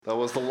That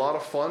was a lot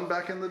of fun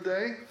back in the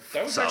day.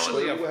 That was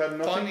actually a had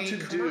nothing funny to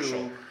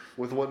commercial. do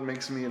with what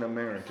makes me an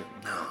American.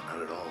 No,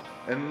 not at all.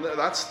 And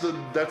that's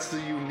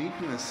the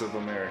uniqueness of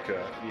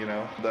America, you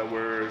know, that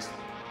we're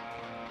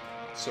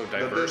So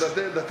diverse.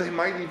 that they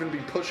might even be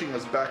pushing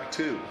us back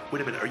to.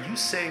 Wait a minute, are you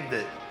saying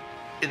that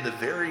in the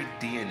very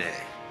DNA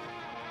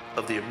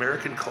of the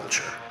American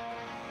culture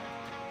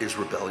is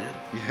rebellion?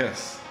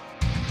 Yes.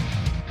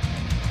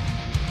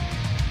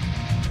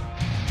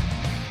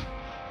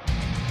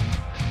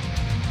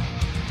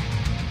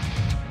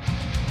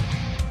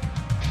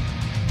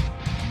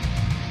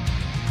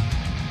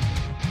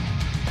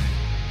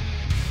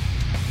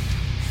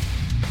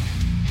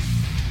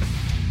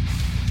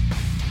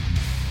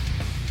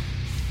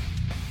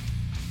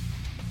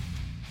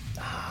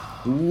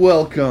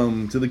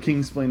 Welcome to the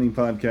Kingsplaining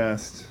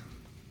Podcast.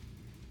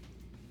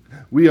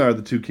 We are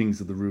the two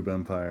kings of the Rube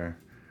Empire.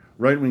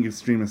 Right-wing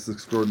extremists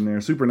extraordinaire,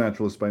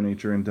 supernaturalists by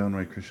nature, and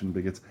downright Christian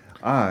bigots.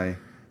 I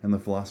am the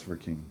Philosopher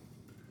King,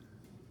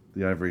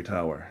 the Ivory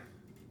Tower.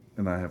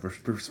 And I have a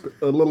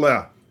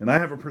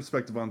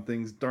perspective on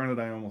things. Darn it,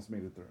 I almost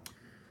made it through.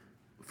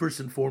 First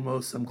and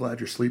foremost, I'm glad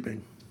you're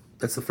sleeping.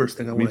 That's the first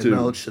thing I Me want to too.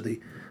 acknowledge to the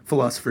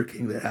Philosopher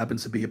King that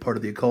happens to be a part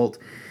of the occult.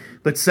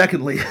 But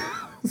secondly,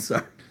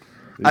 sorry.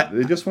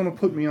 They just want to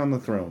put me on the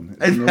throne.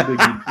 It's no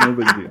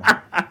big deal.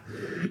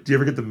 Do you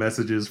ever get the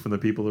messages from the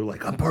people who are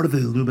like, I'm part of the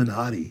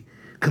Illuminati.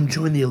 Come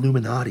join the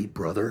Illuminati,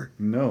 brother.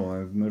 No,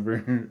 I've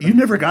never... You've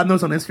never gotten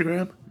those on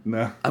Instagram?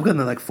 No. I've gotten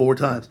that like 4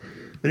 times.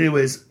 But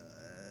anyways,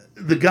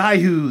 the guy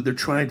who they're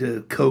trying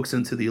to coax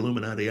into the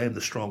Illuminati, I am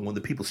the strong one,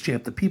 the people's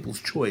champ, the people's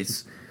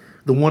choice,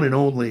 the one and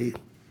only.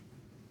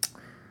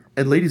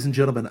 And ladies and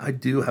gentlemen, I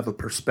do have a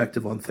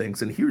perspective on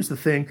things. And here's the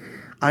thing.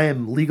 I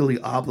am legally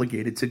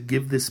obligated to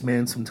give this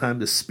man some time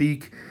to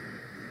speak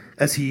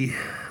as he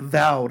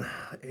vowed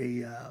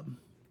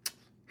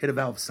hit a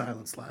vow of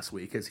silence last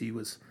week as he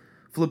was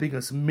flipping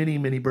us many,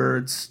 many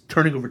birds,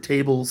 turning over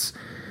tables.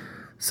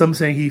 Some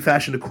saying he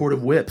fashioned a cord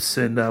of whips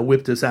and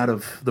whipped us out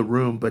of the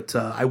room. But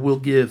I will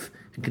give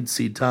and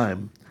concede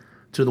time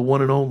to the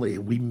one and only.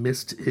 We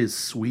missed his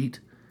sweet,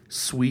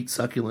 sweet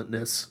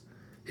succulentness,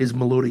 his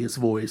melodious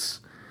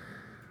voice.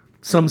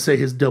 Some say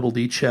his double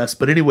D chest,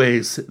 but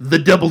anyways, the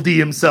double D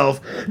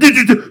himself,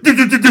 Dusty!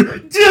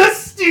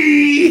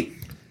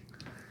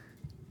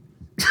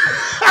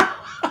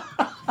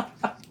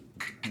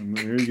 And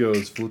there he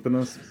goes,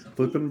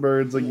 flipping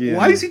birds again.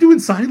 Why is he doing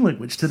sign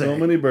language today? So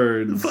many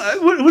birds.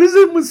 What is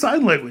it with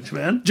sign language,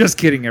 man? Just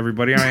kidding,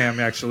 everybody. I am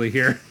actually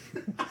here.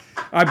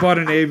 I bought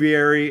an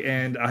aviary,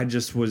 and I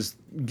just was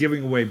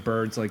giving away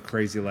birds like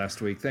crazy last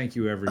week. Thank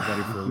you,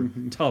 everybody, for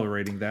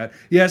tolerating that.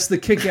 Yes, the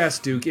kick-ass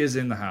Duke is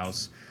in the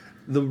house.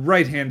 The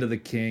right hand of the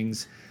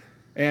kings.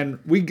 And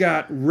we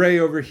got Ray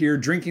over here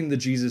drinking the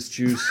Jesus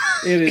juice.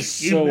 It is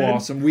so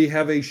awesome. We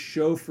have a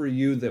show for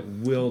you that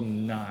will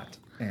not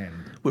end.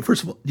 Wait,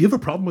 first of all, do you have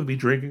a problem with me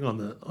drinking on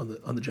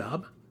the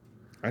job?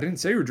 I didn't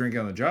say you were drinking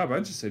on the job.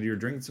 I just said you were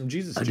drinking some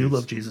Jesus juice. I do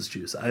love Jesus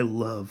juice. I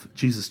love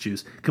Jesus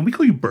juice. Can we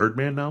call you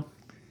Birdman now?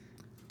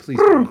 Please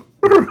don't.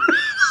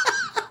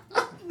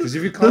 Because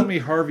if you call me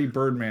Harvey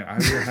Birdman, I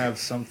will have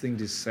something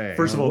to say.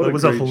 First of all, What that a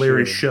was a great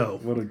hilarious show.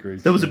 show. What a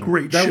great That was a show.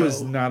 great That show.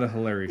 was not a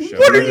hilarious show.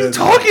 What are you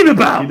talking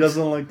about? He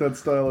doesn't like that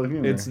style of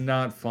humor. It's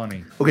not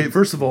funny. Okay,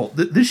 first of all,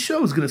 this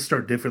show is going to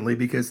start differently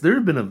because there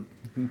have been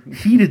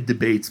heated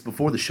debates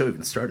before the show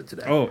even started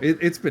today. Oh,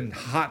 it's been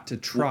hot to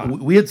trot.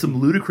 We had some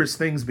ludicrous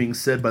things being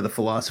said by the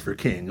Philosopher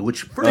King,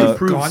 which further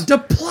proves... Gone to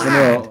plaid.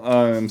 Well,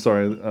 I'm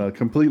sorry.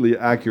 Completely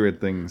accurate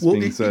things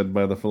being said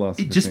by the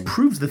Philosopher It just King.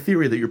 proves the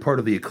theory that you're part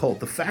of the occult.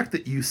 The fact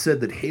that you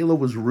said that Halo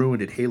was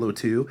ruined at Halo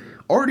 2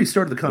 already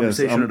started the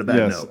conversation on a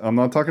bad note. I'm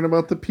not talking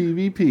about the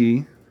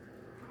PvP.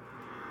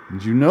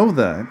 Did you know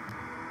that?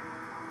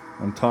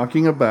 I'm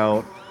talking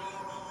about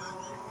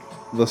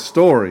the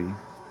story.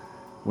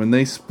 When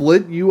they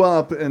split you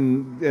up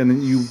and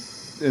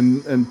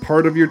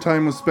part of your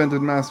time was spent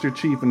as Master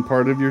Chief and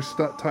part of your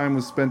time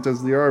was spent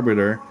as the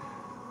Arbiter,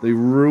 they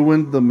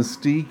ruined the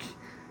mystique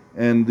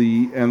and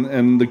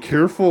the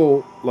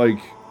carefully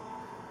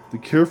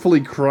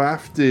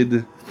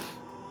crafted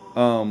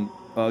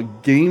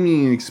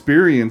gaming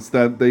experience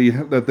that they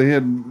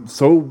had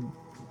so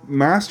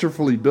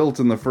masterfully built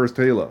in the first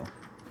Halo.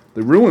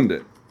 They ruined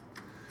it.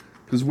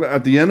 Because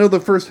at the end of the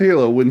first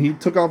Halo, when he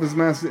took off his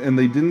mask and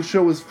they didn't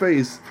show his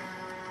face,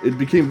 it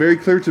became very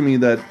clear to me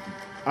that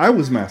I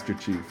was Master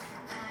Chief.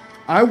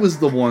 I was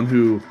the one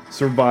who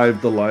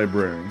survived the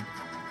library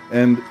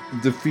and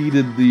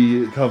defeated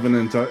the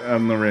Covenant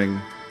on the ring.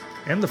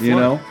 And the flood. You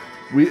know?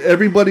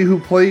 Everybody who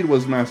played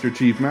was Master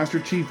Chief. Master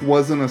Chief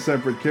wasn't a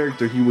separate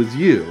character, he was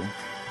you.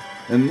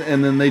 And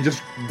then they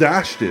just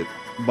dashed it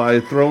by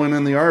throwing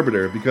in the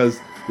Arbiter,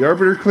 because the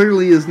Arbiter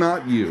clearly is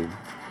not you.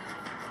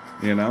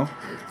 You know?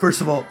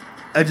 First of all,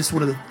 I just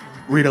wanted to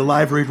read a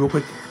live read real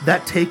quick.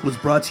 That take was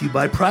brought to you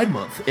by Pride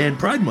Month. And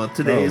Pride Month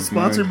today is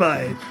sponsored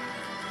by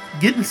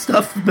Getting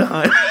Stuff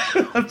Behind.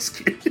 I'm just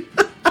kidding.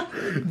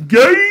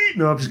 Gay!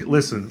 No, I'm just kidding.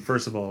 Listen,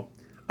 first of all,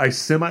 I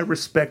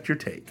semi-respect your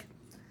take.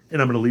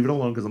 And I'm going to leave it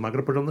alone because I'm not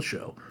going to put it on the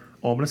show.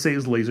 All I'm going to say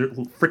is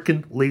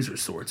freaking laser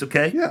swords,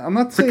 okay? Yeah, I'm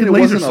not saying Frickin' it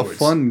laser wasn't swords. a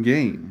fun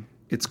game.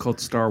 It's called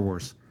Star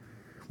Wars.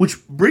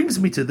 Which brings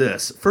me to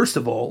this. First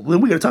of all,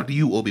 then we got to talk to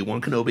you,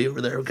 Obi-Wan Kenobi over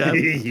there,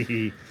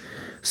 okay?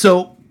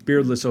 So,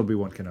 Beardless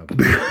Obi-Wan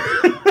Kenobi.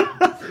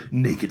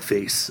 naked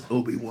face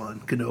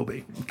Obi-Wan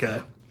Kenobi,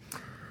 okay?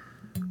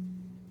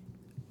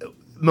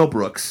 Mel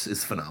Brooks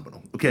is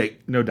phenomenal, okay?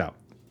 No doubt.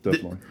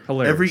 Definitely.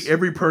 Hilarious.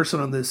 Every person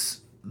on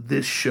this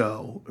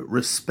show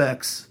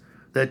respects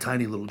that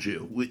tiny little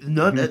Jew.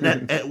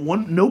 At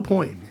no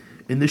point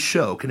in this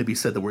show can it be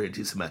said that we're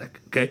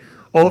anti-Semitic, okay?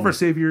 All of our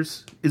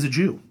saviors is a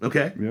Jew,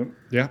 okay? Yep.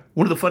 Yeah.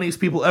 One of the funniest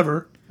people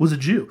ever was a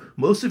Jew.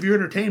 Most of your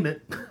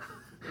entertainment,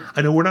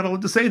 I know we're not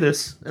allowed to say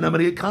this, and I'm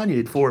going to get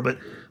Kanye'd for it, but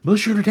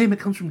most of your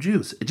entertainment comes from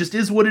Jews. It just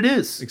is what it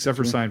is. Except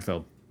for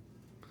Seinfeld.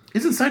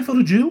 Isn't Seinfeld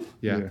a Jew?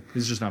 Yeah.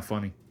 He's just not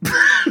funny.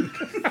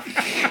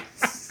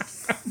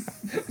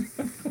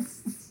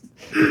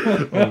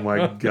 Oh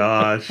my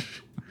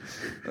gosh.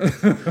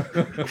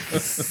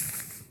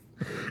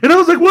 And I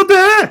was like, what the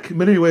heck?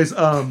 But anyways,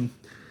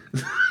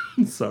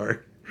 sorry.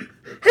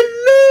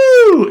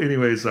 Hello!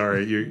 Anyway,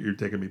 sorry. You're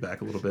taking me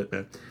back a little bit,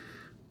 man.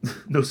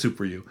 No soup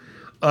for you.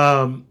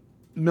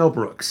 Mel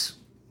Brooks.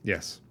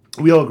 Yes.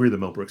 We all agree that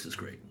Mel Brooks is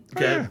great.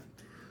 Okay.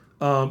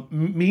 Oh,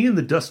 Me and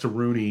the Dust of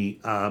Rooney,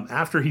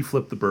 after he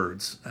flipped the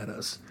birds at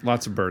us,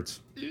 Lots of birds.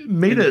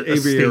 made An a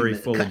aviary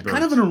statement. full of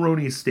Kind of birds. an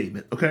erroneous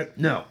statement. Okay.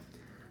 Now,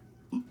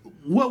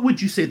 what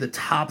would you say the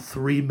top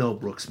 3 Mel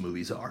Brooks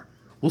movies are?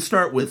 We'll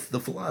start with The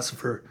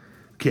Philosopher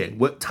King.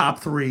 What top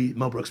 3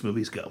 Mel Brooks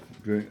movies go?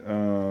 Okay.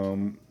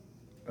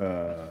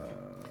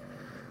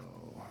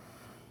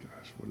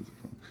 What is it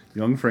called?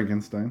 Young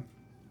Frankenstein,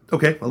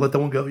 Okay, I'll let that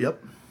one go.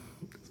 Yep.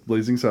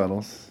 Blazing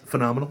Saddles,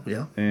 Phenomenal.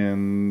 Yeah.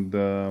 and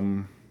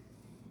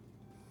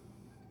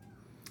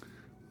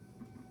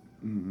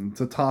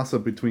it's a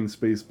toss-up between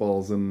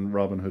Spaceballs and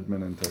Robin Hood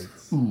Men in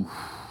Tights.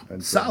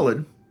 I'd say.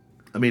 Solid.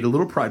 I made a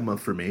little Pride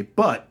Month for me,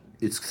 but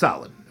it's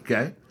solid.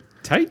 Okay.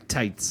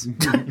 Tights.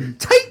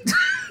 Tight.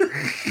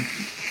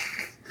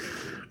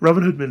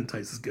 Robin Hood Men in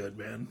Tights is good,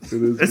 man. It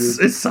is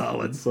good. It's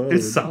solid. Solid.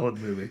 It's a solid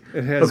movie.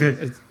 It has.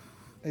 Okay.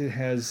 It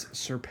has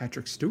Sir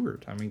Patrick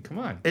Stewart. I mean, come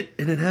on. And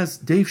it has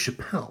Dave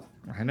Chappelle.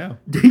 I know.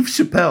 Dave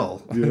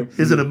Chappelle Yeah.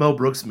 is in a Mel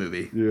Brooks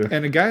movie. Yeah.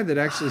 And a guy that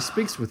actually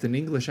speaks with an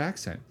English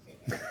accent.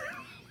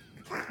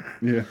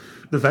 Yeah.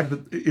 The fact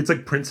that it's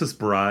like Princess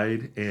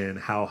Bride and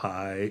How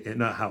High, and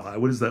not How High.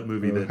 What is that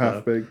movie? that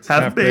Half-Baked.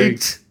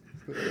 Half-Baked.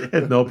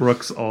 And Mel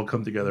Brooks all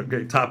come together.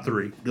 Okay, top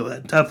 3. Go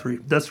ahead. Top 3.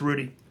 That's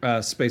Rudy.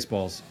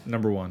 Spaceballs,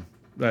 number 1.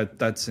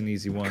 That's an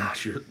easy one.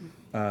 Gosh,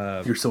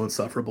 you're so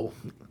insufferable.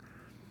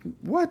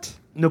 What?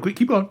 No,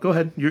 keep going. Go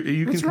ahead. You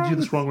can What's wrong continue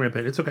this with- wrong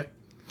rampage. It's okay.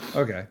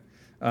 Okay.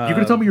 You're going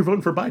to tell me you're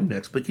voting for Biden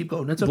next, but keep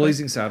going. It's okay.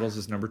 Blazing Saddles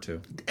is number 2.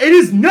 It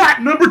is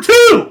not number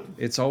 2!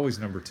 It's always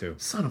number 2.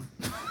 Son of...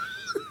 Go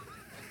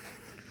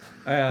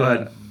Go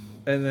ahead.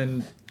 And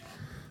then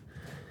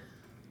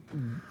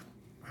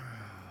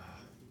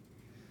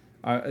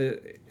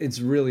it's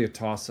really a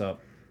toss-up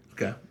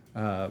Okay.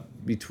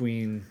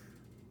 between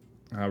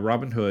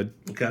Robin Hood,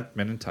 Okay.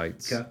 Men in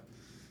Tights, Okay.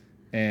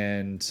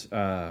 and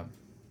I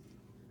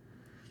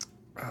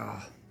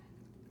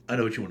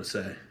know what you want to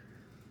say.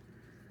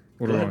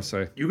 what do I want to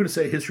say? You're going to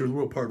say History of the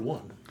World Part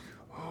 1,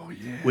 Oh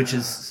yeah. which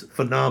is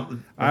phenomenal.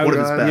 I One of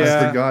his would- best.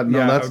 yeah. The God, no,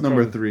 yeah, that's I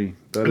number probably- 3.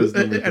 That is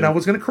number 3. And I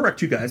was going to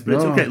correct you guys, but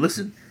it's No. okay.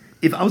 Listen,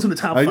 if I was in the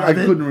top 5... I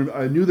couldn't.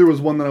 I knew there was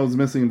one that I was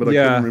missing, but I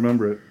Yeah. couldn't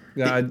remember it.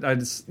 Yeah, I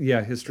just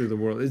History of the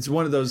World. It's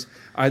one of those.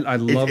 I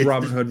love it-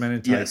 Robin Hood Men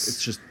in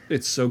Tights. yes.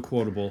 It's so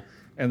quotable.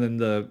 And then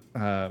the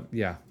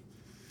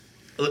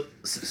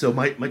So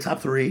my top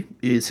 3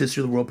 is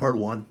History of the World Part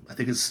 1. I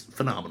think it's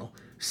phenomenal.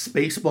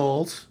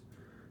 Spaceballs,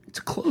 it's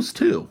a close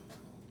 2.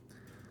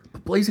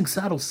 But Blazing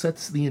Saddles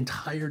sets the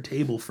entire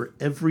table for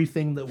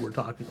everything that we're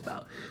talking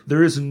about.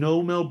 There is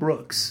no Mel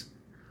Brooks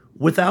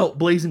without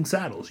Blazing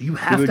Saddles. You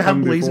have Did it to have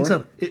come Blazing before?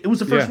 Saddles. It was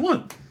the first Yeah.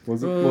 one.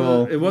 Was it?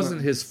 it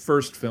wasn't his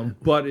first film,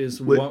 but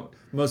his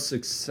most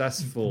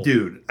successful.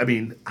 Dude, I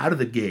mean, out of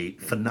the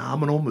gate,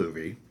 phenomenal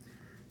movie.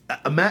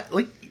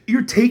 Like,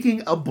 you're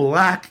taking a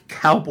black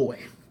cowboy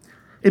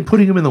and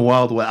putting him in the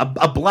Wild West,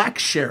 a black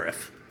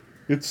sheriff.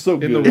 It's so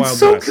good. the It's Wild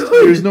so West.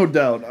 good. There's no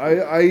doubt.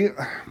 I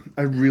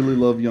really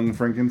love Young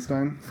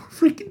Frankenstein.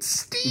 Freaking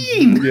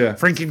Steen. Yeah.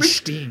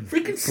 Frankenstein.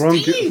 Freaking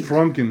Steen.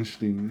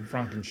 Frankenstein.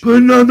 Frankenstein.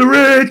 Putting on the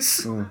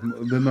Ritz.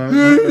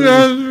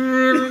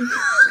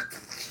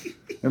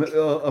 And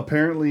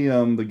apparently,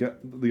 the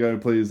guy who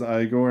plays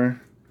Igor,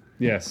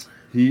 Yes.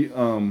 he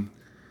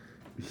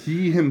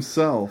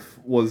himself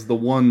was the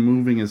one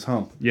moving his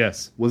hump.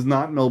 Yes. Was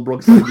not Mel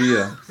Brooks'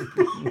 idea.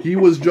 He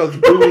was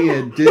just doing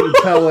it, didn't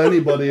tell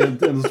anybody, and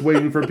was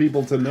waiting for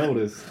people to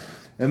notice.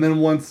 And then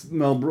once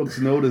Mel Brooks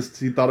noticed,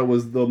 he thought it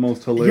was the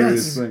most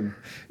hilarious Yes. thing.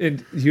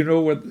 And you know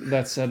what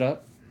that set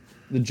up?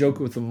 The joke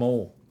with the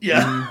mole.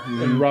 Yeah.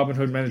 And Robin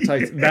Hood Men in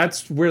Tights.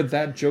 That's where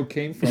that joke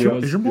came from. Is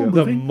your mole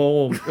the moving?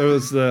 mole. It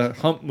was the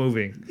hump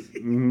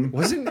moving.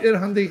 Wasn't it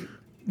on the...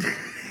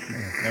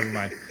 Never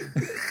mind.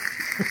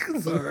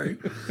 Sorry.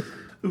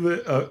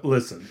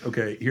 Listen,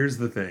 okay, here's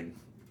the thing.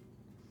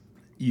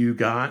 You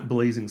got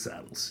Blazing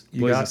Saddles.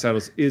 Blazing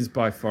Saddles is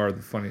by far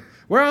the funny.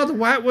 Where are all the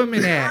white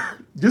women at?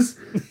 Just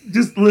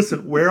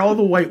listen. Where are all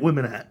the white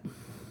women at?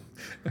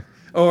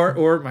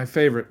 Or my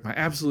favorite, my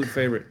absolute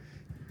favorite.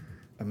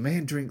 A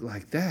man drink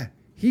like that,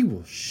 he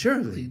will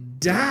surely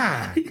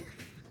die.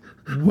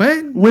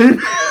 When?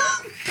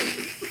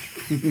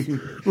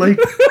 Like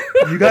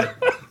you got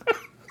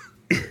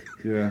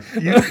Yeah.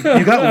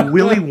 you got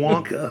Willy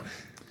Wonka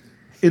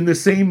in the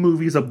same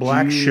movie as a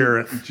black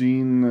sheriff.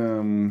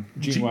 Gene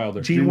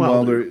Wilder. Gene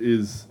Wilder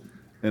is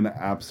an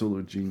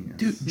absolute genius.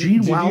 Dude,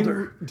 Gene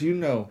Wilder. Do you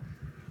know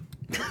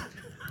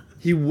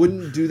he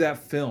wouldn't do that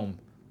film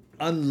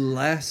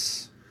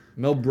unless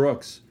Mel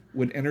Brooks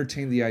would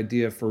entertain the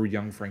idea for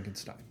Young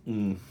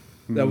Frankenstein.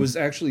 That was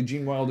actually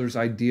Gene Wilder's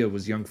idea,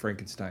 was Young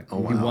Frankenstein. Oh,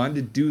 wow. He wanted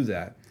to do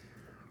that,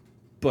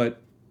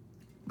 but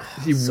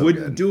he So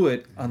wouldn't good. do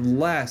it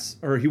unless,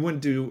 or he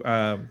wouldn't do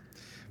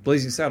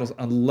Blazing Saddles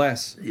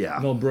unless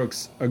Mel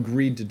Brooks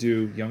agreed to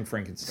do Young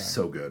Frankenstein.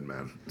 So good,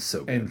 man.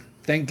 So good. And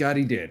thank God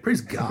he did. Praise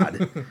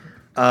God.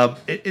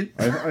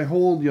 I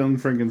hold Young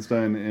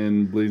Frankenstein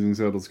and Blazing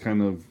Saddles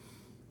kind of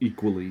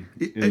equally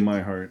in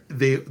my heart.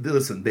 They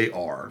listen. They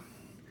are,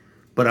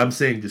 but I'm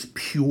saying just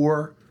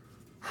pure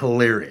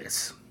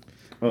hilarious.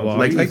 Oh, Well,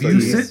 Like I if think you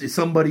he is. sit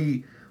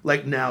somebody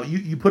like now,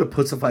 you put a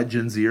pussified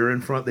Gen Zer in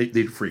front,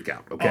 they'd freak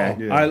out. Okay.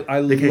 Oh, Yeah.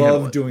 I They can't handle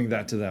love it. doing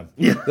that to them.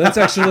 Yeah. That's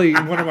actually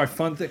one of my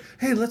fun things.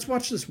 Hey, let's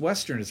watch this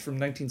Western. It's from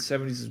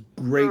 1970s. It's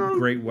a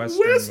great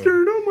Western.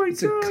 Western, movie. oh my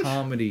It's gosh. a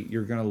comedy.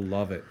 You're going to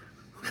love it.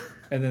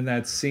 And then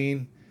that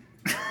scene.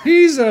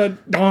 He's a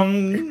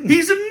dong.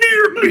 He's a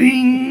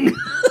nearling.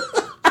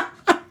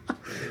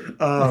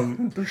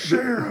 The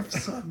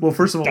sheriff's son. Well,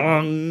 first of all,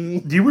 Dong.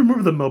 do you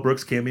remember the Mel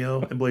Brooks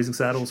cameo in Blazing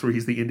Saddles where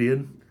he's the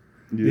Indian?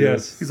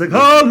 Yes. He's like,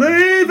 "Oh,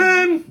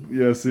 leaving,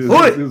 Yes, he's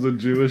Oi! a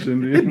Jewish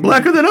Indian.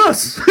 blacker than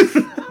us."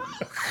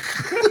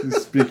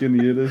 He's speaking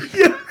Yiddish.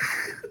 Yeah.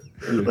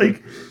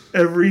 Like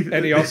every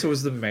And he also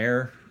was the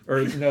mayor.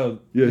 Or no,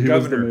 Yeah, the he governor.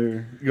 was the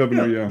mayor.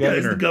 Governor, yeah. yeah,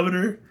 he's the Governor.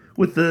 governor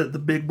with the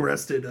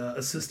big-breasted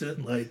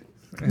assistant. Like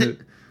the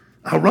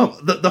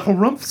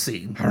harumph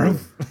scene.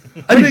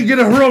 I didn't get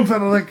a harumph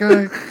out of that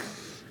guy.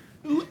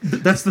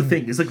 That's the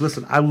thing. It's like,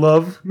 listen, I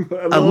love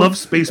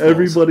Spaceballs.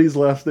 Everybody's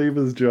last name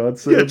is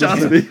Johnson. Yeah,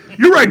 Johnson.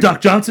 You're right,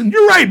 Doc Johnson.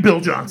 You're right, Bill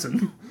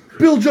Johnson.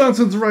 Bill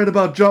Johnson's right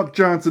about Jock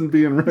Johnson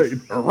being right.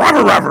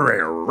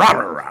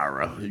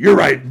 You're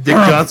right, Dick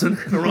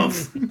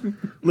Johnson.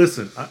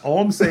 Listen, all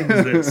I'm saying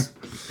is this: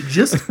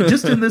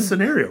 just in this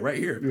scenario right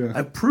here, Yeah.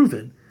 I've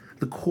proven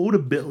the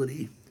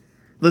quotability.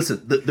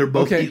 Listen, they're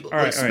both. Okay, all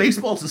right, all right.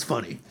 Spaceballs is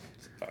funny.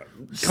 Come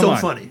So on.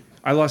 funny.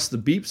 I lost the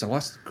beeps. I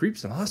lost the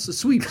creeps. And I lost the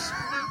sweeps.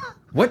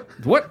 What?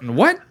 I'm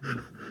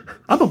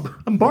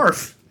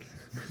Barf.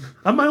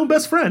 I'm my own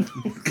best friend.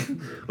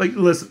 Like,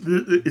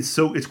 listen,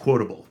 it's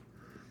quotable.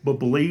 But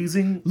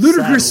Blazing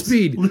Ludicrous Saddles-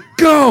 speed.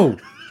 Go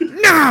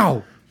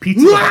now.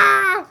 Pizza Hut.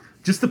 Ah!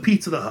 Just the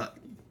Pizza the Hut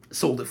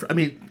sold it. I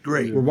mean,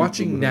 great. We're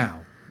watching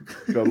now.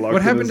 Got locked What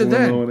in happened to his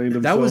limo and ate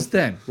then? That was himself.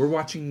 then. We're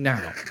watching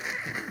now.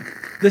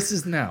 This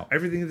is now.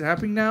 Everything that's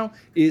happening now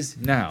is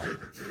now.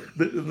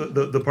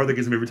 The part that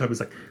gets me every time is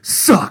like,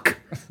 suck.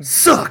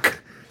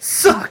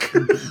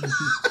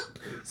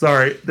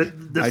 Sorry,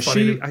 that's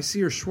funny. I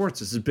see her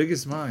Schwartz. It's as big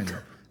as mine.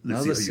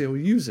 Now see let's how see how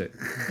we use it.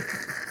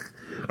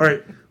 All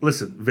right,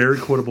 listen, very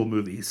quotable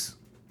movies.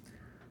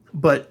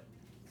 But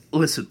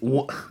listen,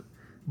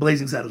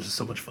 Blazing Saddles is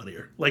so much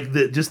funnier. Like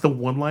just the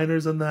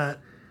one-liners in that,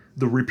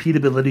 the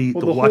repeatability,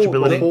 the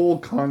watchability, the whole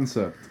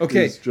concept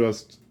Okay. is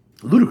just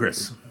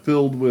ludicrous.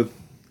 filled with.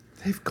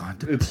 They've gone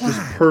to It's plaid.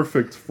 just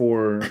perfect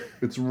for.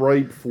 It's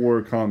ripe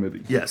for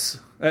comedy. Yes.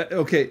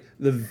 Okay,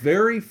 the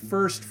very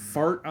first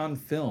fart on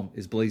film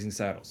is Blazing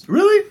Saddles.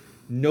 Really?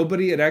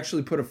 Nobody had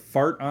actually put a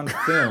fart on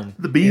film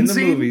The bean in the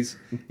scene? movies.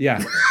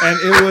 Yeah, and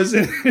it was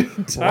an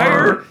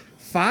entire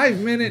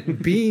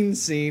 5-minute bean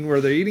scene where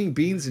they're eating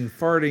beans and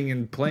farting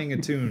and playing a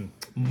tune.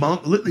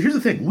 Here's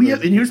the thing.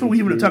 Here's what we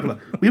haven't talked about.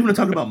 We haven't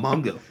talked about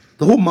Mongo.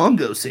 The whole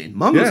Mongo scene.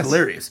 Mongo's Yes.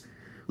 hilarious.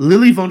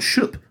 Lily von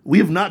Schupp. We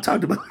have not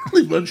talked about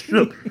Lily von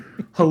Schupp.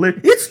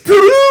 Hilarious.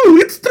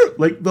 It's true.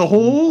 Like the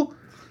whole.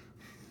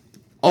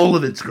 All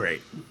of it's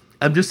great.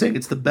 I'm just saying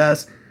it's the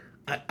best.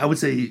 I would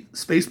say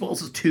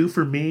Spaceballs is 2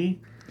 for me.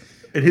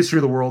 In History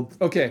of the World,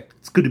 Okay,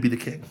 it's good to be the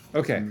king.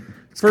 okay.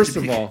 First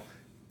of all,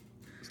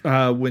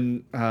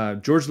 when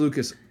George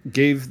Lucas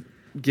gave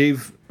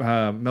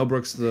Mel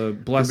Brooks the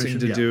blessing Permission,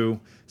 to yeah. do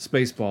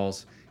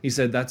Spaceballs, he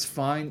said, "That's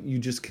fine. You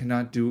just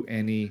cannot do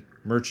any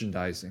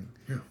merchandising."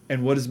 Yeah.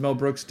 And what does Mel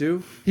Brooks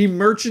do? He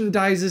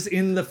merchandises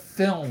in the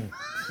film.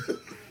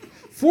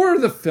 For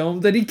the film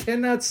that he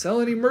cannot sell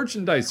any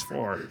merchandise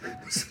for.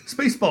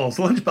 Spaceballs,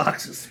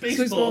 lunchboxes,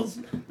 Spaceballs.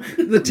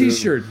 The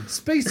T-shirt,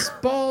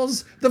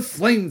 Spaceballs, the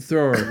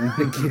flamethrower.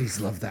 The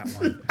kiddies love that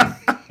one.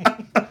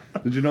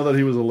 Did you know that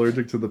he was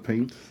allergic to the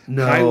paint?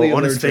 No, Highly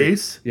on his allergic.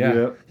 face. Yeah,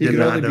 Yeah. he Did could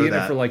not only know be in it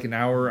that. for like an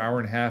hour, hour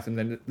and a half, and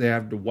then they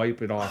have to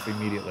wipe it off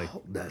immediately.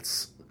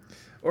 That's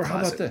Or how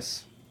about Classic.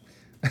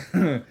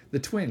 this? The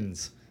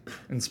twins.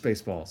 and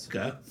Spaceballs.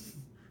 Okay.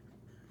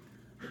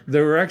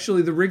 They were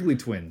actually the Wrigley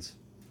twins.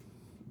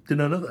 Did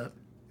not know that.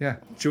 Yeah,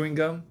 chewing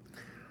gum.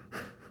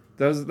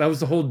 That was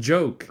the whole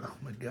joke. Oh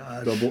my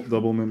gosh.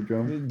 Double mint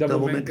gum.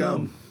 Double mint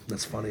gum.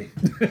 That's funny.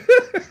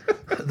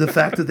 The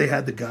fact that they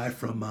had the guy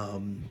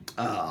from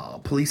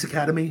Police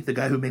Academy, the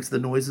guy who makes the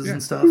noises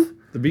and stuff.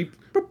 The beep.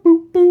 Boop,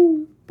 boop,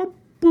 boop, boop,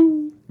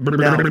 boop.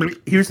 Now,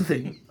 here's the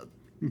thing.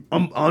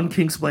 On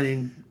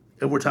Kingsplaining,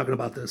 and we're talking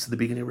about this at the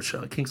beginning of our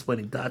show,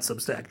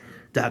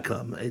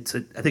 kingsplaining.substack.com. I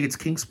think it's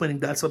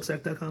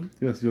kingsplaining.substack.com.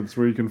 Yes, that's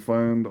where you can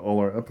find all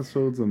our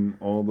episodes and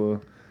all the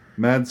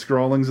mad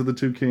scrawlings of the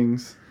two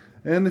kings.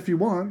 And if you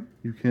want,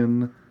 you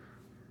can,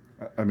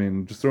 I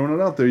mean, just throwing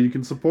it out there, you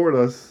can support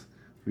us.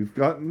 We've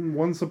gotten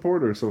one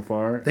supporter so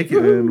far. Thank you.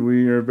 And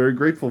we are very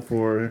grateful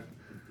for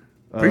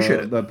Appreciate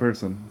it. that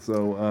person.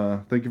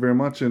 So thank you very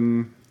much.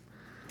 And,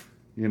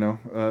 you know,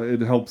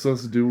 it helps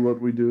us do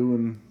what we do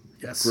and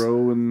Yes.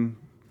 grow and,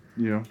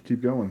 you know,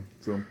 keep going.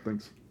 So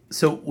thanks.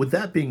 So with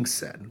that being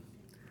said,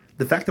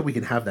 the fact that we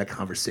can have that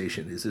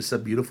conversation is just a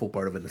beautiful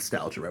part of a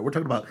nostalgia, right? We're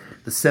talking about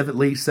the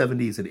late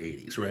 70s and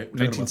 80s, right?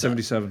 We're talking about that.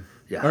 1977.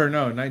 Yeah. Or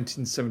no,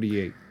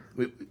 1978.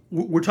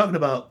 We're talking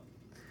about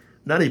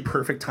not a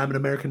perfect time in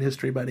American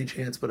history by any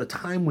chance, but a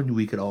time when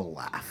we could all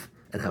laugh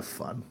and have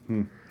fun.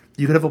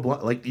 You could have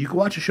you could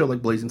watch a show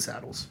like Blazing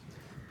Saddles,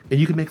 and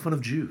you could make fun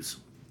of Jews.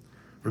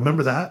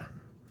 Remember that?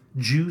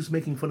 Jews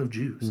making fun of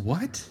Jews.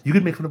 What? You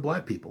could make fun of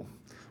black people.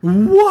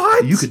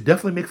 What? You could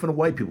definitely make fun of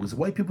white people because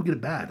white people get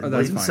it bad. In Oh,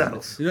 that's Blazing fine.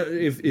 Saddles. You know,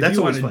 if That's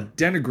you want always to fun.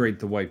 denigrate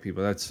the white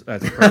people, that's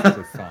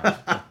perfectly fine.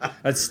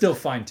 That's still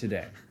fine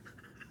today.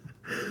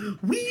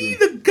 We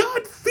the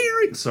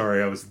God-fearing.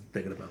 Sorry, I was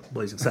thinking about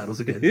Blazing Saddles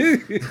again.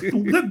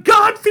 The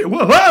God-fearing.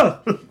 Whoa.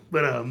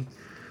 But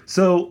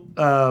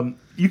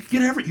you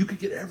could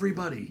get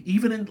everybody,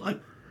 even in like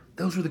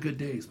those were the good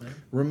days, man.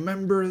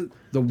 Remember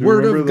the Do you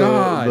word remember of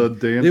God. The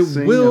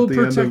dancing it will at the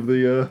protect. end of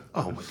the...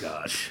 Oh my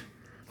gosh.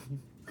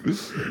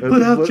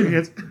 Put out your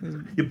hands,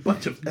 you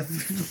bunch of.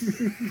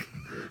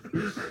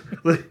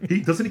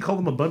 Doesn't he call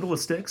them a bundle of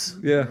sticks?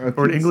 Yeah.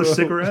 Or an English so.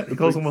 cigarette? He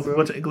calls them a so.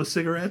 bunch of English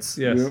cigarettes?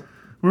 Yes. Yep.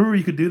 Remember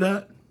you could do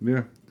that?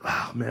 Yeah.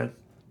 Oh, man.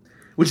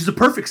 Which is a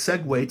perfect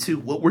segue to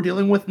what we're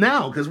dealing with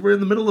now, because we're in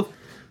the middle of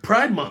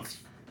Pride Month.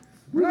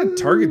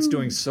 Target's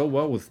doing so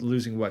well with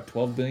losing, what,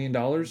 $12 billion?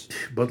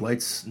 Bud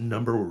Light's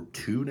number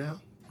 2 now.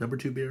 Number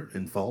 2 beer,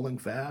 and falling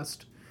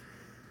fast.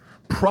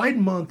 Pride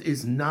Month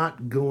is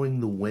not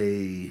going the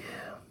way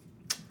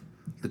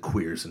the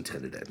queers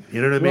intended it.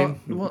 You know what I mean?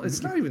 Well,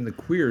 it's not even the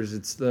queers.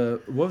 It's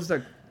what was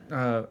that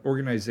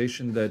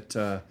organization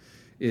that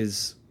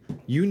is,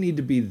 you need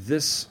to be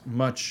this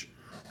much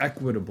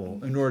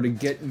equitable in order to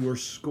get your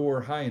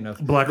score high enough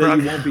BlackRock?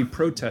 that you won't be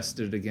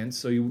protested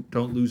against so you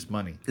don't lose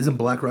money. Isn't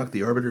BlackRock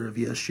the arbiter of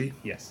ESG?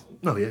 Yes.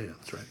 Oh, yeah,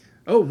 that's right.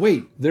 Oh,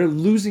 wait. They're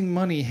losing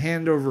money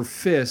hand over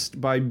fist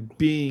by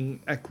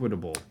being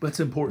equitable. That's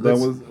important.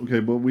 That was... Okay,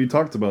 but we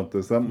talked about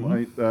this.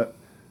 That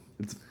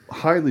it's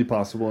highly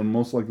possible and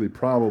most likely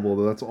probable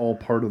that that's all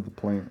part of the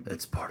plan.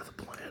 It's part of the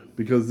plan.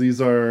 Because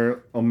these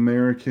are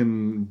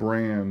American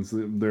brands.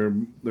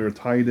 They're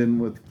tied in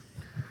with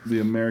the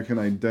American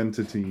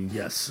identity.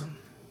 Yes.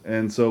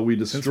 And so we when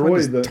destroy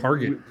does the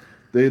Target-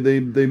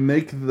 They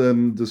make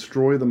them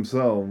destroy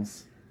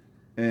themselves,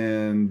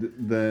 and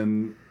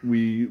then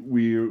we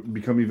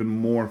become even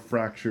more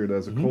fractured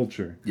as a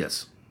culture.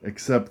 Yes.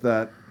 Except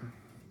that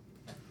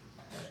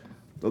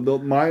but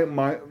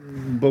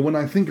when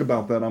I think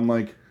about that, I'm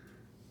like,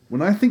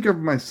 when I think of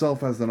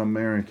myself as an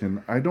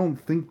American, I don't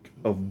think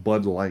of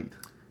Bud Light.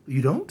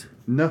 You don't?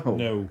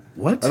 No.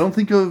 What? I don't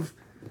think of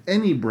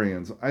any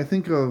brands. I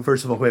think of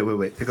First of all,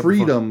 wait. Pick up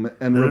freedom the phone.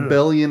 and No.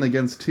 rebellion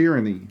against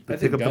tyranny.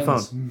 Pick up the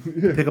guns.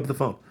 phone. Pick up the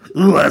phone.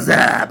 What's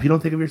up? You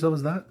don't think of yourself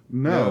as that?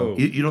 No.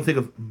 You don't think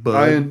of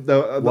Bud?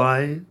 Enjoy.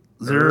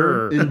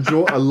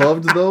 I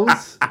loved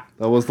those.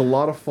 That was a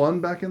lot of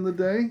fun back in the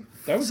day.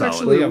 That was Solid.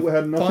 actually It a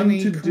had nothing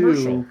funny to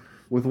commercial. do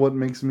with what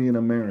makes me an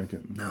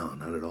American. No,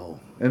 not at all.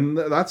 And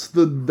that's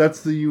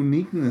the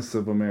uniqueness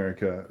of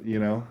America,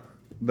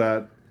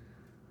 that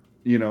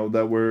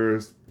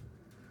we're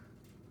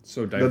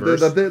So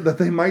diverse. that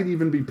they might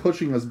even be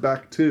pushing us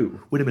back to.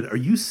 Wait a minute. Are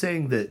you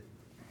saying that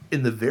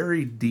in the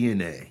very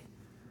DNA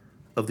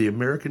of the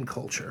American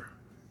culture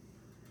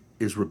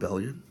is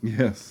rebellion?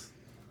 Yes.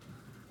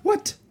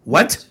 What?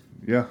 What?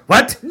 Yeah.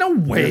 What? No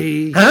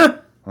way. Huh?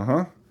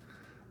 Uh-huh.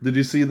 Did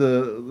you see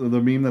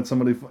the meme that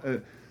somebody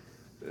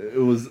it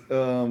was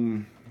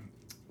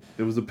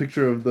a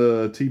picture of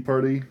the Tea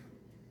Party,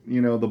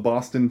 the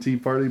Boston Tea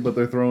Party, but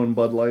they're throwing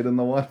Bud Light in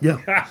the water.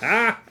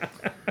 Yeah.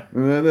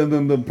 And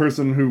then the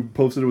person who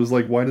posted it was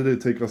like, "Why did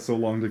it take us so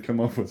long to come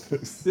up with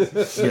this?"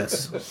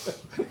 Yes.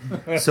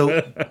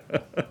 So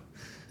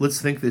let's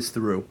think this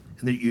through.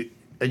 And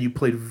you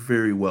played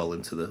very well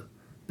into the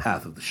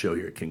path of the show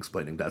here at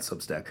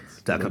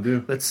kingsplaining.substack.com. I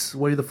do. That's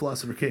why you're the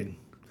Philosopher King.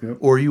 Yep.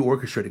 Or are you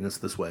orchestrating us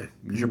this way?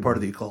 Because you're part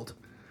of the occult.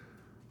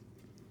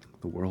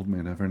 The world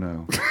may never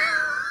know.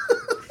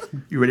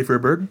 You ready for a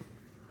bird?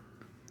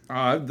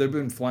 They've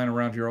been flying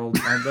around here all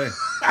day.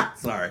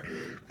 Sorry.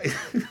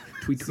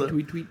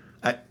 Tweet.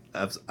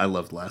 I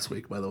loved last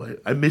week, by the way.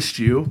 I missed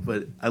you,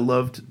 but I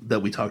loved that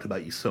we talked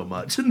about you so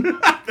much.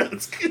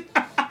 That's good.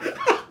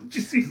 Did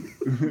you see?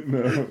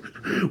 No.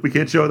 We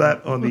can't show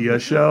that on the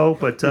show,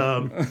 but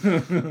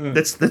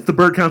that's the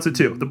bird counts at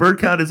 2. The bird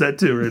count is at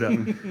 2 right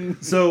now.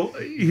 So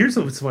here's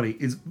what's funny: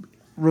 is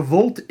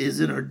revolt is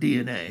in our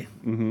DNA.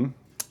 Mm-hmm.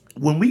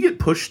 When we get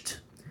pushed,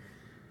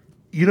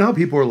 you know how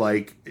people are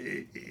like,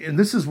 and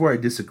this is where I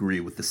disagree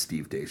with the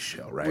Steve Dace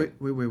show, right?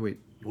 Wait.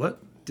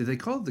 What? Did they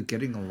call it the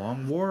Getting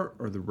Along War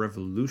or the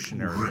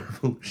Revolutionary War?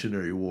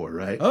 Revolutionary War,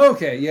 right? Oh,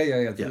 okay, yeah.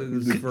 For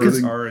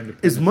our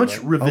independence, As much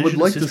right? revisionist I would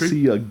like history. to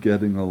see a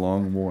getting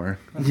along more.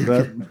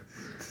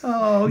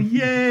 Oh,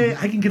 yay!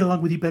 I can get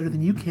along with you better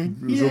than you can.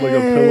 Is it like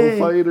a pillow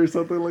fight or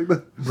something like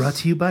that? Brought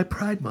to you by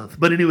Pride Month.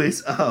 But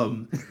anyways,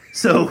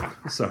 so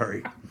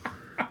sorry.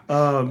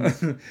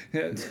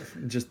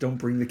 Just don't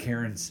bring the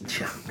Karens.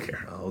 Yeah, I don't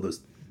care. Oh,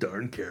 those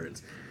darn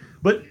Karens.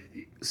 But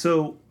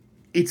so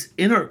it's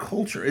in our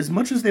culture. As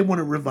much as they want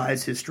to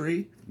revise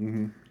history,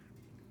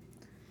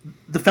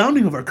 the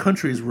founding of our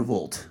country is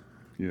revolt.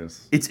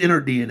 Yes. It's in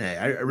our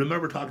DNA. I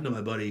remember talking to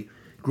my buddy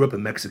who grew up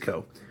in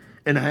Mexico,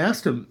 and I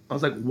asked him, I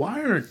was like,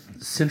 why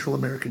aren't Central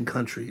American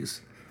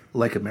countries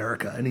like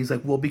America? And he's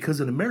like, well, because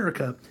in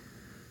America,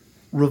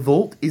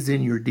 revolt is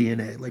in your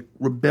DNA. Like,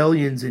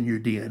 rebellion's in your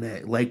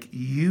DNA. Like,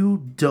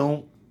 you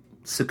don't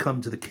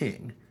succumb to the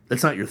king.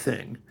 That's not your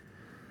thing.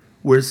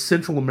 Whereas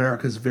Central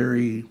America is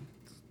very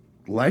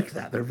like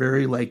that. They're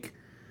very, like,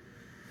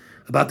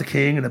 about the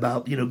king and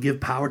about,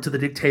 give power to the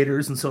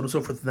dictators and so on and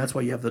so forth. And that's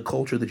why you have the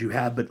culture that you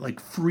have. But,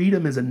 like,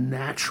 freedom is a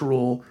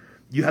natural...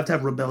 You have to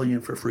have rebellion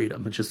for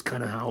freedom. It's just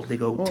kind of how they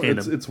go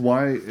tandem. It's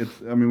why...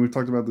 we've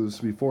talked about this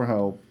before,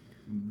 how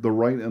the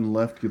right and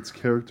left gets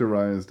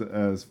characterized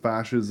as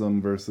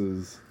fascism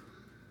versus...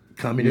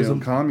 Communism?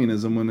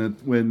 Communism,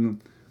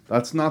 when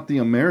that's not the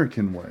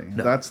American way.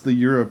 No. That's the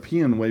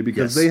European way,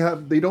 because Yes.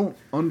 they don't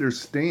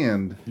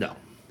understand No.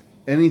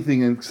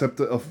 anything except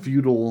a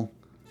feudal...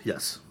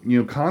 Yes.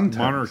 Context.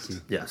 Monarchy.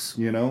 Yes.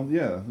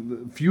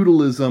 The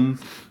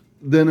feudalism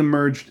then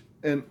emerged,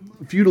 and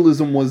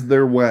feudalism was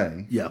their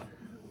way. Yeah.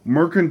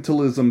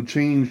 Mercantilism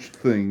changed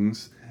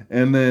things,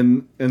 and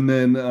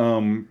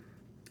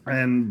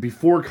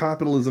before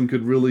capitalism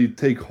could really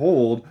take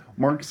hold,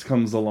 Marx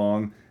comes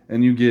along,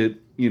 and you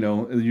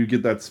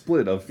get that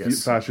split of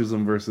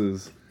fascism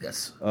versus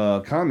Yes.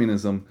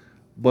 communism.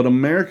 But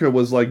America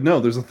was like, no,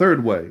 there's a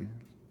third way: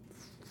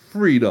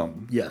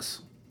 freedom.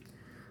 Yes.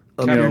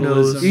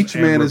 Capitalism Each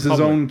and man is his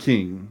republic. own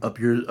king. Up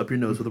your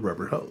nose with a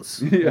rubber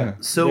hose. Yeah.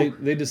 So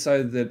They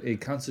decided that a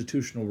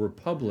constitutional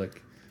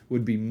republic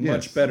would be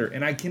much Yes. better.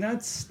 And I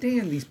cannot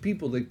stand these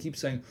people that keep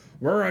saying,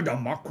 we're a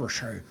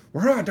democracy.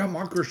 We're a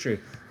democracy.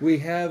 We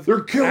have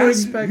They're killing.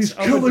 aspects He's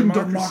of killing a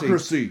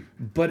democracy.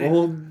 But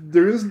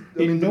there is.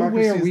 in no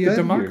way are we a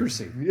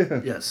democracy.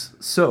 Yeah. yes.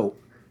 So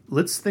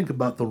let's think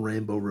about the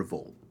Rainbow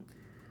Revolt.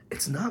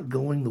 It's not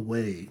going the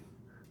way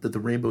that the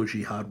Rainbow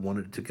Jihad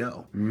wanted it to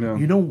go. No.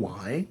 You know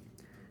why?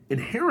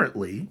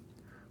 Inherently,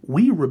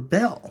 we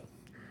rebel.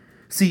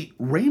 See,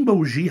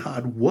 Rainbow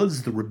Jihad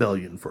was the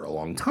rebellion for a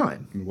long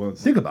time. It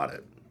was. Think about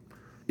it.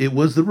 It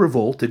was the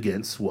revolt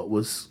against what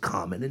was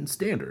common and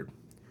standard.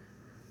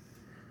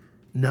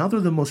 Now they're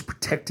the most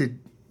protected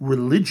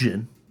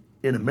religion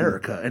in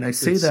America, and I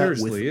say It that with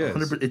seriously is.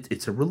 100%.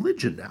 It's a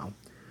religion now,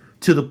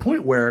 to the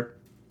point where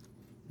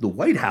the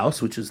White House,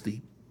 which is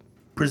the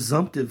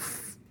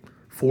presumptive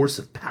force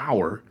of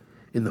power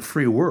in the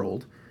free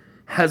world,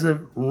 has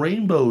a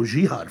rainbow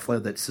jihad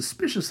flag that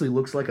suspiciously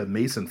looks like a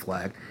Mason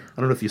flag. I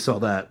don't know if you saw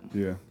that.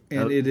 Yeah.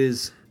 And it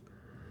is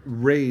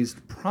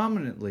raised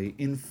prominently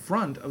in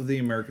front of the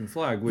American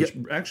flag, which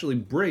actually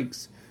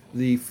breaks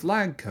the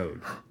flag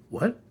code.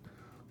 What?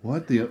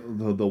 What, the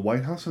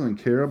White House doesn't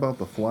care about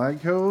the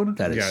flag code?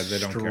 That is Yeah, they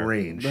don't care.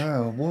 strange.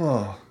 Oh,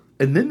 whoa.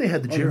 And then they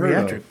had the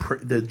Unheard of.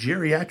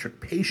 geriatric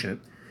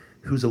patient,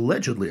 who's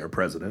allegedly our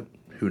president,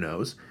 who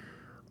knows,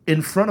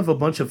 in front of a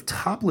bunch of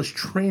topless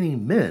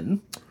training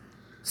men. Well,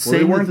 they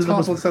saying weren't that they're the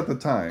most- topless at the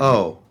time.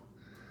 Oh,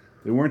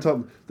 They weren't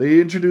top. They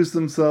introduced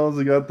themselves.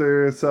 They got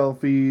their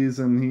selfies,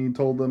 and he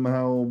told them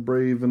how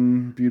brave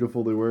and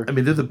beautiful they were. I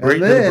mean, they're the And they're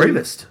the then-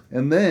 bravest.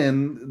 And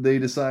then they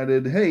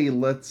decided, hey,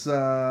 let's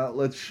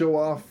show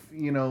off,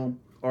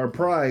 our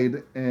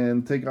pride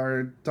and take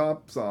our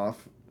tops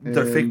off. And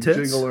Their fake tits?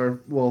 Jiggle our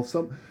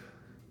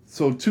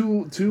So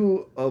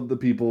two of the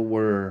people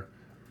were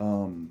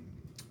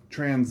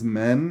trans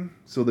men,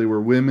 so they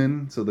were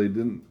women, so they'd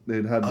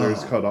had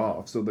theirs cut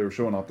off, so they were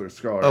showing off their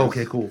scars. Oh,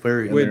 okay, cool.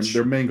 Very And good.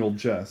 their mangled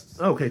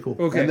chests. Okay, cool.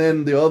 Okay. And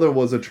then the other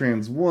was a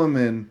trans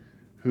woman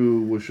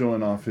who was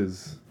showing off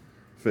his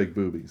fake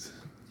boobies.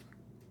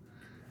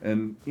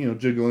 And,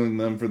 jiggling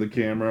them for the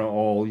camera,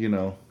 all,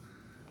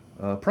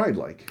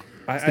 pride-like.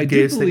 the I do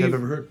gayest thing believe, I've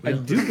ever heard. I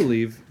Yeah. do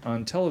believe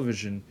on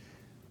television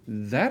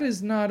that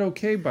is not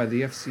okay by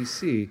the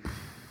FCC.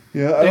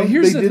 Yeah, And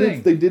here's the did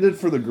thing. They did it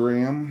for the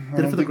gram. I Did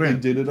it don't for the think gram. they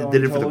did it They on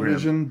did it for the gram.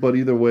 television, but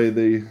either way,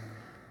 they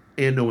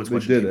And no one's They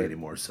watching did TV it.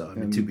 anymore, so, I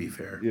mean, And- to be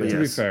fair. yeah. But To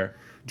be yes. fair.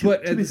 To-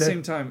 But to at be the fair.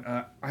 same time,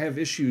 I have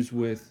issues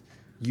with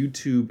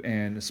YouTube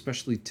and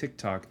especially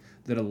TikTok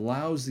that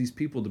allows these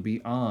people to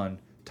be on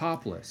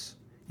topless.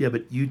 Yeah,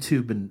 but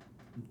YouTube and,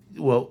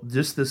 well,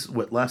 just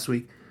last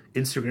week,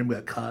 Instagram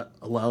got caught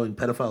allowing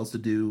pedophiles to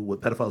do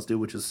what pedophiles do,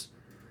 which is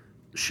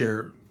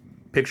share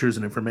pictures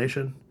and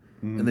information.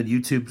 And then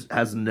YouTube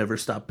has never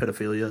stopped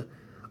pedophilia.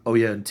 Oh,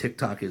 yeah, and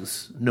TikTok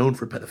is known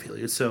for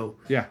pedophilia. So,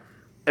 Yeah.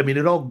 I mean,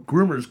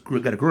 groomers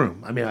got to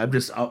groom. I mean,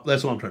 that's all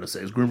I'm trying to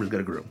say is groomers got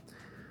to groom.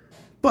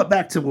 But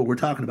back to what we're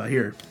talking about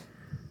here.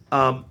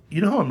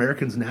 You know how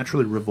Americans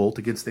naturally revolt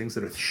against things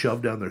that are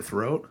shoved down their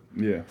throat?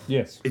 Yeah.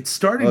 Yes. It's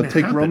starting to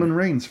Take happen. Roman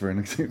Reigns for an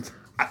example.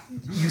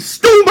 You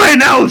stole my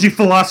analogy,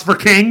 Philosopher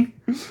King!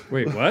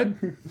 Wait, what?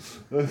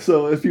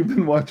 So if you've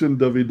been watching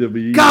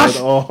WWE Gosh!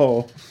 at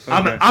all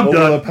I'm over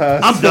done. the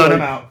past I'm done. I'm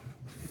like, out.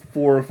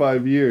 4 or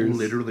 5 years,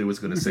 Literally was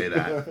going to say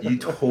that. You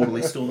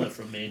totally stole that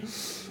from me.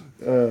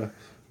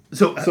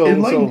 so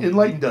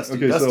Enlighten Dusty.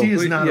 okay, Dusty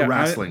so- is not Yeah, a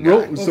wrestling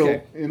Ro- guy. So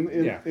Okay.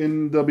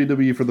 in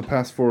WWE for the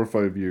past 4 or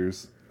 5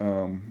 years,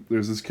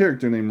 there's this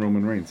character named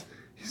Roman Reigns.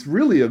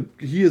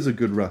 He is a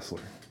good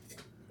wrestler,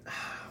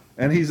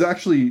 and he's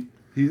actually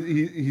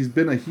he's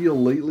been a heel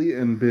lately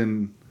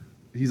and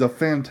he's a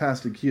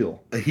fantastic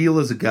heel. A heel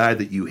is a guy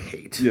that you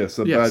hate. Yes,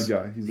 a Yes. bad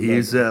guy. He's a He bad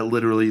is guy.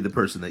 literally the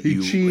person that He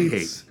you cheats.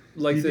 hate.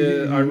 Like He-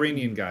 the he-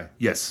 Iranian guy.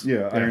 Yes.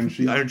 Yeah, Iron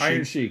Sheik.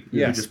 Iron Sheik. He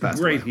Yes. just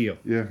passed Great away. heel.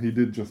 Yeah, he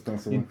did just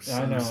pass away.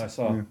 I know, I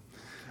saw.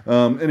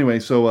 Anyway,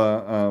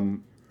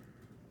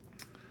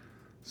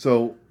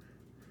 so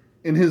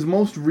in his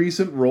most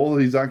recent role,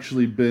 he's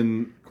actually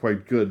been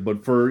quite good.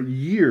 But for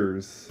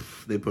years,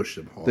 They pushed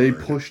him hard. they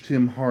pushed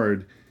him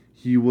hard.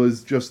 He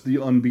was just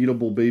the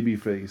unbeatable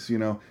babyface,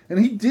 And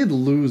he did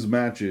lose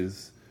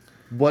matches,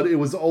 but it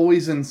was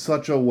always in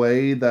such a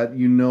way that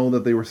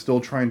that they were still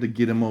trying to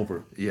get him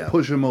over, Yeah.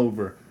 push him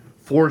over,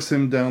 force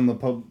him down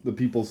the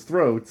people's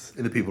throats,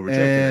 And the people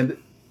rejected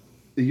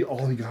and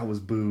all he got was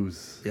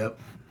booze. Yep.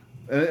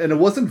 And it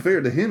wasn't fair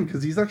to him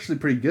because he's actually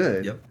pretty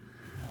good. Yep.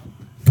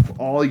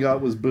 All he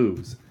got was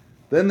booze.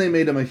 Then they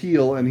made him a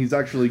heel, and he's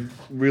actually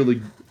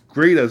really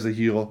great as a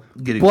heel.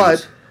 Getting but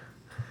booze.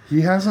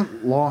 he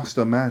hasn't lost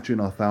a match in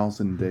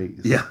 1,000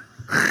 days. Yeah.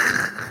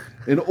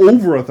 In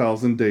over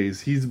 1,000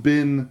 days, he's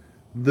been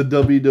the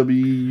WWE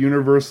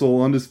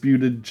Universal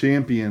Undisputed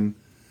Champion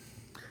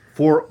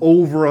for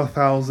over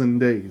 1,000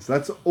 days.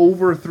 That's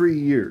over 3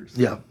 years.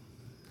 Yeah.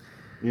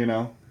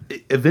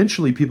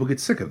 Eventually, people get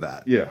sick of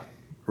that. Yeah.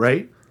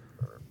 Right?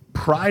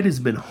 Pride has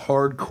been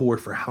hardcore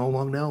for how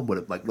long now?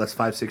 What, like less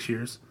 5-6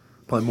 years?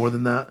 Probably more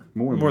than that.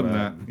 More than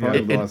that. Probably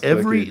And, the and last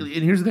every decade.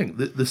 and here's the thing: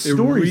 the It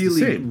story is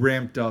the really same.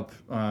 ramped up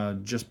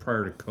just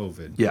prior to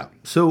COVID. Yeah.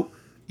 So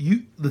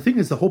the thing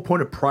is, the whole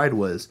point of Pride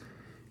was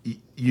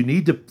you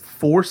need to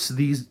force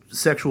these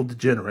sexual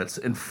degenerates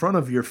in front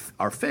of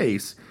our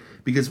face,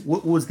 because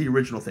what was the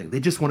original thing? They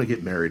just want to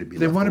get married and be.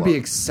 They left want to alone. be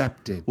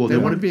accepted. Well, they they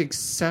want to want- be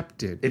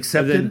accepted.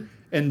 Accepted?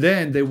 And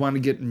then they want to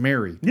get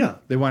married. Yeah.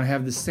 They want to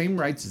have the same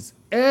rights as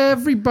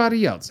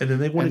everybody else. and then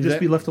they want to just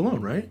be left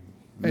alone, right?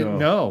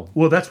 No.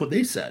 Well, that's what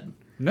they said.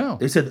 No.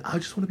 They said, "I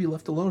just want to be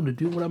left alone to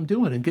do what I'm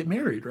doing and get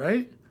married,"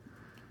 right?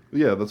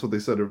 Yeah, that's what they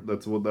said.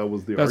 That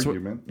was the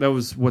argument. That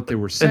was what they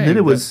were saying. And then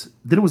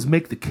it was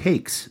make the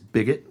cakes,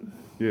 bigot.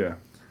 Yeah.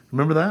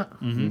 Remember that?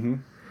 Mm-hmm.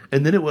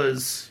 And then it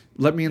was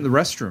Let me in the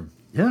restroom.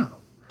 yeah,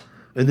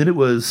 and then it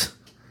was,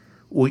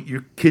 well,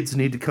 your kids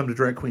need to come to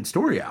Drag Queen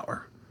Story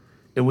Hour,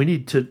 and we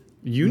need to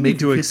You make need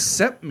to your kids-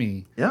 accept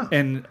me Yeah.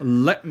 and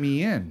let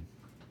me in.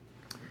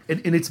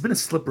 and it's been a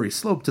slippery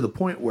slope to the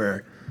point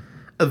where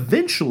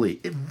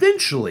eventually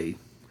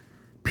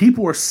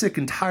people are sick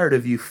and tired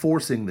of you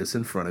forcing this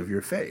in front of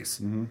your face.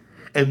 Mm-hmm.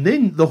 And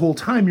then the whole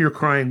time you're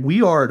crying,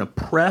 we are an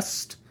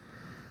oppressed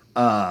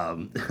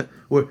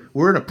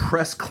we're an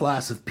oppressed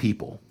class of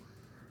people.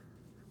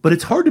 But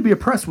it's hard to be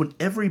oppressed when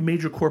every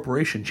major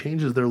corporation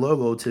changes their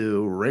logo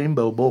to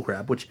rainbow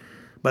bullcrap, which,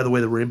 by the way,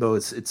 the rainbow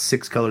it's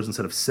 6 colors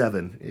instead of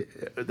 7.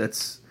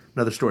 That's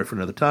another story for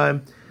another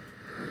time.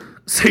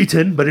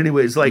 Satan, but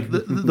anyways, like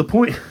the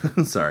point.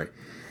 Sorry,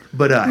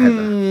 but I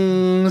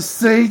had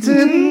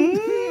Satan.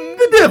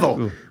 the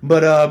devil.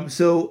 But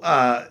Satan.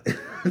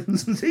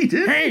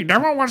 Hey,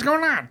 devil, what's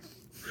going on?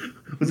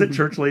 Was that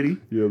church lady?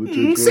 Yeah,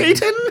 the church.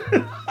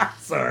 Satan.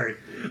 Sorry.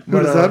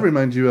 Who does that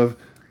remind you of?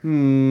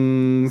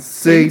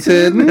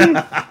 Satan.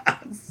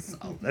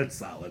 That's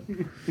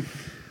solid.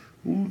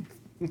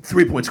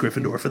 3 points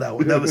Gryffindor for that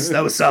one. That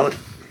was solid.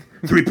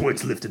 3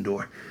 points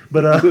Liftendor.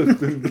 But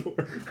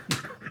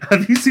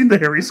have you seen the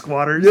Harry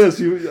Squatters? Yes,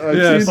 I've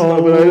Yes. seen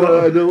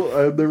that, but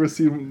I've never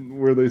seen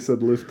where they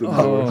said lift and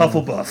door.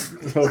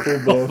 Hufflepuff.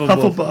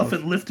 Hufflepuff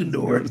and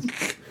Liftendor.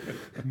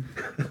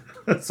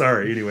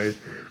 Sorry, anyways.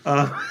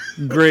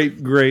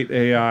 Great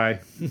AI.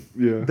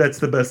 Yeah. That's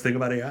the best thing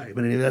about AI.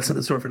 But anyway, that's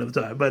another story for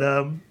another time. But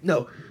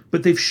no,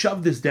 but they've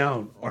shoved this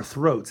down our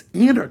throats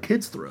and our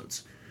kids'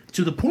 throats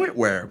to the point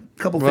where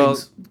a couple Well,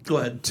 things. Go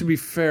ahead. To be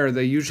fair,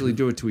 they usually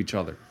do it to each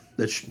other.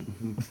 That's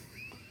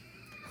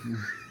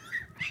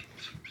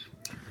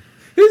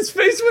Is His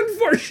face went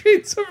 4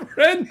 shades of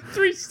red in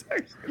 3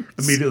 seconds.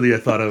 Immediately, I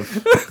thought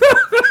of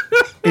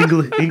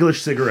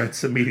English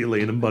cigarettes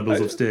immediately in bundles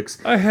of sticks.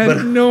 I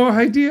had no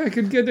idea I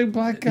could get a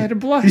black guy to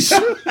blush.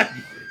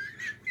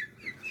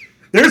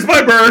 There's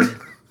my bird.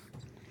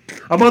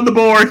 I'm on the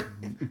board.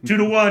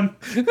 2-1.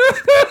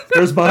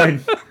 There's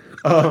mine.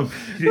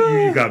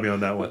 You got me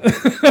on that one.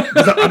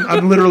 'Cause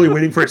I'm literally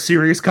waiting for a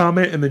serious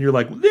comment, and then you're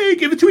like, "Hey,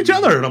 give it to each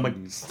other," and I'm like,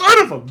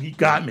 "Son of a, you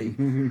got me."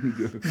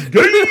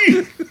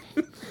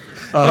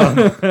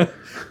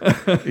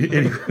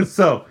 Anyway,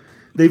 so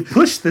they've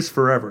pushed this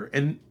forever,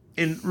 and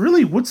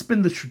really, what's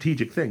been the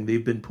strategic thing?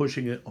 They've been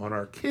pushing it on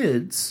our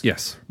kids.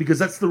 Yes. Because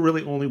that's the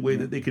really only way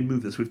that they can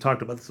move this. We've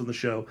talked about this on the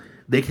show.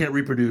 They can't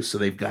reproduce, so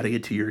they've got to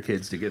get to your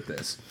kids to get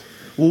this.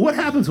 Well, what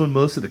happens when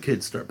most of the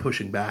kids start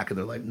pushing back and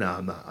they're like, "No,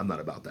 I'm not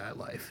about that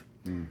life."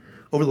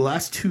 Over the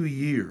last 2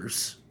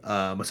 years,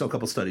 I saw a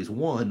couple studies.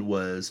 One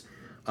was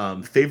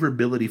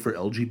favorability for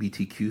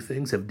LGBTQ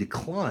things have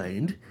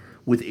declined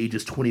with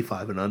ages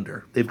 25 and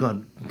under. They've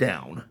gone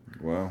down.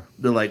 Wow.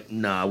 They're like,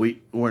 "Nah,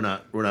 we're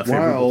not favorable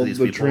While to these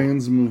the people."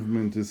 trans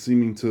movement is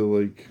seeming to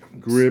like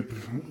grip,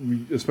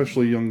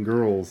 especially young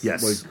girls,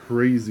 Yes. like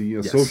crazy.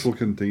 A social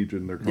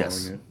contagion, they're calling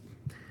Yes. it.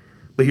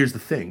 But here's the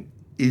thing.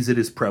 Is it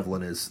as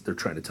prevalent as they're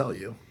trying to tell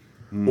you?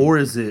 Or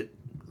is it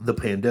the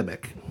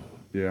pandemic?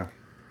 Yeah.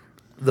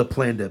 The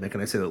plandemic,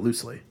 and I say that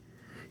loosely.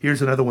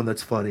 Here's another one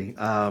that's funny.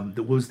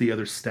 What was the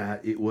other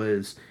stat? It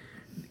was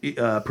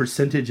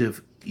percentage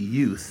of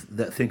youth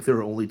that think there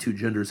are only two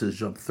genders has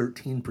jumped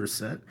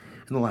 13%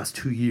 in the last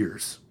 2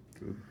 years.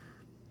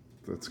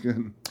 That's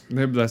good.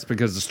 Maybe that's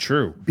because it's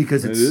true.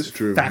 Because It it's is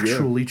true,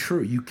 factually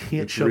true. You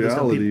can't It's shove this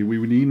down reality. people.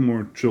 We need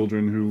more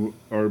children who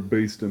are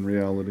based in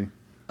reality.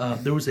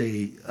 There was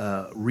a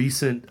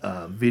recent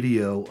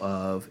video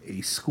of a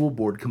school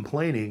board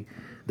complaining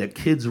that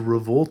kids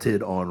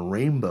revolted on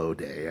Rainbow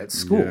Day at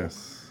school,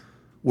 Yes.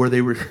 where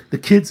they were the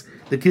kids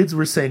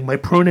were saying, "My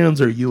pronouns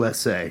are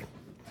USA."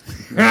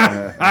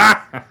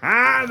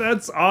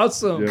 That's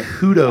awesome. Yeah.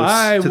 Kudos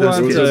I to those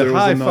want kids. to There was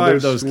high another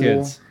five those school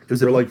kids.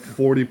 was where a- like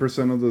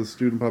 40% of the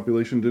student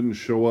population didn't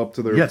show up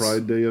to their Yes.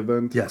 Pride Day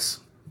event. Yes.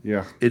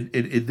 Yeah. And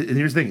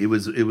here's the thing: it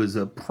was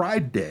a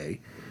Pride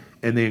Day,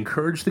 and they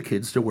encouraged the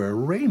kids to wear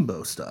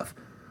rainbow stuff.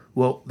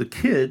 Well, the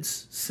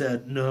kids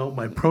said, "No,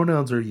 my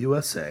pronouns are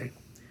USA."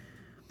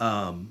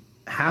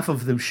 Half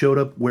of them showed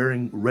up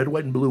wearing red,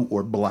 white, and blue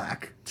or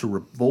black to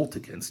revolt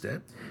against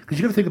it. Because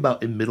you got to think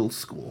about in middle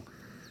school.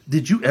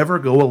 Did you ever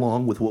go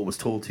along with what was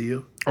told to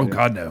you? Oh,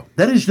 God, no.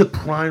 That is the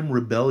prime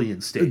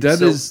rebellion stage.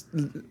 That is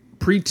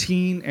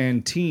preteen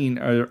and teen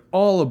are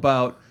all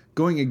about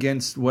going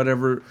against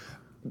whatever.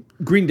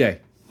 Green Day.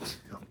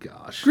 Oh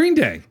gosh, Green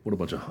Day. what a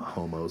bunch of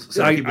homos.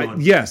 So keep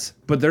going. Yes,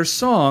 but their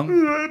song,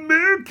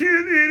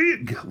 American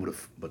idiot. God, what a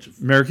bunch of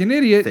American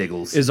Idiot,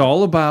 Fagels. is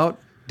all about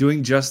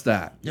doing just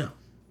that. yeah.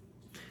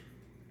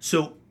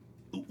 So,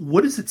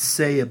 what does it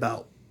say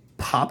about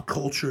pop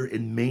culture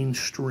and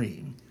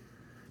mainstream?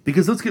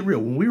 Because let's get real.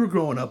 When we were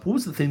growing up, what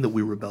was the thing that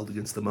we rebelled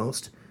against the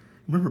most?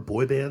 Remember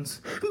boy bands?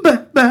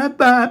 Bye, bye,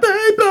 bye,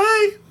 bye,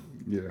 bye.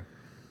 Yeah.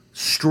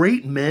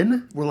 Straight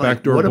men were like,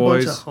 Backdoor what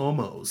Boys. a bunch of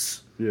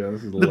homos. Yeah.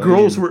 This is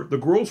The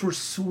girls were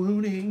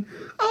swooning.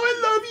 Oh,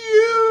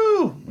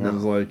 I love you. I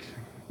was like,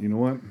 you know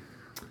what?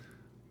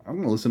 I'm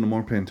gonna listen to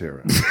more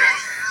Pantera.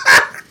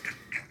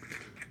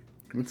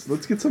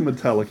 let's get some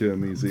Metallica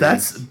in these.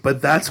 That's when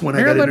I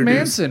got Marilyn introduced.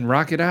 Manson,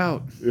 Rock It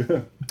Out.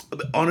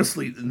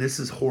 Honestly, and this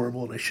is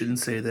horrible, and I shouldn't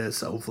say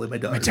this. Hopefully, my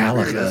daughter.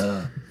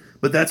 Metallica.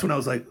 But that's when I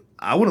was like,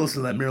 I want to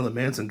listen to that Marilyn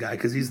Manson guy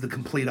because he's the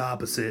complete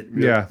opposite.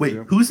 Yeah. Wait,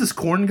 Yeah. who's this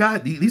Korn guy?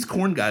 These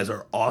Korn guys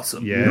are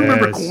awesome. Yes. You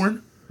remember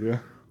Korn? Yeah.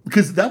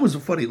 Because that was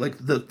funny. Like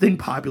the thing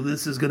popular.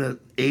 This is gonna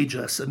age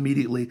us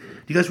immediately. Do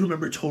you guys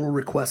remember Total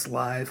Request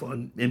Live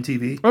on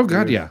MTV? Oh,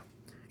 God, yeah.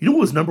 You know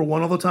what was number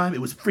one all the time?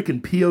 It was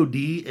freaking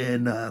POD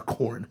and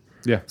Korn.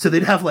 Yeah. So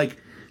they'd have like,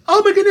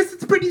 oh my goodness,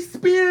 it's Britney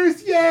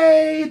Spears,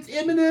 yay! It's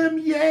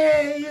Eminem,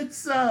 yay!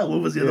 It's what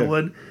was the other Yeah.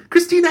 one?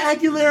 Christina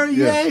Aguilera,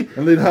 Yeah. yay!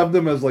 And they'd have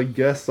them as like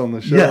guests on the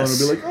show, Yes.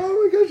 and it'd be like,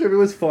 "Oh my gosh,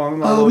 everyone's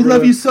falling." Oh, we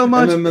love you so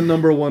much. And then the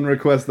number one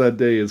request that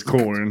day is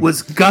Korn.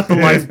 Was "Got the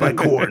Life" by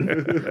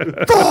Korn.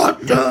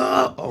 Fucked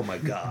up. Oh my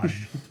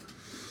gosh.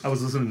 I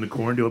was listening to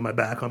Korn doing my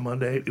back on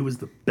Monday. It was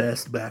the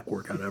best back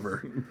workout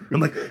ever. I'm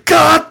like,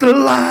 got the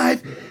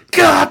life,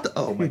 got the...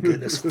 Oh my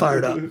goodness,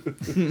 fired up.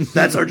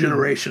 That's our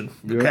generation,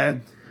 okay?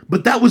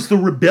 But that was the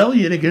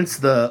rebellion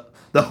against the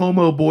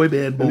homo boy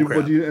band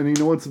bullcrap. And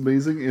you know what's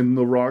amazing in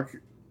the rock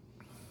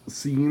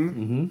scene?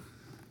 Mm-hmm.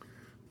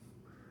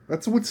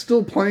 That's what's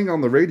still playing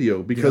on the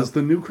radio because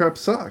the new crap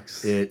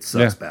sucks. It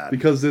sucks Yeah. bad.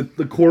 Because the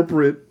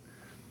corporate,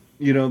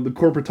 the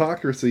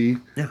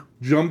corporatocracy Yeah.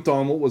 jumped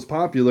on what was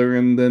popular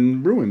and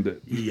then ruined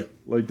it. Yep.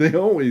 Like they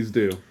always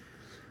do.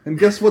 And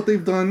guess what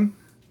they've done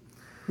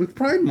with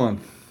Pride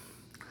Month?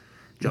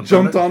 Jumped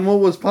on it on what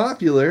was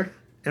popular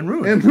and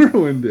ruined and it,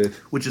 ruined it.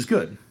 which is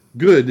good.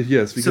 Good,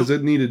 yes, because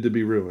it needed to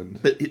be ruined.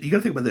 But you got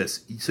to think about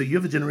this. So you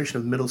have a generation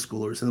of middle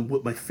schoolers, and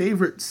what my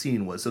favorite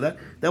scene was, so that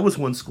was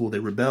one school. They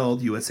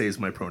rebelled. USA is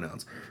my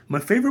pronouns. My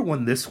favorite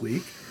one this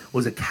week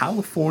was a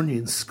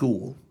Californian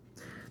school.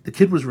 The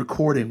kid was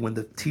recording when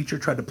the teacher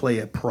tried to play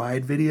a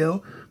Pride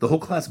video. The whole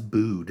class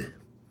booed.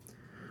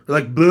 They're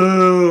like,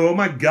 boo, oh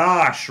my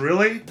gosh,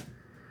 really?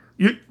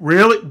 You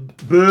really?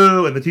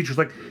 Boo. And the teacher's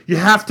like, you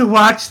have to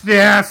watch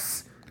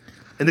this.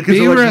 And the kids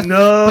are like,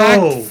 no.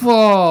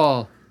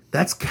 Respectful.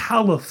 That's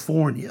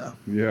California.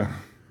 Yeah.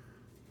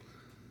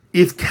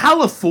 If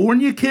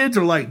California kids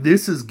are like,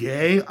 this is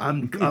gay,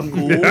 I'm cool.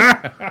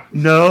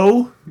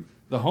 No.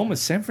 The home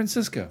is San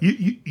Francisco.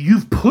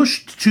 You've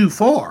pushed too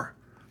far.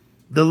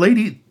 The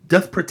lady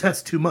doth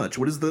protest too much.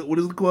 What is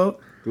the quote?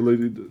 The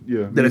lady,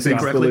 yeah. Did I say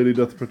correctly? The lady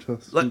doth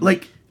protest.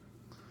 Like,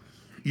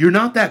 you're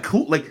not that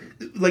cool.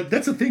 Like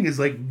that's the thing is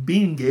like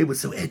being gay was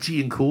so edgy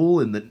and cool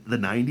in the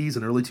 90s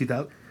and early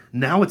 2000s.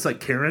 Now it's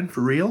like, Karen,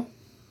 for real?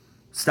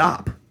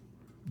 Stop.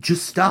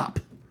 Just stop.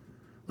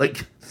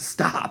 Like,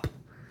 stop.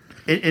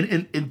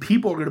 And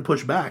people are going to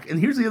push back. And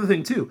here's the other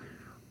thing, too.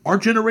 Our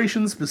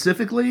generation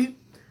specifically,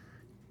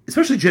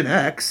 especially Gen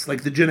X,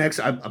 like the Gen X,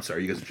 I'm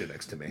sorry, you guys are Gen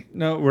X to me.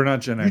 No, we're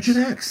not Gen X. You're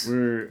Gen X.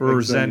 We're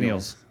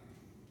Zennials.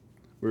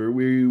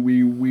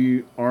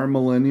 We are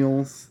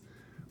millennials,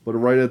 but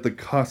right at the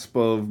cusp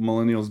of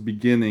millennials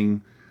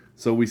beginning,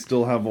 so we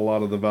still have a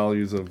lot of the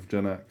values of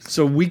Gen X.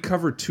 So we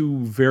cover two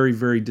very,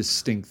 very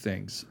distinct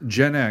things.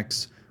 Gen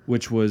X,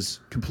 which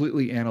was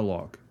completely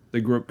analog. They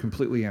grew up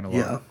completely analog.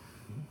 Yeah.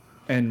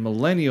 And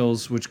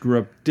millennials, which grew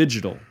up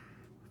digital.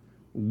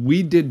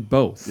 We did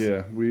both.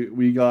 Yeah,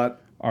 we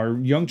got... Our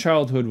young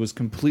childhood was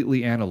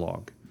completely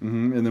analog.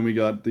 Mm-hmm, and then we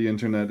got the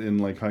internet in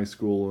like high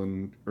school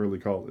and early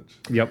college.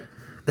 Yep.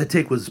 That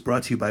take was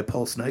brought to you by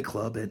Pulse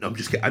Nightclub, and I'm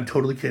just kidding. I'm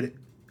totally kidding.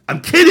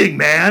 I'm kidding,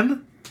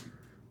 man.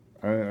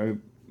 I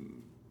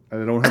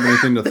don't have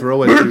anything to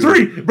throw at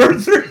you. Burn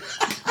three.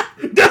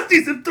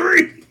 Dusty's in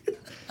 3.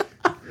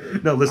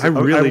 No, listen. I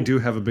really do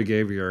have a big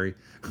aviary.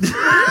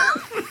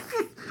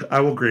 I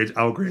will grant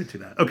you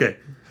that. Okay,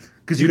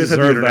 because You guys have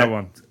the deserve internet. that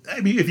one.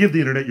 I mean, if you have the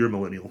internet, you're a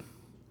millennial.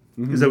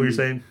 Mm-hmm. Is that what you're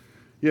saying?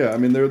 Yeah, I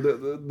mean, they're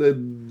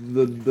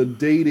the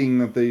dating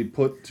that they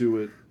put to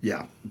it.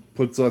 Yeah,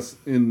 puts us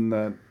in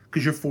that.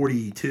 Because you're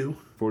 42,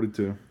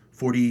 42,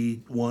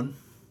 41,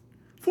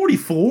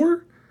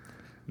 44.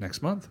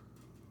 Next month.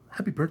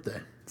 Happy birthday.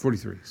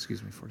 43.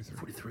 Excuse me, 43.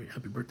 43.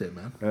 Happy birthday,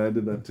 man. I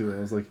did that too. I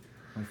was like,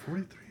 am I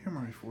 43 or am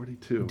I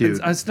 42? Dude.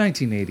 It's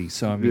 1980,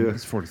 so I mean,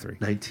 it's 43.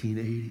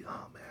 1980.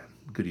 Oh, man.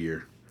 Good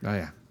year. Oh,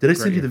 yeah. Did I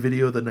send you the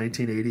video of the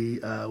 1980?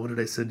 What did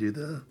I send you?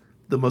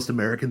 The most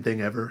American thing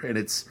ever. And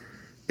it's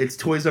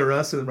Toys R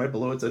Us, and right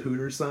below it's a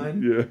Hooters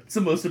sign. Yeah. It's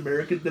the most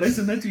American. Did I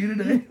send that to you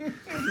today?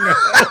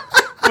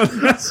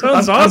 That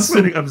sounds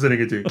awesome. I'm sending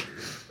it to you.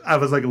 I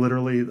was like,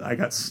 literally, I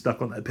got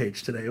stuck on that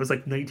page today. It was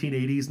like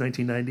 1980s,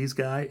 1990s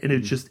guy. And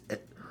it's just,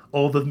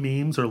 all the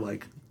memes are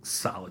like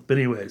solid. But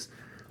anyways,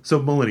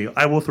 so millennial.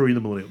 I will throw you the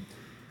millennial.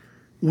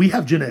 We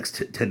have Gen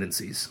X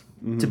tendencies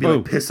to be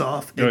like piss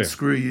off and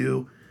screw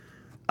you.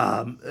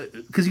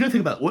 Because you got to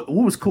think about what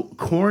was cool.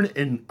 Korn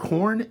and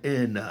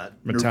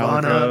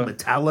Nirvana,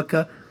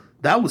 Metallica.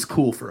 That was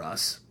cool for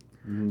us.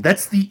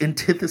 That's the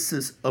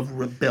antithesis of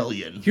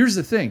rebellion. Here's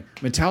the thing.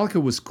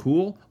 Metallica was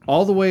cool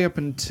all the way up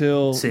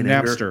until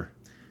Napster.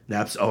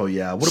 Oh,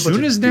 yeah. As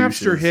soon as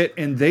Napster hit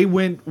and they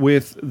went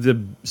with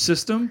the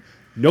system,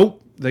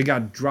 nope, they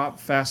got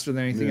dropped faster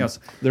than anything else.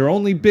 Their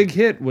only big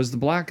hit was the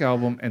Black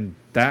Album, and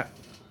that...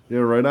 Yeah,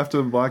 right after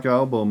the Black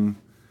Album,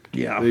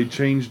 they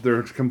changed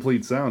their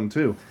complete sound,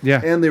 too. Yeah.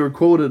 And they were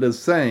quoted as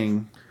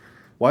saying,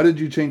 why did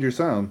you change your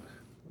sound?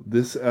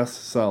 This S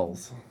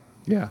sells.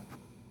 Yeah.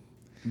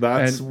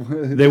 That's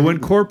they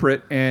went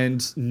corporate,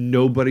 and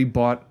nobody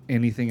bought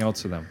anything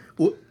else of them.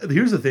 Well,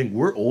 here's the thing: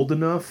 we're old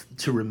enough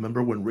to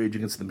remember when Rage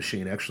Against the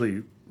Machine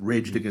actually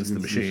raged against the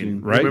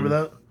machine. Right? Remember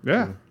that?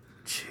 Yeah.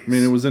 Jeez. I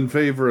mean, it was in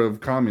favor of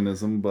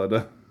communism, but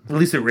at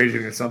least they're raging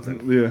against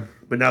something. Yeah.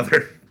 But now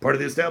they're part of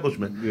the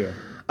establishment. Yeah.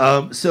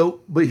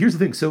 But here's the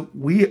thing: so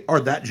we are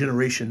that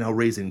generation now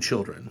raising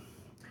children.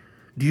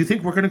 Do you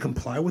think we're going to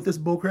comply with this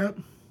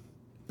bullcrap?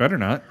 Better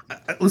not.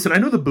 Listen, I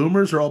know the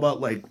boomers are all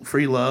about like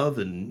free love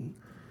and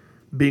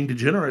being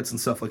degenerates and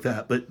stuff like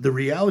that. But the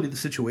reality of the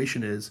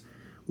situation is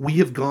we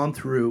have gone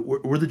through,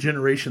 we're the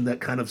generation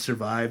that kind of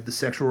survived the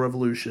sexual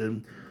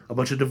revolution, a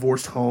bunch of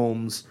divorced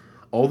homes,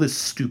 all this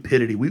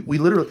stupidity. We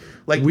literally,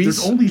 like,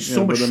 there's only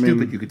so much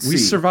stupid you could see. We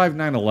survived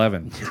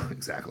 9/11. Yeah,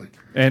 exactly.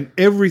 And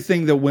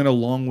everything that went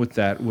along with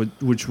that,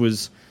 which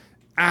was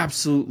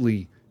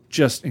absolutely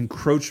just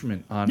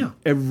encroachment on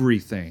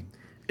everything.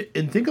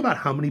 And think about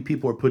how many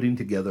people are putting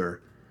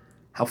together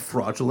how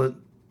fraudulent,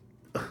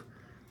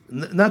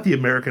 not the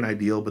American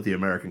ideal, but the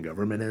American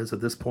government is at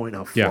this point,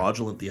 how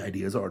fraudulent the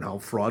ideas are and how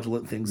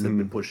fraudulent things have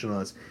been pushed on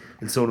us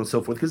and so on and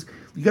so forth. Because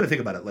you got to think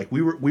about it. Like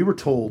we were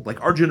told,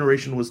 like our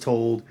generation was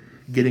told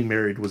getting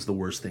married was the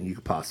worst thing you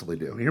could possibly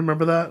do. You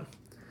remember that?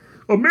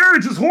 "Oh,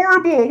 marriage is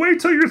horrible. Wait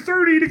till you're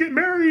 30 to get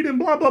married," and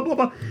blah blah blah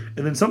blah.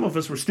 And then some of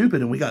us were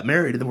stupid and we got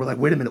married, and then we're like,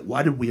 "Wait a minute,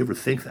 why did we ever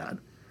think that?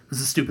 This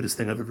is the stupidest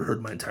thing I've ever heard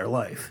in my entire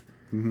life."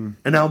 And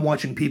now I'm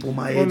watching people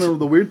my age. No,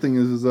 the weird thing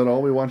is that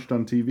all we watched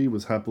on TV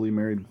was happily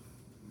married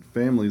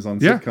families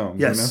on sitcoms.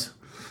 Yes.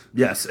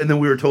 Yes. And then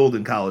we were told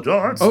in college,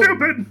 "Oh, that's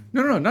stupid."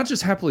 No, not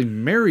just happily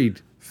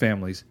married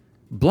families.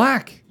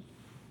 Black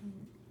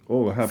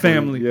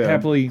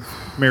happily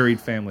married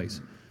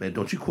families. Man,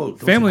 don't you quote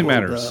Family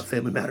Matters.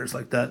 Family Matters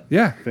like that.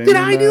 Yeah. Family Did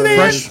I do that?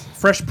 Matters,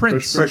 Fresh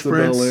Prince. Fresh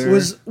Prince of Bel-Air,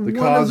 Was the one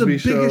Cosby of the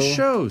Show. biggest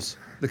shows.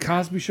 The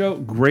Cosby Show,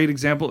 great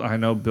example. I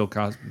know Bill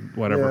Cosby,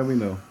 whatever. Yeah, we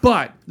know.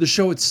 But the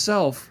show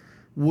itself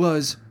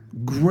was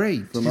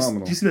great. Phenomenal.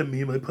 Did you see that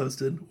meme I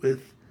posted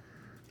with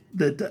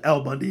that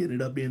Al Bundy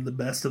ended up being the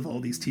best of all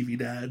these TV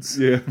dads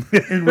Yeah.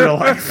 in real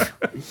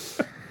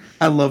life?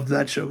 I loved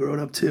that show growing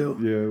up too.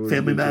 Yeah, it was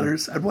Family a good show.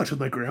 Matters. I'd watch with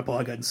my grandpa.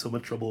 I got in so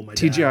much trouble with my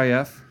dad.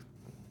 TGIF.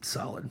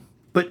 Solid.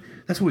 But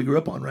that's what we grew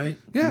up on, right?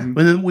 Yeah. And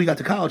then we got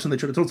to college and they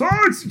tried to tell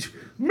us,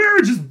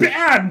 marriage is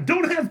bad.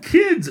 Don't have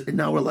kids. And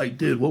now we're like,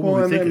 dude, what were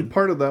we And then thinking?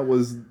 part of that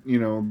was,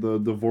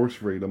 the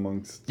divorce rate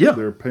amongst Yeah.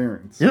 their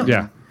parents.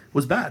 Yeah.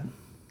 Was bad.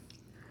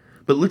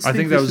 But let's I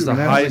think that this was through.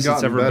 the It hasn't highest it's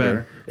gotten ever better.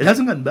 been. It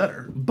hasn't gotten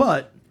better,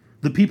 but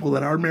the people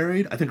that are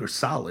married, I think, are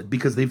solid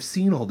because they've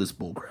seen all this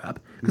bull crap.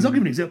 Because I'll give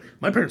you an example.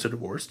 My parents are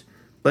divorced,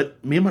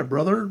 but me and my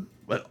brother,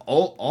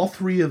 all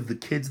three of the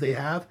kids they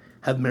have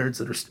marriages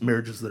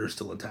that are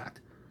still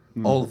intact.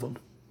 All of them.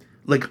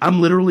 Like,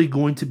 I'm literally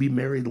going to be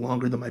married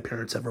longer than my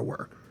parents ever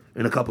were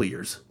in a couple of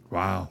years.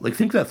 Wow. Like,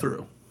 think that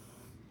through.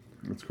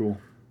 That's cool.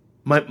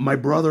 My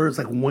brother is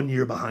like 1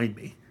 year behind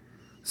me.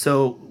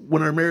 So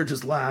when our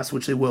marriages last,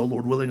 which they will,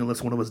 Lord willing,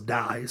 unless one of us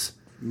dies,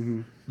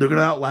 they're going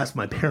to outlast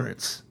my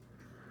parents.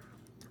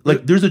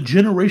 Like, there's a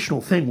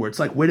generational thing where it's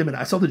like, wait a minute,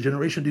 I saw the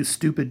generation do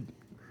stupid,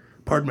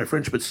 pardon my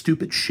French, but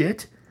stupid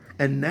shit.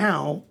 And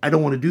now I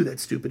don't want to do that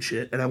stupid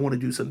shit, and I want to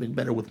do something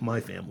better with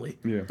my family.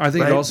 Yeah. I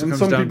think Right? it also And comes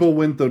some down people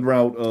went the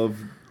route of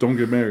don't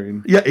get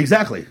married. Yeah,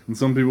 exactly. And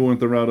some people went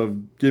the route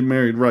of get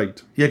married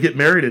right. Yeah, get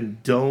married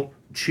and don't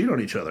cheat on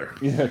each other.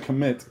 Yeah,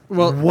 commit.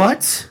 well,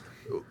 What?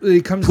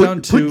 it comes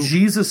down to Put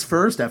Jesus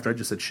first. After I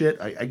just said shit,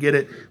 I get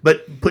it.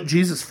 But put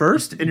Jesus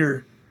first in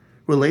your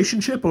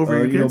relationship over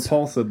your kids.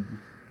 Paul said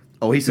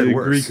Oh, he said the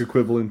worse. Greek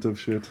equivalent of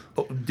shit.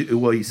 Oh,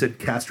 well, he said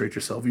castrate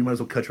yourself. You might as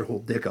well cut your whole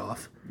dick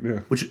off. Yeah.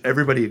 Which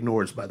everybody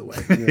ignores, by the way.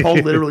 Paul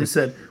literally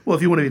said, well,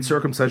 if you want to get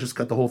circumcised, just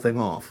cut the whole thing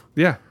off.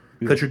 yeah.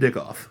 Cut your dick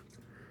off.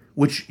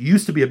 Which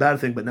used to be a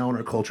bad thing, but now in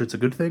our culture, it's a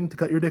good thing to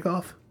cut your dick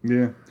off.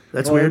 Yeah.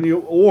 That's weird.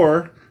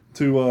 Or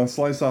to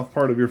slice off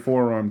part of your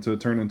forearm to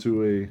turn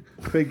into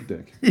a fake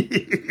dick.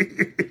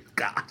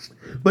 Gosh.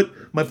 But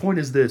my point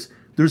is this.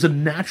 There's a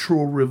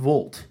natural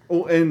revolt.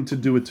 Oh, and to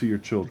do it to your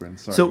children.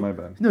 Sorry, So, my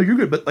bad. no, you're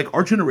good. But like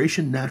our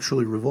generation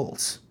naturally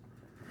revolts.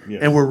 Yeah.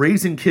 And we're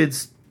raising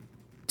kids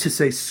to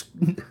say, this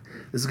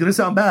is going to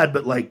sound bad,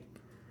 but like,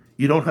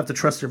 you don't have to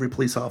trust every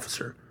police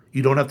officer.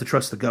 You don't have to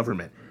trust the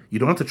government. You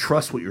don't have to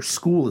trust what your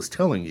school is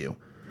telling you.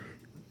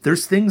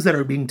 There's things that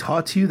are being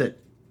taught to you that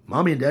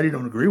mommy and daddy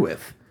don't agree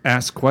with.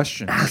 Ask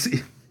questions.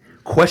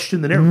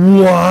 Question the narrative.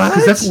 What?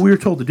 Because that's what we were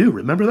told to do.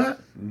 Remember that?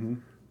 Mm-hmm.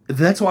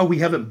 That's why we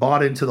haven't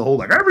bought into the whole,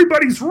 like,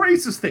 everybody's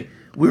racist thing.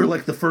 We were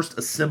like the first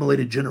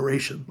assimilated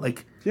generation.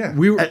 Like, Yeah.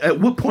 We were, at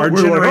what point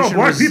our we were like, oh, generation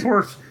black was- people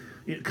are...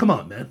 Come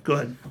on, man. Go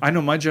ahead. I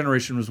know my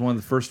generation was one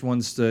of the first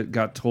ones that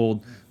got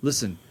told,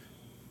 listen,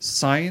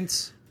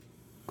 science,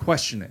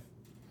 question it.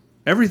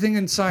 Everything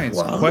in science,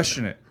 What?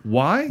 question it.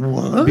 Why?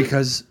 What?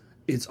 Because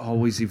it's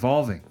always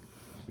evolving.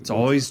 It's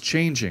always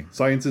changing.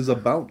 Science is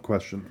about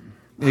questioning.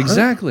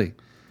 Exactly.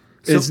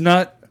 It's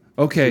not,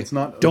 okay, It's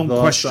not don't the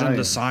question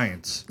the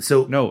science. science.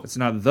 So- no, it's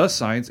not the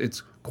science.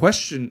 It's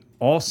question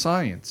all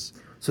science.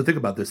 So think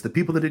about this. The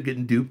people that are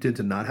getting duped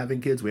into not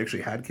having kids, we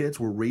actually had kids,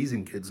 we're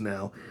raising kids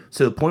now.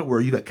 To the point where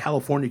you got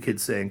California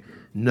kids saying,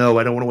 no,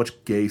 I don't want to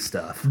watch gay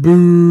stuff.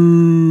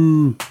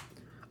 Boo.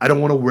 I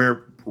don't want to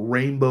wear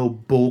rainbow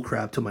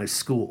bullcrap to my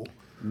school.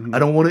 I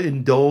don't want to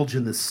indulge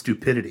in this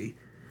stupidity.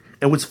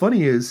 And what's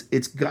funny is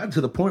it's gotten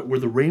to the point where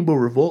the rainbow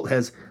revolt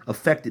has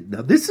affected.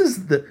 Now, this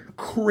is the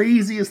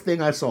craziest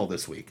thing I saw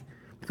this week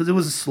because it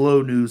was a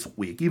slow news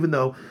week, even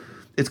though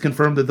it's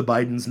confirmed that the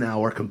Bidens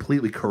now are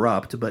completely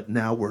corrupt, but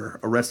now we're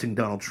arresting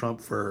Donald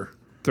Trump for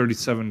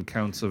 37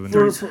 counts of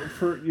For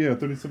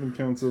 37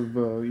 counts of,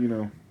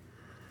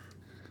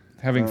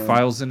 having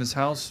files in his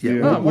house. Yeah,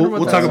 Yeah. Oh, I wonder what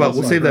we'll that talk about. sounds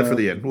We'll like. save that for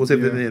the end. We'll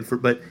save that for the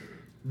end. But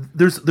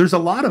there's a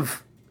lot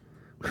of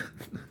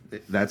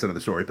that's another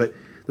story. But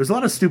there's a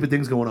lot of stupid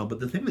things going on. But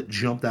the thing that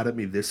jumped out at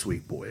me this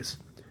week, boys,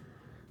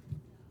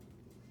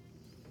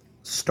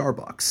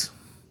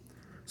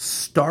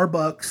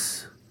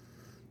 Starbucks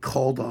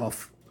called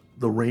off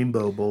the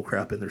rainbow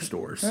bullcrap in their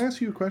stores. Can I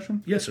ask you a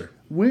question? Yes, sir.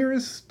 Where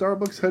is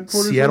Starbucks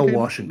headquarters? Seattle, located?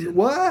 Washington.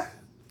 What?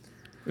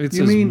 It's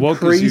You as mean woke as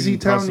Crazy you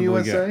can Town, possibly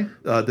USA?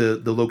 get.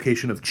 The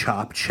location of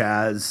Chop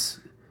Chaz.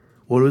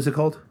 What was it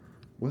called?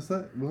 What's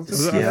that? What's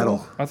Was that? it-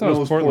 Seattle. I thought it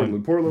was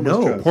Portland. Portland No.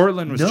 was Chaz.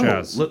 Portland was No,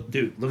 Chaz. look,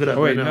 dude, look it up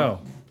Oh, wait, right now.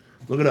 no.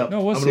 Look it up. No, it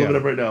I'm was gonna look it Seattle.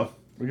 up right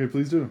now. Okay,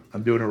 please do.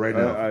 I'm doing it right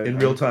now in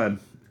real time.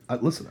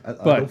 Listen,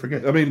 don't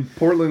forget. I mean,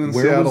 Portland and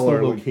Where Seattle was are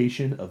the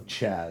location of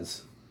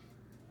Chaz?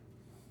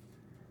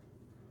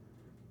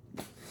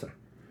 Sorry.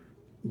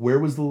 Where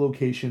was the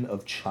location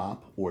of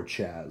Chop or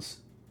Chaz?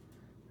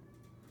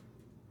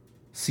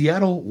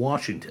 Seattle,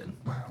 Washington.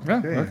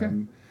 Yeah, okay.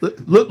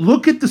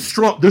 Look at the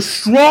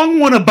strong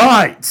one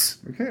abides.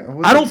 Okay,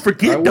 I don't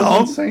forget, I wasn't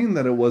dog. saying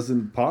that it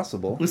wasn't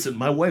possible. Listen,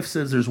 my wife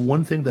says there's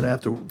one thing that I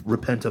have to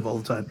repent of all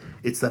the time.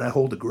 It's that I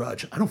hold a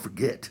grudge. I don't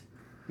forget.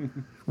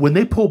 When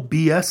they pull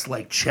BS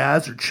like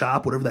Chaz or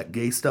Chop, whatever that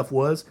gay stuff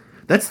was,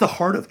 that's the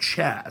heart of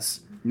Chaz,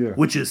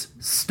 which is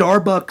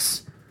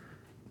Starbucks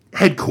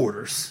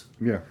headquarters.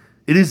 Yeah.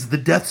 It is the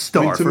Death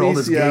Star To for me, all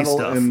this Seattle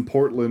gay stuff. and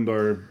Portland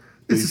are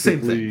It's the same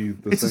basically thing.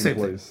 the It's the same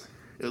same place. thing.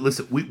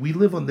 Listen, we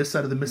live on this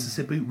side of the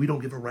Mississippi. We don't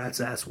give a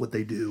rat's ass what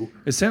they do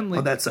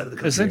on that side of the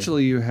country.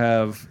 Essentially, you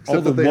have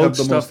all the that they have woke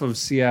the stuff of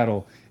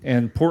Seattle,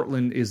 and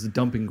Portland is the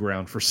dumping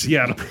ground for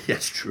Seattle.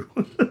 That's true.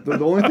 The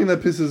only thing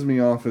that pisses me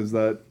off is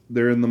that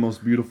they're in the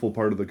most beautiful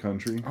part of the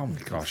country, Oh my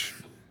gosh.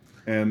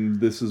 and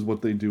this is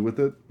what they do with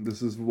it.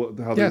 This is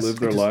how they Yes, live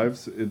their it just-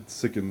 lives. It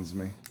sickens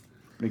me.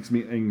 Makes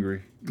me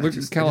angry. Look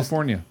at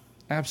California.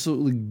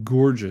 Absolutely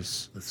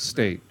gorgeous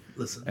state.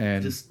 Listen,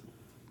 And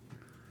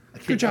I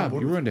can't good get on job.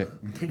 board You with ruined it.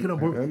 I can't get on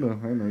board. I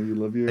know. You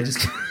love your I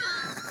just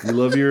you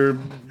love your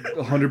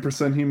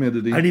 100%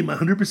 humidity. I need my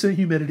 100%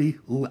 humidity.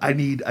 I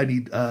need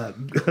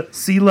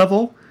sea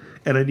level,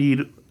 and I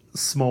need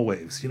small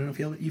waves. You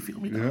know, you feel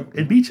me? Yeah.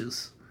 And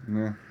beaches.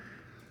 Yeah.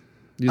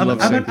 You I'm love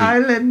an St. Pete.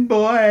 island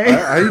boy.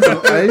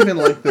 I even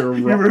like their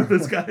You remember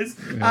those guys?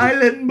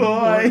 Island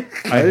boy.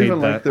 I hate even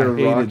like that. their I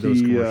hated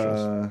those rocky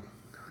commercials.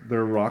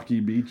 their rocky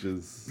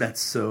beaches. That's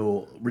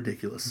so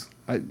ridiculous.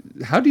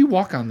 How do you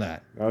walk on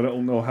that? I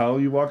don't know how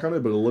you walk on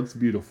it, but it looks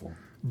beautiful.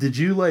 Did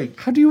you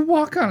How do you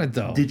walk on it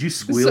though? Did you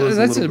squeal as a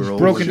That's little a girl?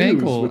 broken Shoes,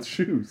 ankle. with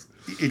shoes.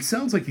 It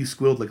sounds like you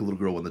squealed like a little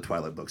girl when the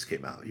Twilight books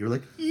came out. You were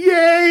like,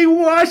 "Yay,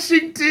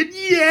 Washington!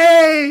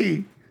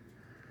 Yay!"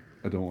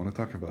 I don't want to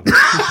talk about it.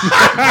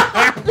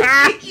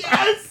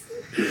 Yes,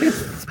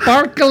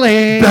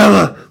 Sparkling.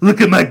 Bella,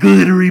 look at my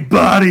glittery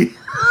body.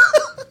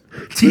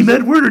 Team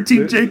Edward or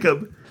Team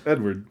Jacob?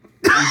 Edward.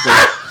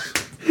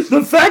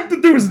 The fact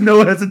that there was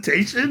no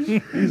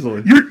hesitation,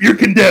 Easily. you're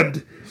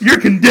condemned. You're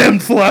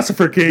condemned,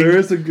 Philosopher King. There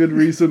is a good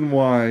reason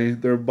why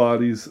their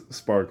bodies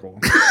sparkle.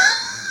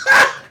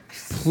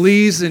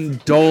 Please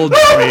indulge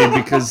me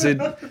because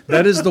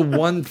that is the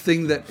one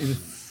thing that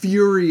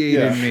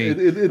infuriated me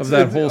of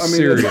that whole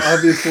series.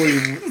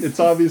 It's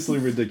obviously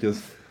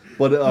ridiculous.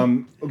 But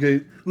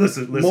okay,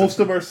 Listen. most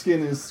of our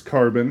skin is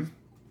carbon.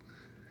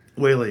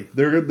 Whaley.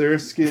 Their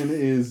skin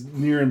is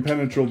near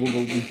impenetrable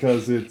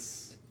because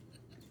it's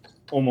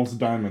almost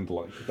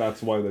diamond-like.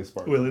 That's why they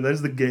sparkle. Whaley, that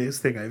is the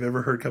gayest thing I've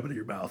ever heard come out of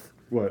your mouth.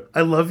 What?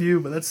 I love you,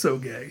 but that's so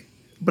gay.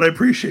 But I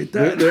appreciate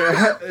that.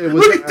 It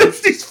was, Look at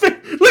Dusty's face.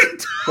 Look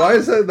at why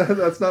is that?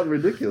 That's not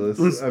ridiculous.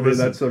 Listen.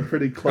 That's a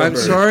pretty clever.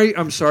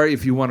 I'm sorry.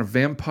 If you want a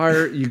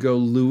vampire, you go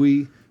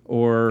Louis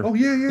or Oh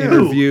yeah.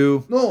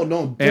 Interview No,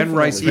 Anne definitely.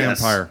 Rice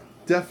Yes. vampire.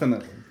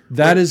 Definitely.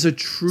 That is a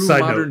true Side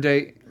note. modern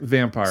day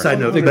vampire. Side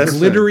note, the best-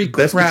 glittery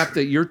best- crap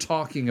that you're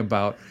talking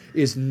about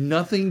is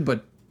nothing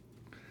but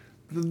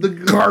The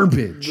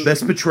garbage.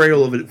 Best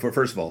portrayal of it.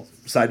 First of all,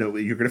 side note,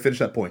 you're going to finish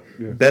that point.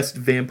 Yeah. Best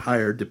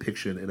vampire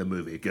depiction in a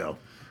movie. Go.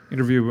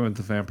 Interview with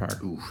the Vampire.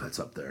 Ooh, that's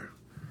up there.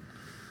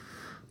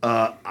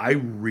 I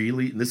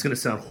really, and this is going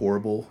to sound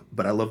horrible,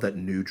 but I love that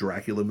new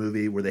Dracula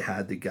movie where they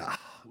had the guy.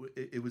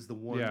 It was the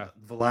one,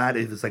 Vlad.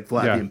 It was like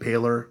Vlad the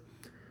Impaler.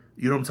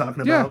 You know what I'm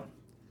talking about?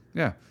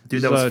 Yeah.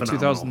 Dude, that was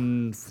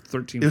phenomenal.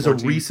 2013. It was a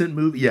 14. recent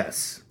movie.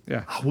 Yes.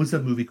 Yeah. What's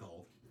that movie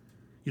called?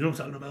 You know what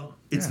I'm talking about?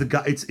 It's the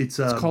guy. It's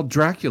called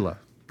Dracula.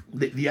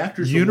 The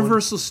actors.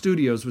 Universal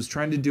Studios was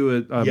trying to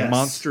do a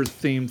monster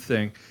themed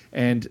thing,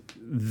 and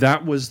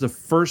that was the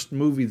first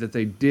movie that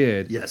they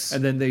did. Yes.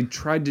 And then they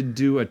tried to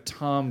do a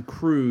Tom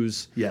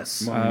Cruise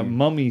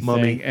mummy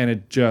Mummy. thing, and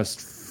it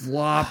just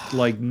flopped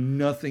like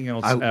nothing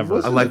else ever.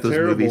 I like those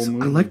movies. I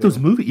like those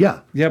movies. Yeah.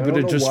 Yeah, I but don't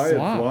it know just why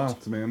flopped. It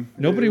flopped, man.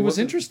 Nobody It was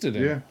wasn't- interested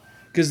in Yeah. it.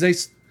 Because they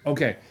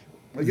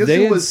I guess they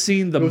it had was,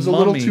 seen the It was mummy. a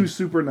little too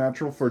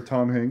supernatural for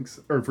Tom Hanks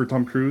or for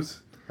Tom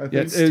Cruise. I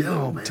Yeah, think.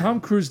 man. Tom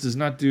Cruise does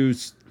not do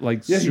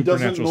like He doesn't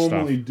supernatural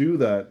normally stuff. do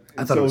that.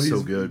 I thought it was so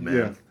he's- good, man.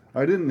 Yeah,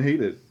 I didn't hate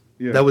it.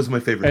 Yeah, That was my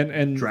favorite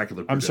And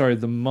Dracula. I'm project. sorry,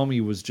 the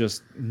Mummy was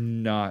just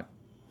not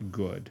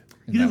good.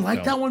 You didn't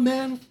like that one,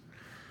 man?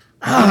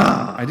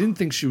 I didn't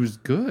think she was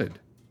good.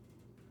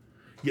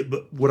 Yeah,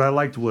 but what I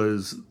liked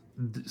was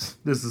this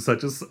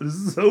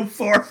is so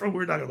far from what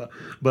we're talking about.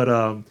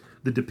 But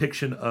the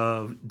depiction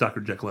of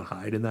Dr. Jekyll and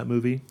Hyde in that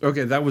movie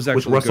Okay, that was with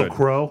actually Russell good.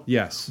 Crowe.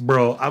 Yes.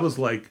 Bro, I was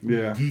like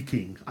Yeah.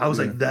 geeking. I was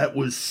like, that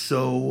was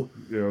so.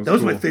 Yeah, it was that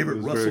was my cool. favorite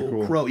It was very Russell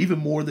cool. Crowe, even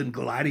more than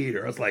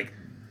Gladiator. I was like,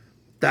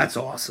 that's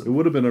awesome. It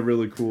would have been a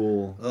really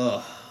cool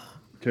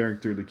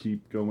character to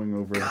keep going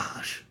over.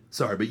 Gosh,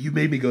 sorry, but you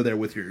made me go there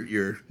with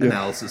your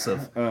analysis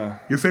of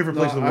your favorite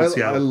place in the I world,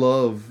 Seattle.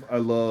 love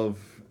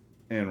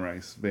Anne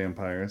Rice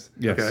vampires.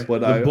 Yes. Okay.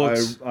 But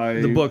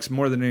The books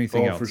more than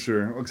anything else. for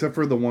sure. Except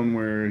for the one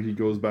where he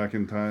goes back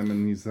in time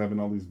and he's having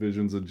all these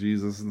visions of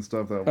Jesus and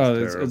stuff. That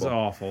was terrible. It's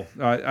awful.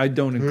 I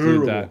don't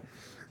include that.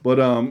 But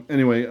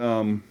anyway,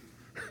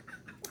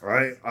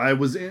 I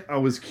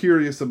was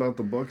curious about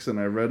the books, and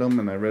I read them,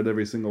 and I read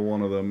every single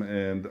one of them,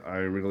 and I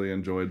really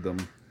enjoyed them,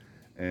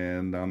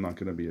 and I'm not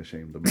going to be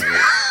ashamed about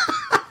it.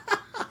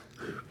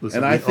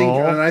 Listen, I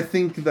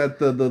think that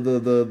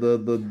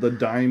the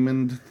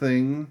diamond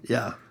thing,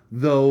 yeah,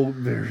 though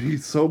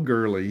so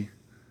girly,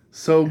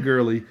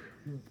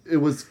 it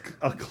was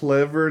a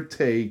clever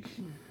take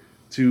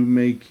to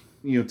make.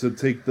 To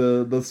take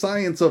the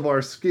science of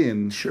our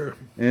skin, sure,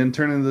 and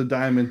turn into the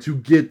diamond to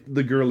get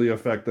the girly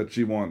effect that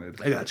she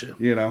wanted. I got you.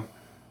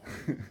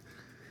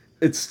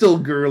 It's still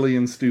girly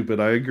and stupid,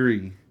 I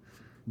agree.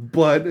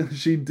 But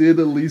she did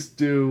at least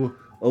do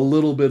a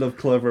little bit of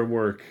clever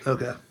work.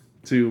 Okay.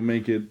 To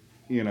make it,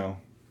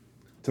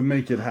 to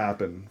make it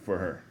happen for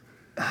her.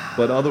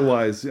 But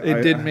otherwise...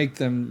 It did make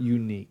them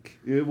unique.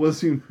 It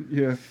was,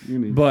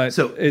 unique. But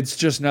it's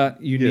just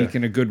not unique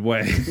in a good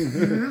way.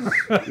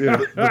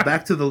 But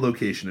back to the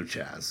location of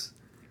Chaz.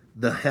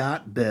 The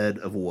hotbed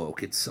of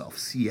woke itself.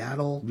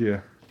 Seattle,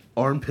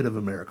 armpit of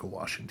America,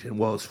 Washington.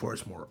 Well, as far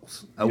as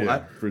morals. I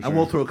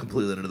won't throw it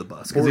completely under the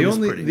bus.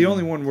 The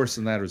only one worse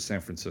than that was San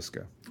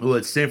Francisco. Well,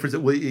 it's San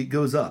Francisco. Well, it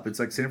goes up. It's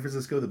like San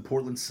Francisco, then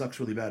Portland sucks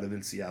really bad, and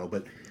then Seattle.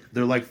 But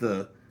they're like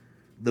the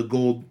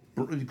gold,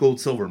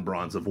 silver, and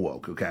bronze of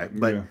woke, okay?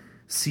 But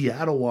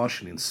Seattle,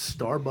 Washington,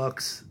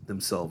 Starbucks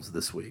themselves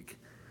this week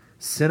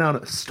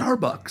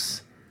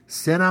Starbucks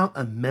sent out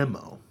a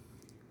memo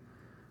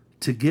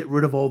to get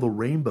rid of all the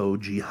rainbow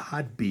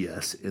jihad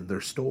BS in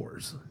their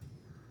stores.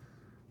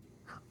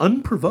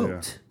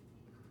 Unprovoked.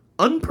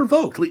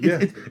 Unprovoked.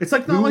 It's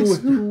like not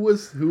who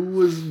was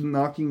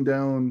knocking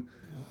down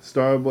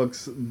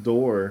Starbucks'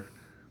 door?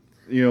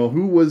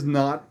 Who was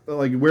not,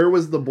 where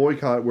was the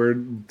boycott where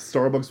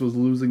Starbucks was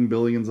losing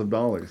billions of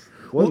dollars?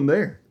 Wasn't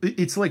there.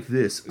 It's like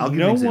this. I'll give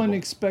no you an example. one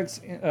expects,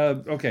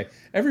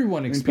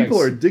 everyone expects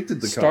people are addicted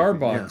to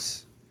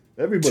Starbucks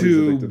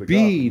to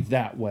be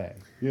that way.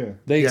 Yeah.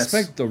 They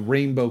expect the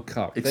rainbow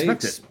cup. They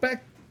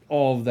expect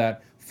all of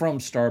that from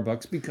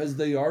Starbucks because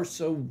they are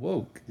so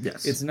woke.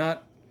 Yes. It's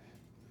not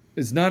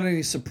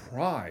any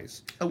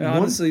surprise. And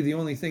honestly, the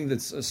only thing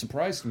that's a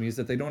surprise to me is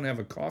that they don't have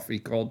a coffee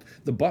called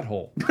the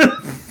Butthole.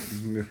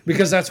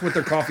 Because that's what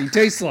their coffee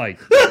tastes like.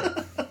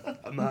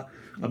 I'm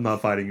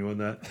not fighting you on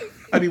that.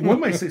 I mean, one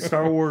might say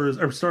Star Wars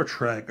or Star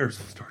Trek. Gosh.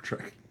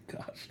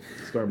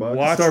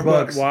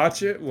 Starbucks.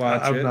 Watch it.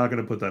 I'm not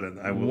going to put that in.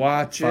 I will.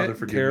 Watch Father, it.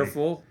 forgive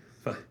Careful.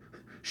 Me.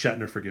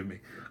 Shatner, forgive me.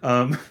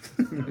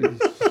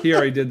 He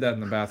already did that in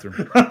the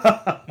bathroom.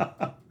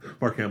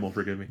 Mark Hamill,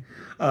 forgive me.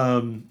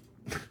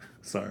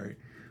 Sorry.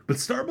 But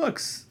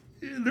Starbucks,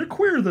 they're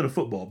queerer than a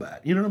football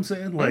bat. You know what I'm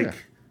saying?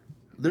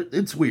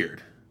 It's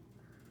weird.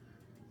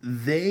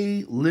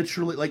 They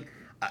literally,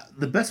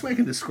 the best way I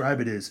can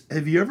describe it is,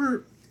 have you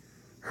ever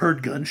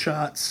heard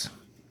gunshots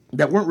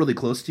that weren't really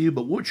close to you,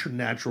 but what's your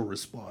natural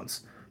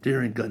response to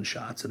hearing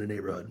gunshots in a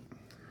neighborhood?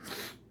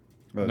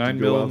 To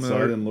go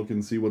outside and look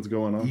and see what's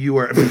going on. You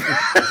are...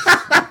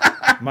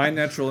 My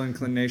natural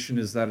inclination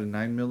is that a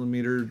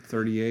 9mm,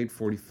 38,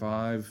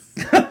 45,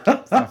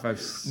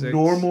 5.56.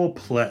 Normal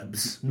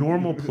plebs.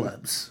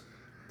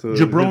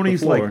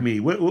 Jabronis like me.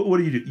 What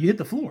do? You hit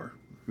the floor.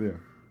 Yeah.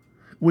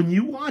 When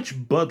you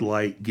watch Bud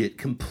Light get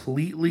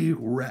completely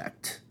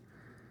wrecked,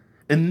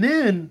 and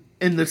then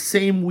in the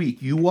same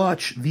week you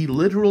watch the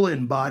literal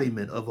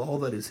embodiment of all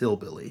that is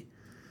hillbilly,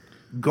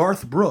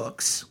 Garth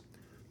Brooks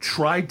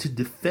tried to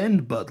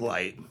defend Bud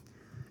Light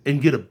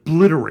and get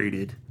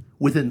obliterated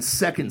within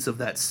seconds of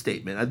that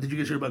statement. Did you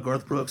guys hear about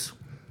Garth Brooks?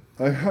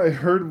 I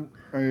heard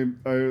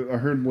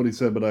what he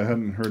said, but I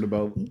hadn't heard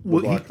about the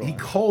Black he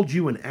called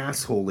you an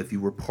asshole if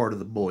you were part of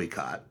the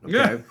boycott. Okay?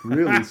 Yeah.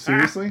 Really?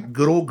 Seriously?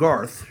 Good old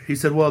Garth. He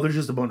said, well, there's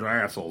just a bunch of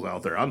assholes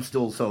out there. I'm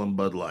still selling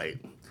Bud Light.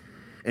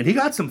 And he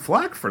got some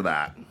flack for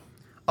that.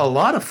 A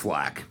lot of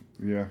flack.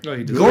 Yeah.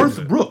 No,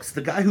 Garth Brooks,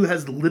 the guy who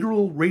has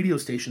literal radio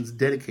stations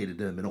dedicated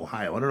to him in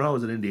Ohio. I don't know how it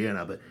was in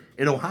Indiana, but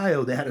in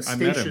Ohio they had a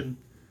station.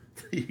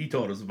 He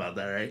told us about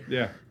that, right?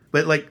 Yeah.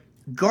 But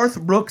Garth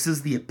Brooks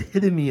is the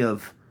epitome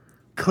of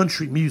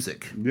country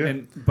music. Yeah.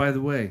 And by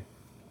the way,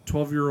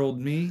 12-year-old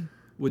me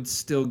would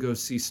still go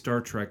see Star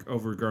Trek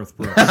over Garth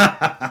Brooks.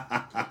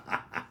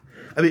 I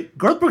mean,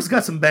 Garth Brooks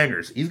got some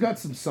bangers. He's got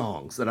some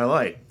songs that I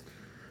like.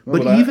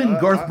 But even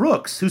Garth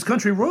Brooks, who's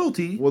country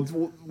royalty... What's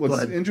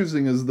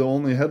interesting is the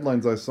only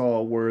headlines I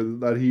saw were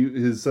that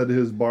he said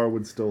his bar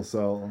would still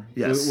sell.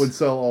 Yes. It would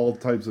sell all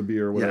types of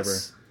beer or whatever.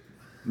 Yes.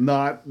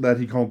 Not that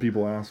he called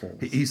people assholes.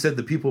 He said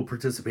the people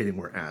participating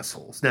were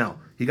assholes. Now,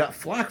 he got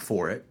flack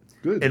for it.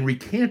 Good. And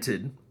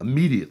recanted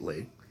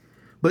immediately.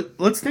 But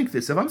let's think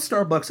this. If I'm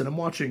Starbucks and I'm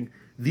watching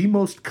the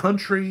most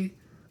country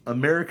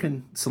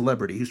American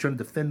celebrity who's trying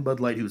to defend Bud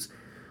Light, who's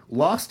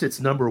lost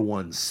its number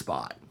one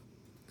spot,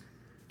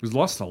 He's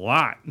lost a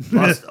lot.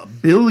 Lost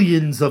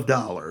billions of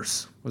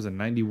dollars. Was it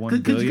 91 'Cause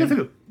you billion?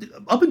 gotta think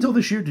up until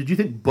this year, did you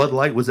think Bud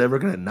Light was ever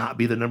going to not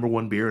be the number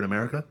one beer in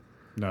America?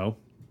 No.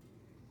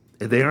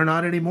 They are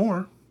not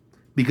anymore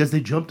because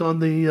they jumped on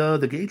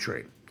the gay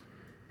train.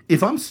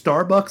 If I'm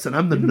Starbucks and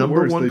I'm the Even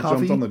number worse, one they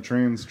coffee, jumped on the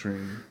trans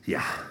train.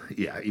 yeah,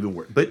 even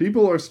worse. But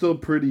People are still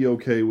pretty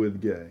okay with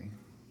gay.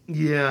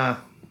 yeah,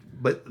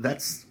 but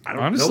that's I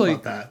don't Honestly, know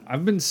about that.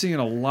 I've been seeing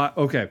a lot.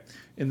 Okay,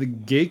 in the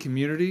gay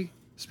community,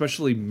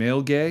 especially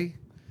male gay,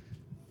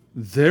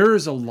 there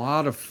is a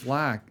lot of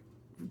flack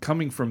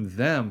coming from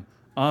them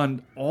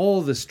on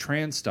all this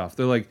trans stuff.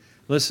 They're like,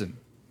 listen,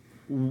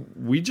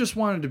 we just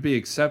wanted to be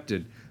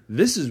accepted.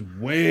 This is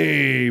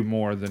way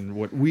more than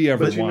what we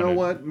ever But wanted. you know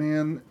what,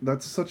 man?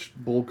 That's such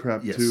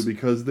bullcrap Yes. too,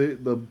 because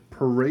the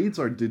parades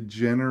are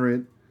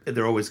degenerate,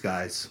 They're always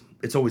guys.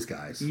 It's always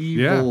guys.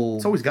 evil.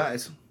 It's always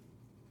guys.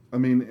 I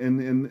mean,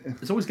 and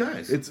It's always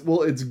guys. it's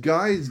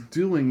guys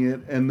doing it,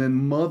 and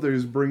then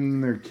mothers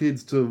bringing their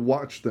kids to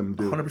watch them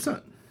do 100%.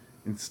 it.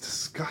 It's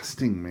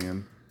disgusting,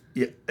 man.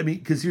 Yeah, I mean,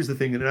 because here's the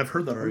thing, and I've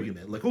heard that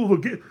argument, like, oh,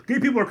 gay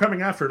people are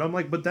coming after it. I'm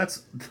like, but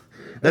that's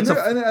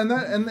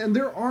And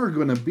there are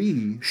going to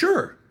be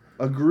sure.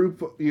 a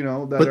group, you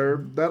know,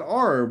 that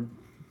are.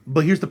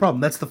 But here's the problem.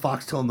 That's the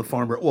fox telling the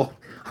farmer, well,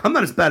 I'm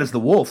not as bad as the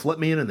wolf. Let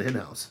me in the hen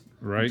house.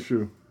 right?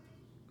 True.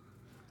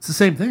 It's the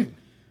same thing.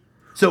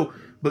 So,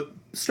 but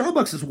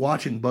Starbucks is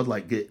watching Bud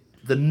Light get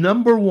the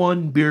number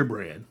one beer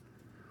brand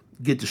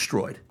get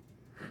destroyed.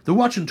 They're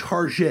watching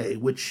Target,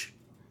 which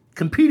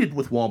competed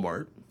with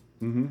Walmart,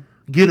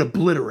 get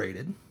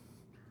obliterated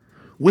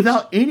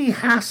without any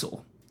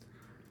hassle.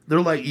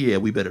 They're like, yeah,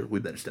 we better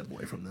step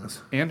away from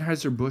this.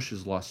 Anheuser-Busch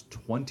has lost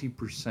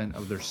 20%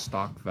 of their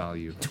stock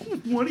value.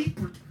 20.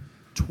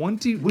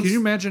 20? Can you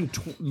imagine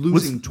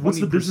losing 20%? What's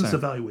the business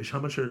evaluation?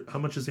 How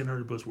much is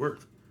Anheuser-Busch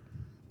worth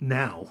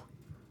now?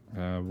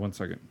 1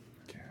 second.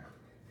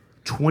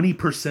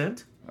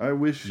 20%. I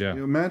wish. Yeah.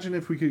 Imagine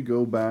if we could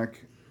go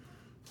back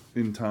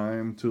in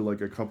time to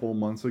like a couple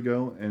months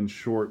ago and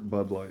short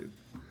Bud Light.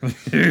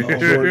 Short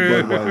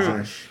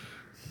Budweiser.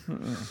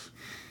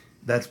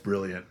 That's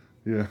brilliant.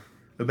 Yeah.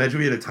 Imagine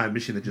we had a time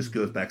machine that just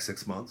goes back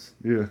 6 months.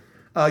 Yeah.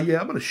 Yeah,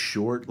 I'm gonna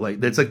short like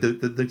that's like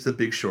the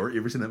Big Short.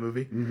 You ever seen that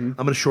movie? I'm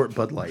gonna short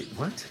Bud Light.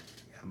 What?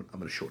 Yeah, I'm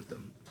gonna short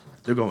them.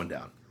 They're going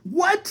down.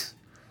 What?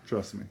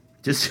 Trust me.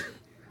 Just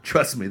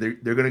trust me.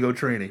 They're gonna go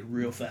training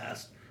real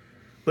fast.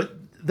 But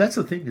that's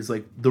the thing is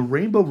like the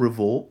Rainbow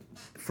Revolt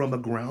from a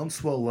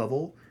groundswell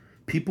level,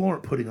 people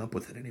aren't putting up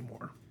with it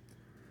anymore.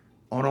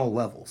 On all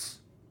levels,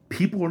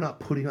 people are not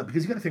putting up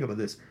because you got to think about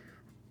this.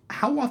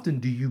 How often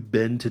do you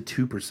bend to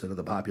 2% of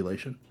the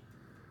population?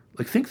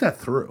 Like think that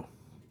through.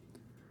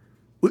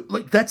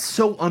 Like that's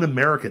so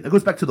un-American. That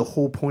goes back to the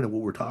whole point of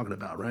what we're talking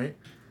about, right?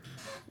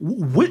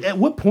 At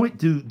what point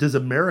does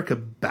America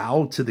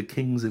bow to the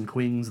kings and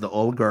queens, the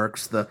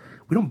oligarchs?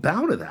 We don't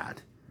bow to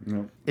that.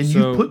 No. And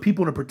So- you put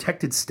people in a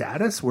protected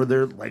status where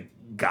they're like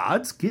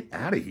gods. Get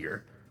out of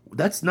here.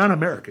 That's not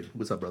American.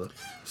 What's up, brother?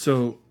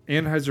 So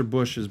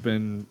Anheuser-Busch has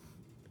been...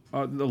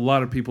 a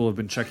lot of people have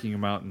been checking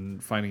them out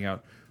and finding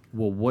out,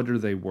 well, what are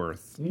they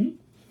worth?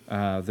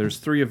 There's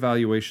 3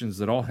 evaluations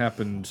that all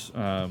happened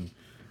on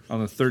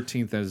the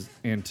 13th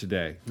and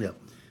today. Yeah.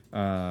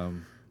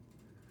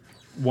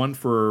 One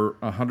for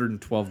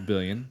 112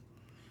 billion,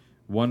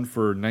 one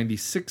for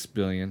 96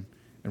 billion,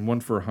 and one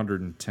for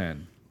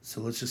 110. So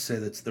let's just say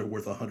they're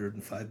worth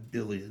 105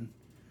 billion.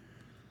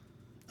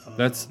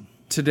 That's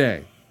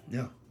today.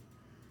 Yeah.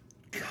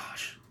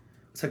 Gosh,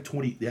 it's like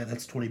 20. Yeah,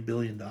 that's $20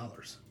 billion.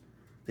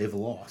 They've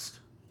lost.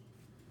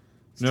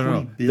 It's No,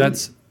 20 billion.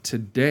 that's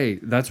today.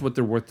 That's what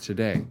they're worth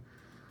today.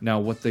 Now,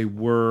 what they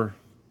were...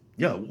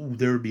 Yeah,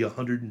 there would be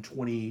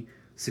 $126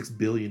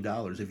 billion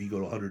if you go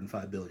to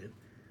 105 billion.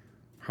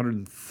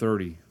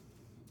 130.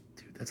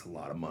 Dude, that's a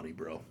lot of money,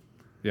 bro.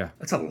 Yeah.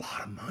 That's a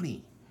lot of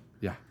money.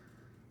 Yeah.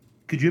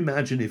 Could you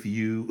imagine if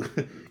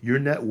your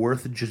net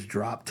worth just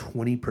dropped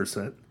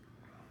 20%?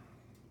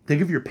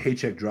 Think if your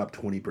paycheck dropped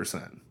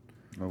 20%.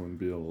 I wouldn't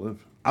be able to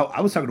live.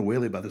 I was talking to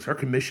Whaley about this. Our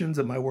commissions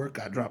at my work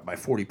got dropped by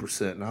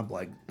 40%, and I'm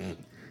like,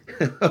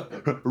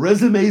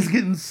 resumes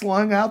getting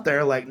slung out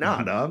there. Like,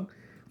 nah, dog,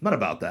 I'm not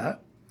about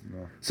that.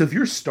 No. So if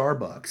you're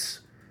Starbucks,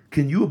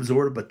 can you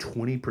absorb a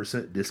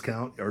 20%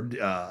 discount or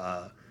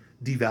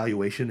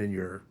devaluation in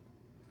your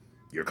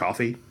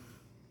coffee?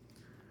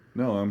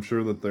 No, I'm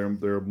sure that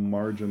their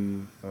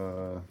margin,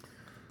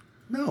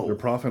 No. their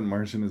profit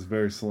margin is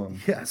very slim.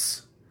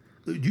 Yes.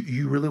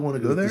 You really want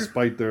to go there?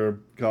 Despite their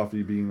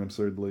coffee being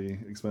absurdly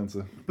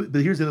expensive. But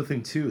here's the other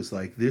thing too: is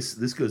like this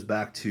goes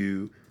back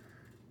to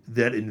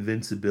that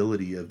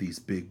invincibility of these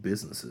big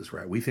businesses,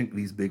 right? We think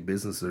these big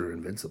businesses are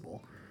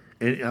invincible.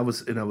 And I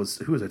was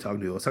who was I talking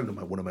to? I was talking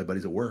to one of my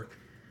buddies at work.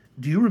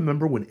 Do you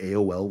remember when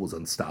AOL was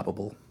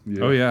unstoppable?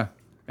 Yeah. Oh, yeah.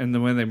 And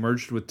then when they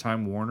merged with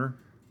Time Warner...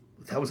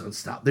 That was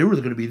unstoppable. They were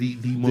going to be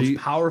the most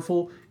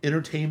powerful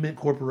entertainment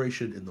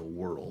corporation in the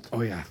world.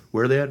 Oh, yeah.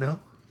 Where are they at now?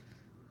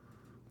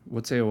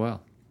 What's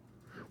AOL?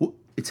 Well,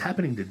 it's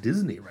happening to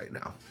Disney right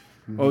now.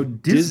 Oh,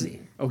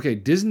 Disney. Okay,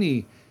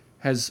 Disney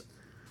has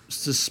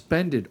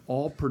suspended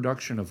all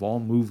production of all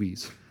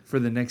movies for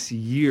the next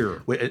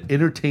year. Wait, an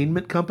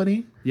entertainment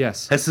company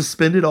Yes. has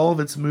suspended all of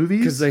its movies?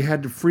 Because they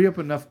had to free up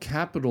enough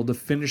capital to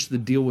finish the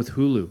deal with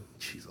Hulu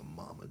Jeez, a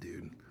mama,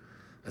 dude.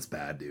 That's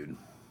bad, dude.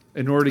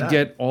 in order to That-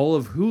 get all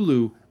of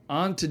Hulu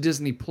onto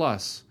Disney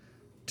Plus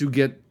to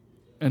get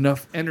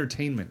enough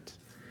entertainment.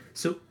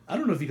 So I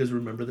don't know if you guys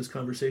remember this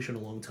conversation a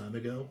long time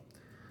ago,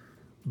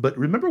 but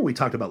remember we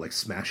talked about like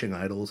smashing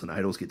idols and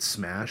idols get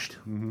smashed?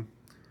 Mm-hmm.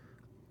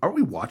 Aren't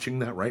we watching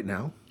that right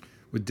now?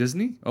 With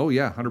Disney? Oh,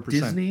 yeah, 100%.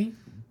 Disney,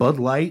 Bud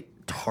Light,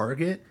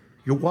 Target.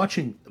 You're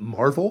watching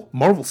Marvel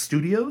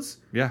Studios,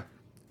 Yeah.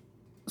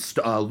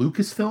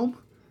 Lucasfilm.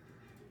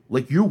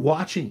 Like you're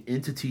watching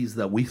entities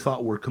that we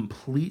thought were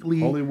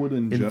completely Hollywood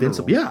in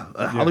invincible. general.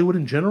 Yeah, Hollywood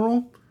in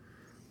general.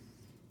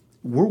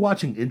 We're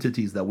watching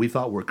entities that we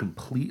thought were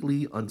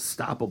completely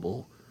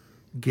unstoppable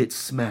get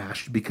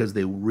smashed because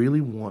they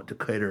really want to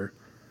cater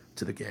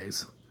to the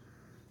gays.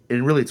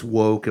 And really, it's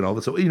woke and all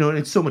this. You know, and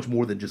it's so much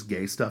more than just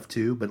gay stuff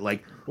too. But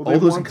like all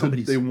those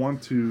companies, they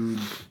want to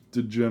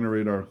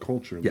degenerate our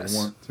culture.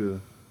 Yes.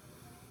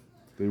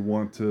 They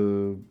want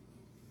to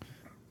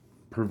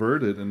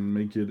pervert it and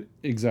make it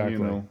Exactly. You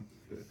know,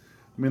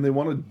 I mean, they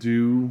want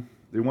to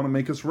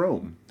make us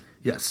Rome.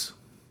 yes.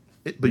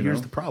 But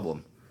here's the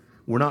problem: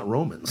 we're not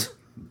Romans.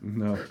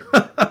 No,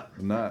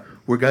 not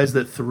We're guys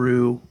that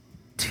threw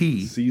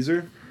tea.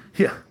 Caesar.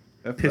 Yeah,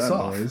 F piss that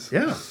off. noise.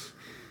 Yeah,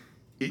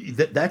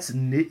 that's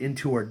knit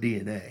into our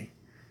DNA.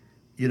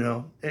 You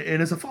know,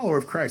 and as a follower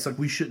of Christ, like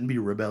we shouldn't be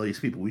rebellious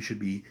people. We should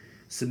be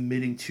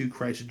submitting to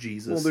Christ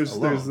Jesus. Well,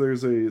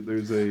 there's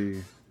a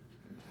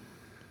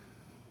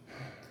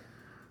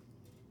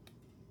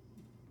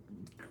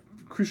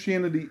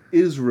Christianity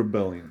is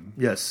rebellion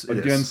yes it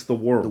is. against the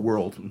world. the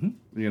world.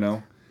 Mm-hmm. You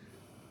know,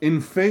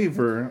 in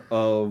favor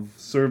of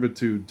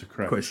servitude to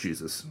Christ. Christ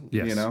Jesus.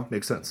 Yes. You know,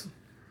 Makes sense.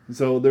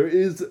 so there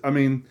is. I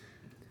mean,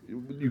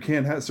 you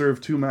can't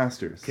serve two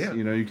masters. Can't.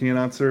 You know, you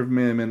cannot serve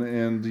Mammon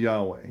and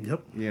Yahweh.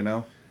 Yep. You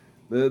know,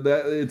 that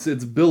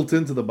it's built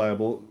into the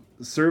Bible.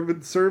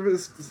 Service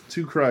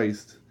to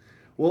Christ.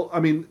 Well, I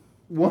mean,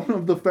 one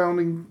of the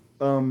founding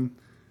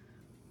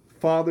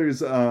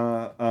fathers'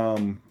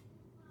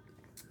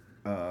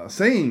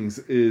 sayings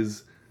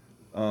is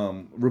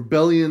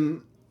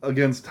rebellion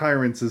against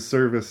tyrants is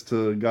service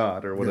to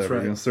God or whatever.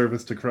 right. You know,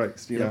 service to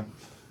Christ. You Yeah. know,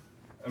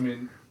 I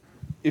mean,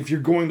 if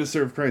you're going to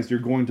serve Christ, you're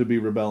going to be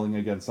rebelling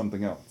against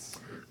something else.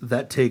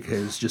 That take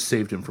has just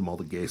saved him from all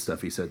the gay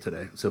stuff he said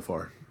today so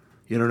far.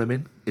 You know what I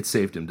mean? It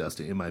saved him,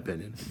 Dusty, in my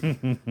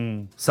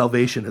opinion.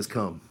 Salvation has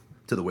come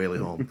to the Whaley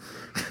home.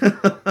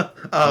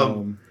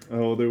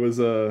 There was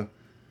a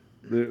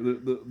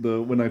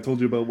the when I told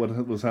you about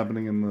what was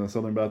happening in the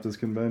Southern Baptist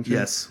Convention.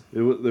 Yes.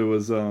 there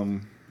was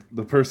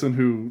the person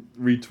who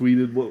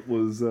retweeted what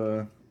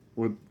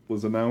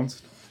was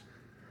announced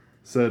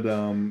said,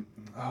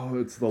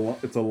 it's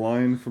a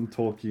line from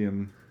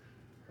Tolkien.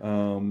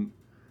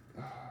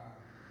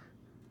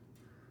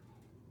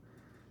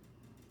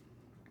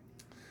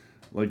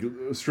 Like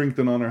strength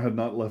and honor had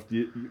not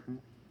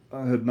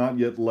not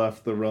yet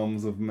left the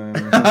realms of men,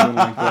 or something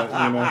like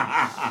that. You know?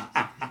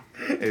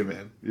 Hey,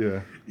 man.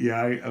 Yeah.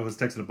 Yeah, I was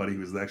texting a buddy who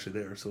was actually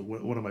there. So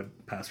one of my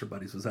pastor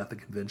buddies was at the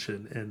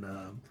convention, and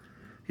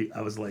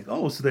I was like,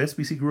 "Oh, so the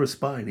SBC grew a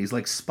spine?" He's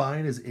like,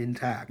 "Spine is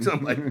intact." So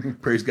I'm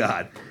like, "Praise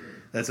God."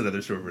 That's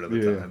another story for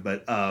another time.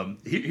 But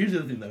here's the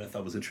other thing that I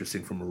thought was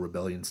interesting from a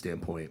rebellion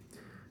standpoint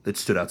that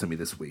stood out to me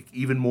this week.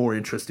 Even more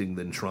interesting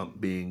than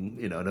Trump being,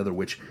 another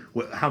witch.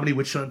 How many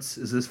witch hunts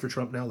is this for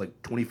Trump now? Like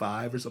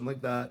 25 or something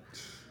like that?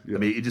 Yeah. I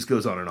mean, it just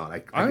goes on and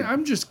on.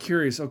 I'm just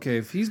curious, okay,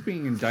 if he's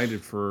being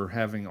indicted for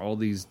having all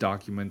these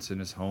documents in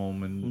his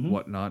home and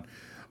whatnot,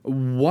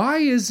 why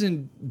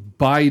isn't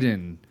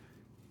Biden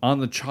on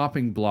the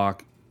chopping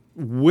block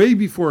way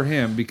before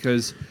him?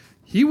 Because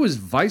he was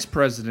vice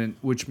president,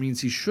 which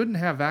means he shouldn't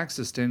have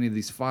access to any of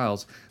these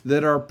files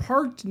that are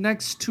parked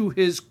next to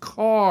his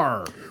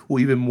car. Well,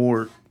 even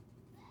more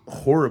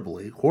horrible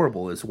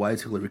is why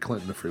is Hillary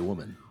Clinton a free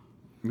woman?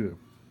 Yeah.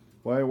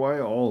 Why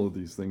all of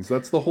these things?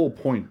 That's the whole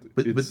point.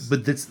 But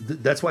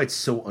that's why it's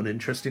so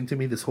uninteresting to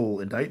me, this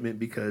whole indictment,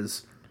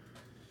 because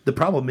the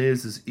problem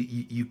is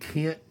you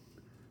can't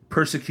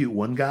persecute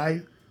one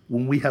guy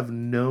when we have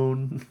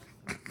known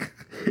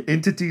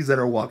entities that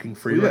are walking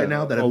free right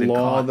now that have been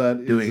caught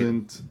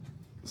doing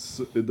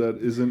that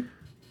isn't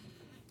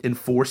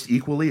enforced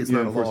equally. It's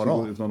not a law at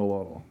all. It's not a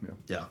law at all. Yeah.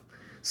 Yeah.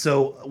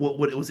 So what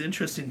was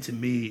interesting to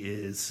me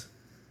is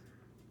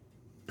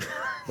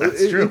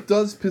that's true. It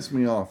does piss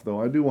me off,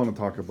 though. I do want to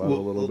talk about it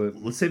a little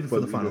bit. Let's save it for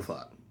the final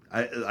thought.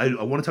 I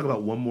want to talk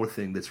about one more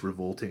thing that's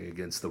revolting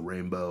against the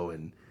rainbow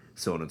and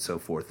so on and so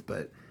forth.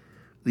 But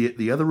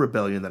the other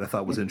rebellion that I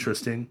thought was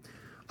interesting.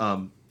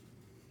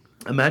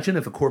 Imagine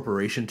if a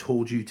corporation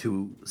told you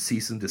to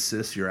cease and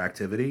desist your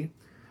activity,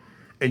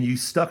 and you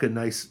stuck a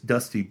nice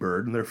dusty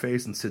bird in their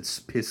face and said,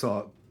 "Piss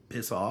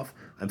off!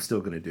 I'm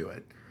still going to do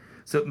it."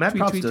 So mad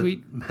props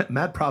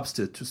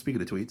to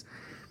speaking of tweets,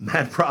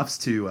 mad props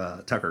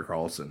to Tucker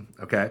Carlson.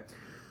 Okay,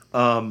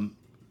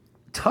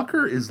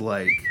 Tucker is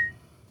like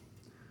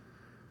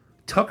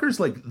Tucker's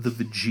like the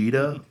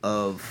Vegeta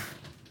of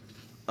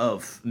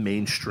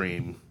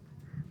mainstream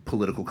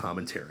political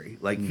commentary.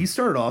 Like he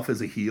started off as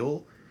a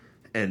heel,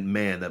 and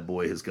man, that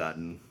boy has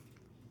gotten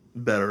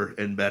better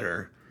and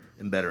better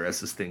and better as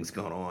this thing's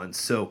gone on.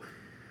 So,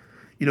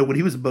 you know, when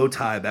he was bow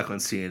tie back on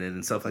CNN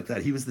and stuff like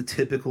that, he was the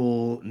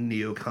typical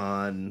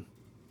neocon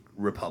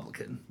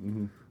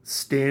Republican,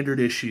 standard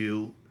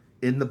issue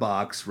in the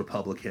box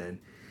Republican.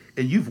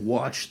 And you've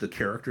watched the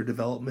character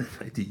development.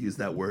 I hate to use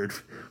that word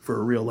for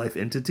a real life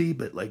entity,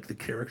 but like the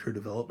character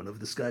development of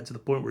this guy to the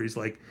point where he's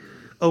like,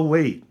 oh,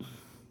 wait,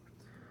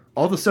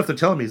 all the stuff they're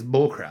telling me is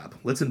bullcrap.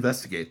 Let's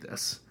investigate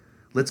this.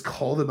 Let's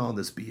call them on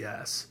this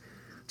BS.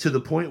 To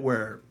the point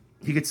where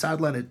he gets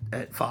sidelined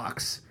at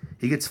Fox.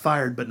 He gets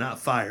fired, but not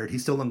fired.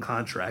 He's still on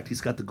contract.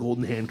 He's got the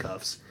golden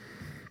handcuffs.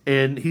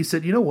 And he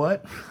said, you know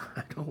what?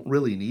 I don't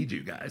really need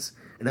you guys.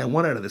 And I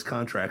want out of this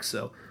contract,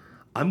 so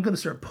I'm going to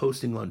start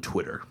posting on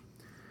Twitter.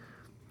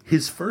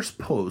 His first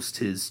post,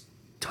 his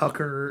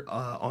Tucker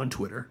on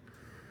Twitter,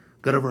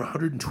 got over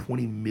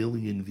 120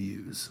 million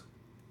views.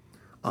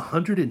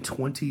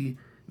 120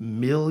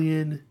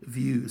 million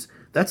views.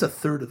 That's a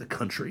third of the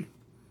country.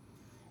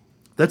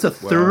 That's a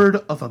third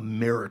of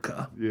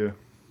America. Yeah.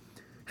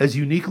 Has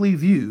uniquely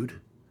viewed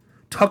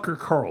Tucker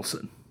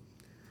Carlson.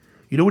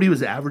 You know what he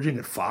was averaging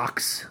at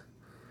Fox?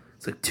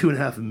 It's like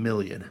 2.5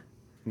 million.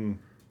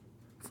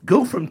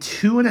 Go from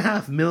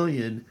 2.5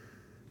 million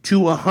to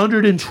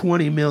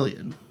 120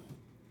 million.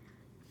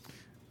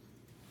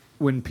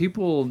 When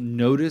people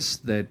notice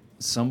that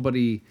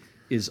somebody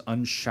is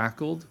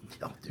unshackled,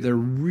 they're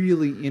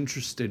really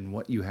interested in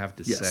what you have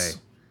to say.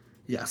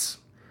 Yes.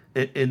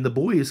 And the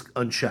boy is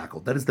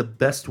unshackled. That is the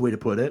best way to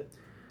put it.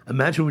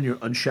 Imagine when you're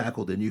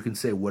unshackled and you can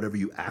say whatever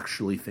you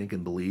actually think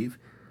and believe.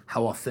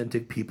 How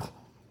authentic people.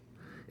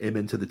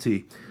 Amen to the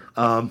T.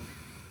 I'm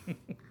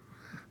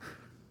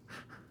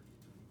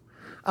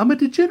a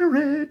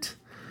degenerate.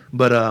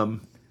 But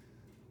I'm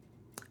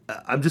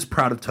just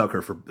proud of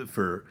Tucker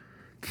for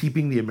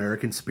keeping the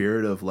American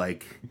spirit of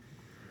like...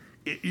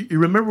 You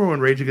remember when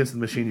Rage Against the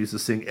Machine used to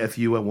sing F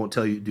you, I won't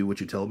tell you, do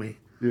what you tell me?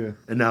 Yeah.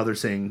 And now they're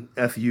saying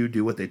F you,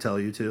 do what they tell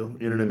you to.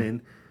 You know what I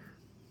mean?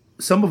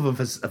 Some of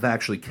us have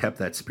actually kept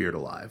that spirit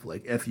alive.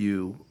 Like, F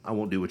you, I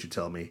won't do what you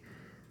tell me.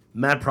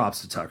 Mad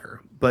props to Tucker.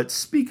 But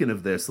speaking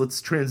of this,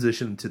 let's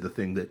transition to the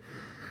thing that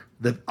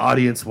the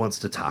audience wants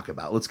to talk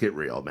about. Let's get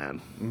real,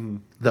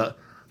 man. The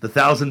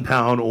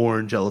 1,000-pound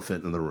orange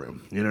elephant in the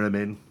room. You know what I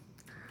mean?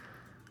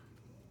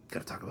 Got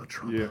to talk about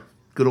Trump. Yeah.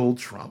 Good old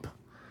Trump.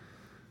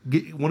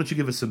 Why don't you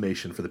give a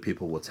summation for the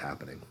people what's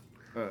happening?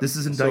 This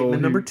is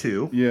indictment number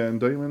 2. Yeah,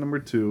 indictment number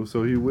 2.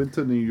 So he went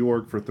to New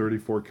York for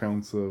 34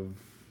 counts of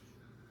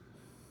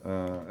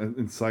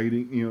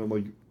inciting,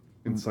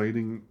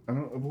 inciting. I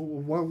don't know.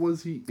 What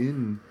was he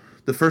in?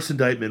 The first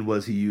indictment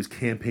was he used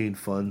campaign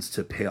funds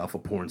to pay off a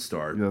porn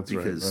star. Yeah, that's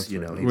because,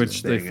 right. he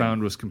Which they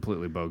found was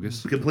completely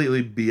bogus.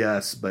 Completely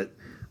BS. But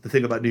the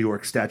thing about New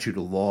York statute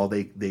of law,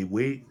 they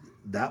wait.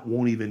 That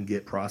won't even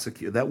get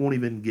prosecuted. That won't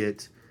even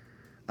get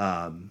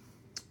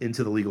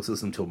into the legal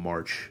system until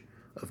March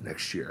of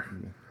next year.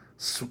 Yeah.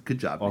 So, good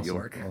job, New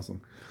York.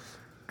 Awesome.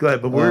 Go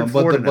ahead, but we're in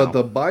Florida now. But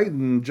the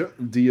Biden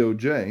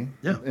DOJ,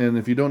 yeah. And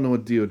if you don't know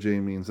what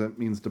DOJ means, that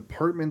means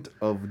Department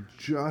of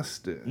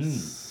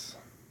Justice.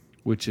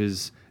 Which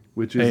is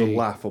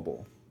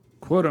laughable.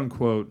 Quote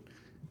unquote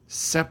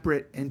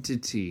separate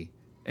entity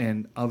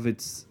and of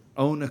its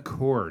own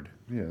accord.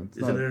 Yeah,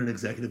 Isn't it an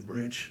executive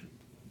branch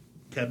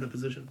cabinet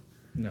position?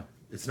 No.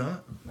 It's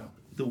not? No.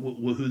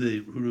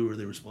 Who are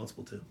they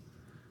responsible to?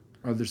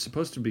 They're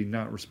supposed to be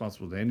not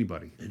responsible to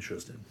anybody.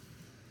 Interesting.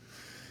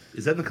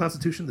 Is that in the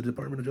Constitution, the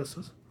Department of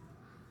Justice?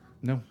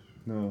 No.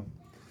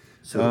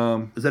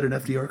 So is that an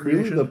FDR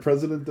creation? Really? The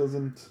president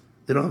doesn't...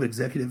 They don't have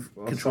executive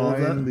control of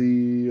that?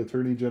 The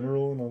Attorney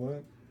General and all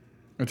that?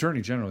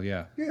 Attorney General,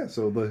 yeah. Yeah,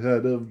 so the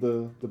head of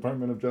the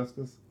Department of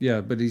Justice?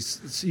 Yeah, but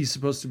he's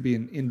supposed to be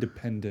an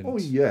independent. Oh,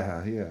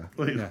 yeah. Yeah.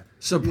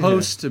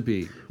 Supposed to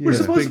be. We're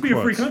supposed Big to be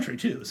a free quotes. country,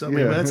 too. So, I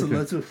mean, that's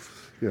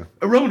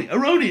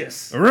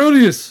erroneous.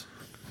 Erroneous!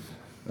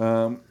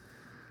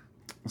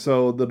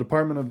 So the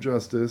Department of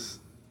Justice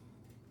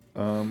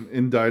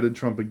indicted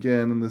Trump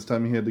again, and this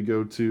time he had to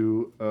go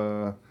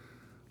to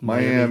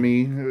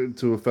Miami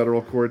to a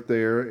federal court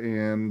there,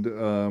 and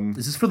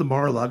is this for the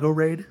Mar-a-Lago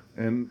raid?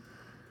 And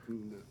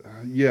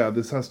yeah,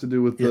 this has to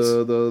do with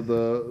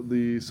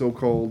the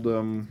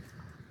so-called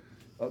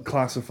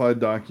classified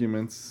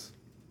documents.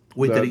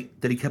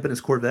 Wait, that he kept in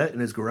his Corvette in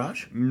his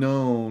garage?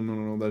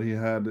 No, that he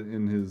had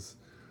in his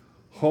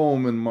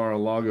home in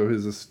Mar-a-Lago,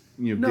 his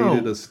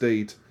gated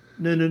estate.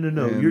 No.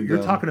 And,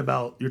 you're talking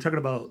about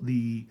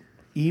the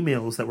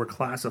emails that were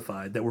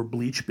classified, that were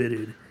bleach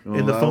bitted,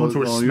 and the phones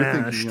were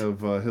smashed. You're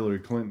thinking of Hillary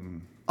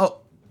Clinton. Oh,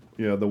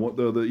 yeah, the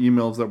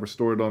emails that were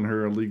stored on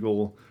her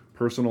illegal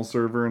personal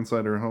server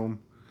inside her home.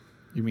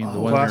 You mean the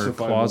one in her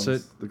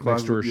closet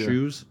next to her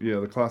shoes? Yeah,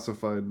 the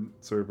classified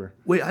server.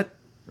 Wait, I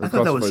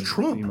thought that was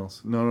Trump.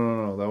 Emails.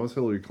 No, that was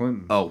Hillary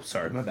Clinton. Oh,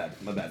 sorry, my bad.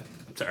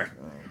 Sorry.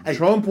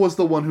 Trump was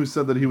the one who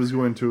said that he was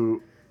going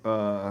to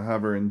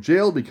have her in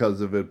jail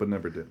because of it, but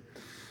never did.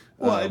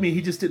 Well, I mean,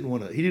 he just didn't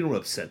want to. He didn't want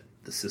to upset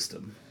the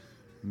system.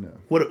 No.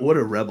 What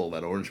a rebel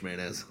that Orange Man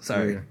is.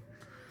 Sorry. Yeah.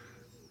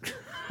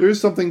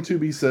 There's something to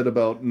be said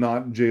about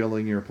not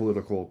jailing your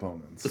political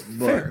opponents.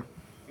 Fair.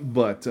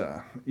 But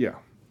yeah.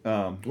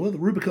 Well, the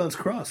Rubicon's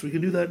crossed. We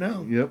can do that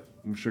now. Yep,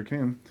 we sure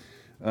can.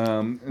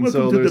 And Welcome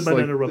so to there's the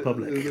Banana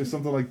Republic. There's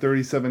something like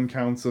 37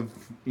 counts of,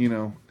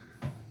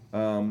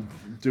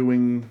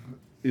 doing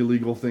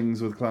illegal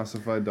things with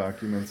classified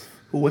documents.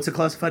 Well, what's a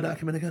classified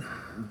document again?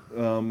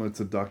 It's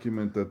a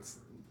document that's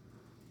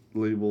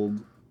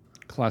labeled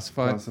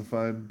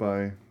classified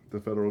by the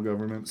federal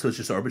government. So it's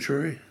just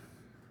arbitrary?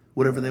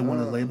 Whatever they want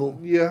to label?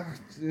 Yeah.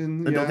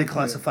 And don't they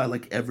classify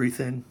like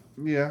everything?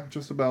 Yeah,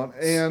 just about.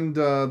 And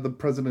the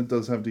president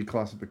does have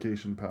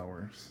declassification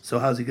powers. So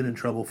how's he get in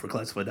trouble for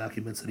classified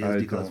documents that he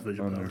has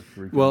declassification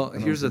powers? Well,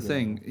 here's the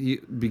thing.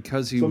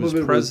 Because he was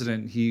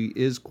president, he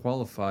is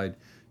qualified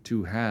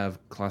to have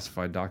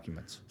classified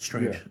documents.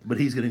 Strange. Yeah. But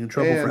he's getting in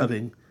trouble for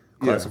having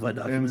classified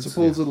documents. And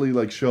supposedly,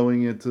 like,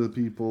 showing it to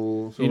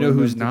people. You know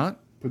who's not?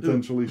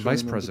 Potentially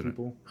Vice president.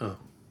 To people. Oh.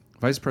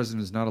 Vice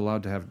president is not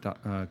allowed to have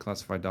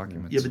classified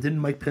documents. Yeah, but didn't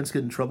Mike Pence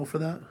get in trouble for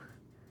that?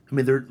 I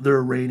mean, they're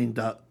arraigning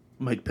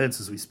Mike Pence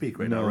as we speak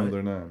right now, right? No,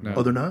 they're not. No.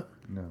 Oh, they're not?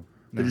 No.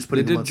 They're just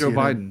putting they them did on Joe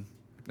CNN. Biden,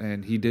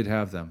 and he did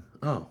have them.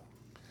 Oh.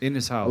 In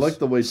his house. I like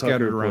the way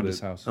scattered Tucker around put his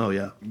it. house. Oh,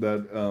 yeah.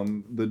 That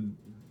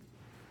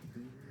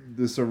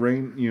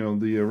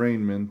the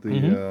arraignment,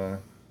 the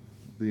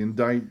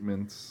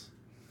indictments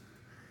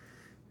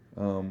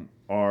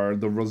are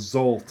the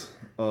result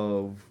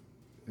of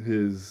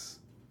his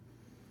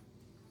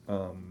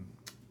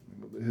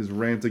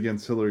rant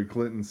against Hillary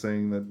Clinton,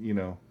 saying that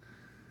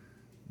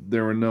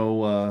there were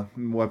no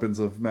weapons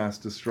of mass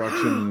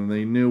destruction and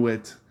they knew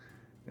it,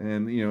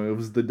 and it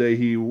was the day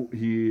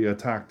he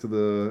attacked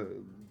the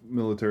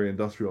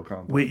military-industrial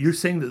complex. Wait, you're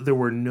saying that there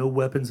were no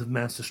weapons of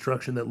mass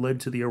destruction that led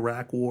to the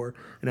Iraq War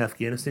and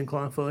Afghanistan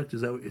conflict?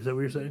 Is that what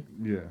you're saying?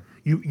 Yeah.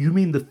 You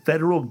mean the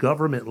federal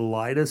government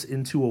lied us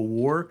into a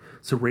war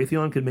so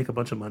Raytheon could make a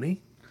bunch of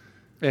money?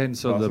 And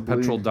so Possibly,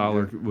 the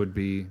petrodollar would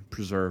be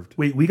preserved.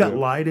 Wait, we got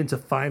lied into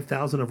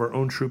 5,000 of our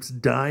own troops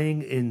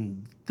dying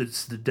in the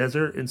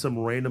desert in some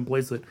random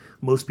place that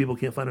most people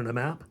can't find on a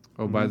map?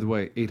 Oh, by the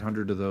way,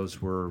 800 of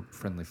those were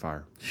friendly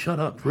fire. Shut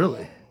up,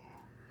 really?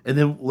 And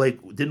then,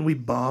 didn't we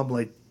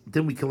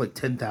kill like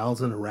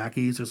 10,000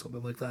 Iraqis or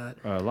something like that?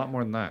 A lot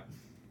more than that.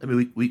 I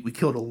mean, we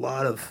killed a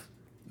lot of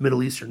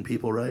Middle Eastern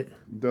people, right?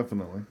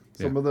 Definitely.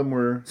 Some Yeah. of them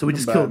were So we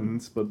just killed-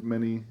 combatants, but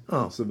many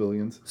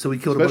civilians. So we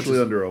killed especially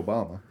a bunch under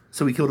Obama.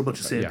 So we killed a bunch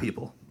of sand Yeah.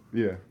 people.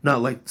 Yeah.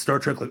 Not like Star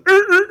Trek, like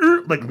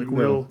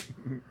real.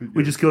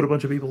 We just killed a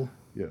bunch of people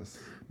Yes.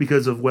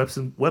 because of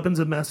weapons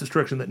of mass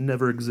destruction that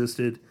never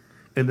existed,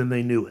 and then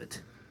they knew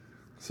it.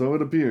 So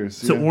it appears.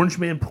 So yeah. Orange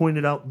Man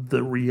pointed out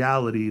the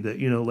reality that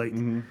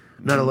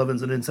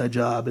 9/11's an inside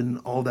job and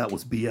all that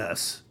was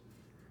BS,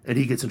 and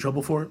he gets in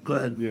trouble for it. Go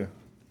ahead. Yeah.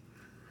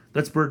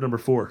 That's bird number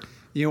 4.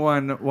 You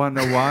want to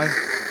know why?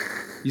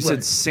 You said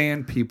What?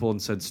 sand people and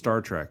said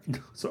Star Trek.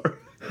 Sorry.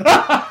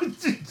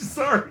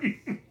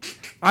 Sorry.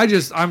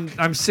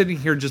 I'm sitting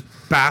here just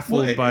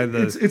baffled by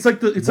the. It's like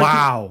the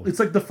Wow. It's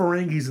like the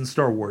Ferengis in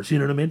Star Wars. You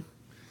know what I mean?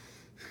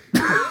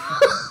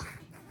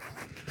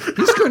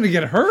 He's going to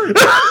get hurt.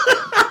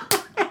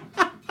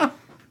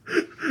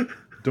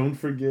 Don't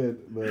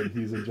forget that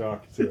he's a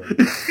jock too.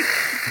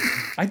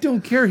 I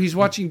don't care. He's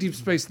watching Deep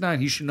Space Nine.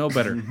 He should know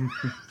better.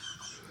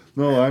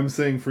 No, I'm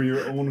saying for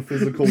your own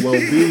physical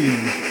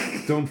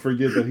well-being, don't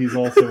forget that he's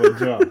also a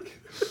jock.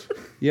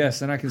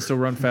 Yes, and I can still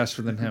run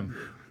faster than him.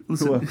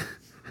 Listen, Well,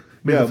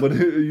 yeah, but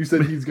you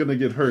said he's going to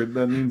get hurt.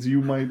 That means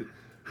you might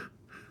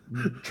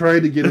try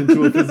to get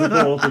into a physical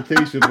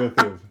altercation with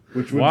him,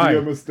 which would Why? be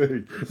a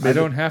mistake. I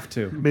don't have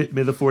to.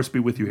 may the force be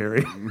with you,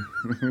 Harry.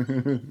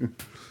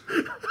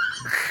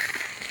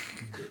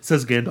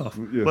 Says Gandalf.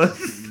 Yes.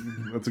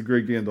 That's a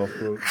great Gandalf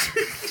quote.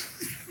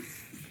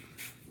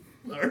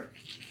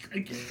 I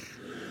can't.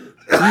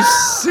 You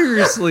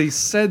seriously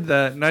said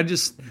that, and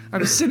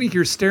I'm sitting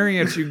here staring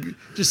at you,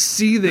 just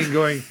seething,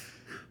 going,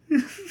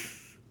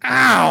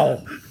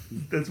 "Ow!"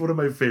 That's one of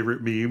my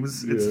favorite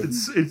memes.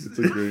 It's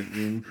a great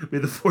meme. May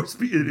the force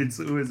be.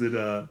 Who is it?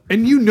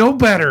 And you know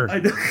better. I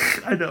know.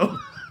 I know.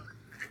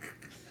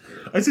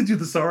 I sent you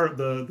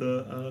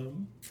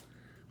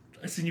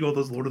I send you all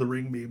those Lord of the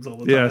Ring memes all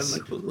the time. Yes.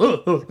 Like,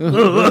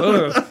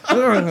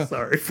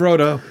 sorry.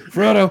 Frodo.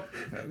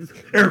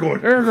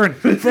 Aragorn.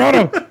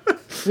 Frodo.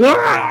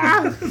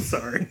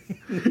 Sorry.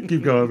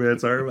 Keep going, man.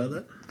 Sorry about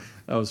that.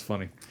 That was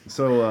funny.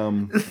 So,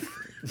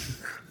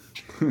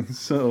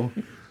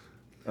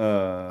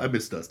 I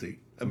miss Dusty.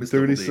 I miss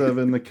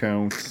 37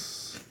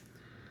 accounts.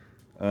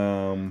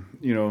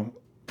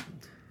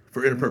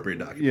 for inappropriate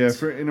documents. Yeah,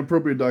 for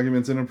inappropriate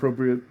documents,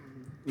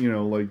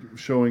 like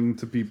showing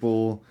to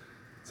people,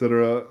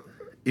 etc.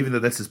 Even though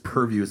that's his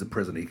purview as a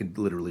president, he can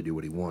literally do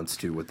what he wants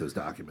to with those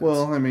documents.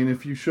 Well, I mean,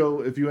 if you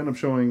end up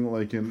showing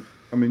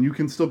you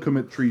can still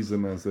commit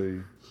treason as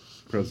a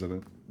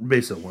president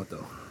based on what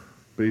though?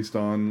 based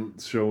on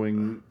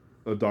showing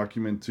a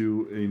document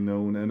to a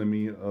known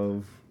enemy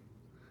of,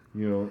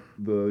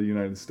 the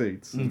United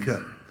States. Okay.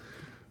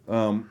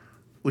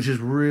 Which is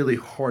really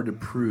hard to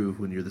prove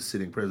when you're the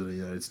sitting president of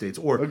the United States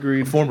or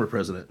Agreed. a former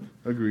president.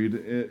 Agreed.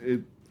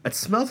 It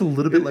smells a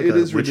little bit like it a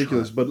is witch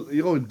ridiculous, hunt.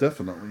 but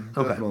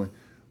definitely.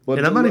 But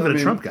And I'm not even a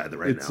Trump guy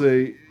right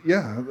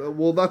now.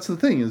 Well, that's the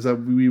thing is that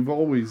we've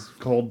always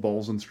called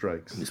balls and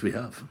strikes. Yes, we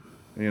have.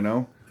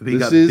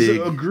 This is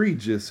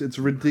egregious. It's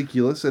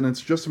ridiculous, and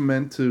it's just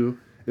meant to.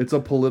 It's a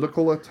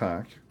political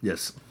attack.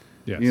 Yes.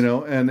 Yes.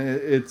 And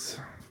it's.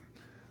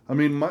 I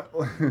mean,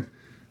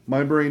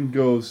 my brain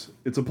goes.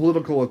 It's a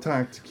political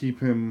attack to keep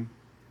him,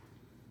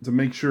 to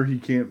make sure he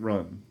can't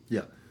run.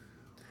 Yeah.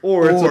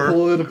 Or it's a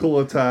political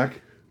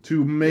attack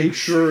to make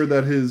sure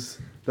that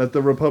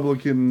the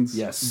Republicans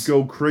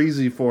go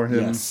crazy for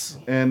him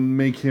and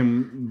make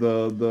him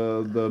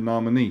the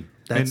nominee.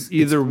 And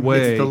either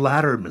way, it's the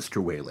latter,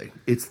 Mr. Whaley.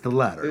 It's the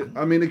latter.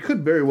 It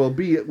could very well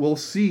be. We'll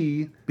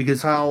see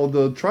because how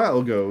the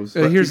trial goes.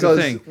 Here's the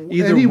thing: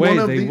 either way,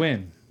 they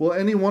win. Well,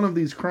 any one of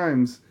these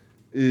crimes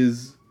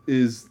is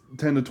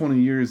 10 to 20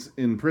 years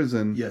in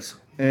prison. Yes,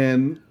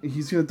 and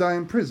he's going to die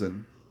in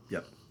prison.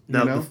 Yep.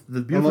 Now,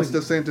 the unless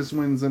DeSantis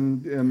wins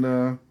and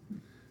I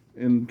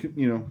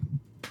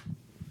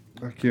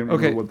can't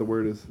remember what the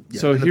word is. Yeah,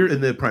 so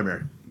in the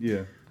primary.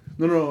 Yeah.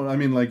 No. I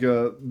mean,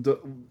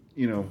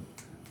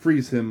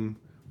 freeze him,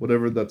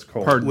 whatever that's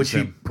called. Which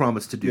he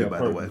promised to do, by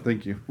the way.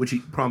 Thank you. Which he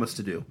promised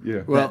to do.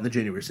 Yeah. Well, the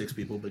January 6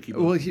 people, but keep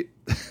on.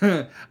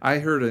 Well, I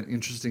heard an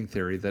interesting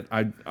theory that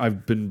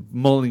I've been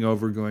mulling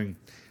over, going,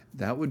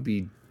 that would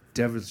be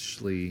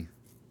devilishly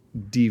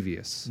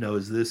devious. No,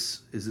 is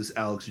this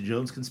Alex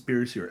Jones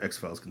conspiracy or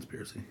X-Files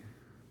conspiracy?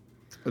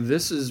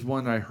 This is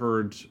one I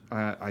heard.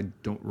 I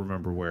don't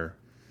remember where.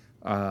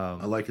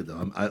 I like it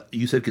though.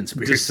 You said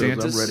conspiracy, so I'm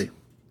ready.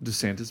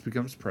 DeSantis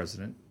becomes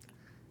president.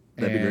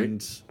 That'd be great.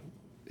 And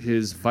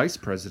his vice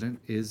president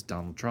is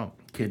Donald Trump.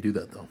 Can't do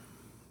that, though.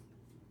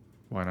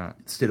 Why not?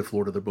 State of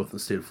Florida, they're both in the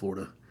state of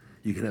Florida.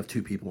 You can have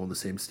two people in the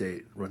same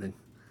state running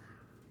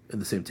in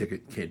the same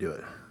ticket. Can't do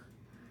it.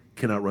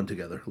 Cannot run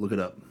together. Look it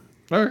up.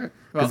 Okay.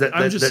 Well,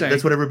 I'm just saying.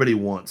 That's what everybody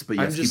wants, but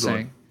yes, I'm just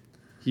saying.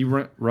 He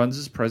runs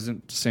as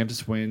president.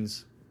 DeSantis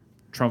wins.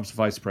 Trump's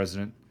vice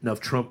president. Now, if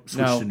Trump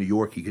switched to New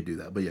York, he could do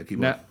that. But yeah,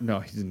 keep on.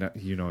 No, he's not.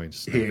 He's he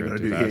ain't going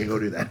to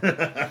do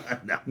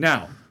that. No.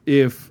 Now,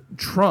 if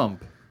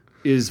Trump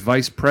is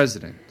vice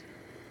president,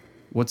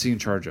 what's he in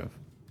charge of?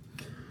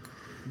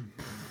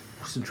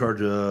 He's in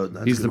charge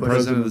of. He's the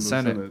president of the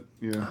Senate.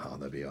 Yeah. Oh,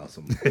 that'd be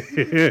awesome.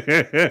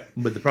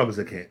 But the problem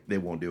is they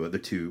won't do it. They're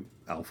too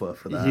alpha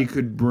for that. He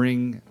could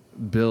bring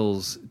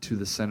bills to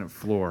the Senate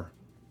floor.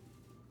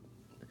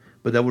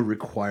 But that would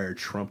require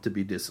Trump to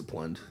be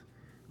disciplined.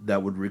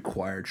 That would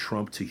require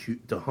Trump to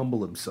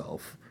humble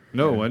himself.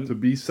 To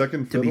be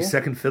second fiddle. To be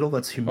second fiddle,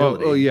 that's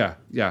humility. Oh yeah.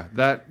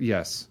 That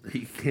yes.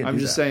 He can't. I'm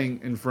just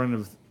saying, in front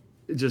of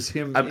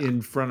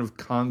in front of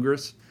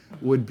Congress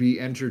would be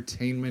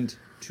entertainment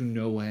to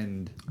no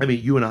end. I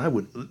mean, you and I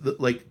would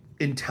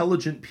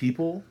intelligent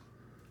people.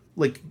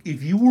 Like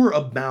if you were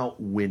about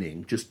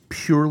winning, just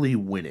purely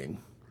winning,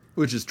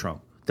 which is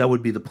Trump, that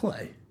would be the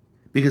play.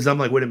 Because I'm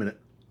like, wait a minute,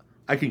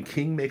 I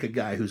can make a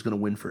guy who's going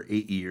to win for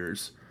 8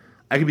 years.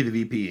 I can be the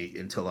VP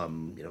until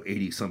I'm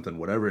 80 something,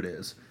 whatever it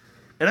is,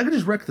 and I can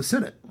just wreck the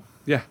Senate.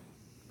 Yeah,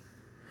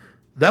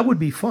 that would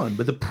be fun.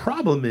 But the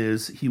problem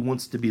is he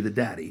wants to be the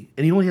daddy,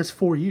 and he only has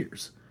 4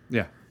 years.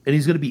 Yeah, and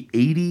he's going to be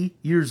 80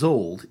 years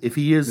old if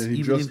he is. Yeah,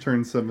 he just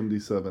turned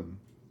 77,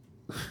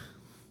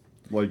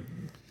 like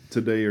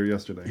today or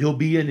yesterday. He'll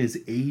be in his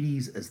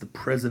 80s as the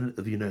president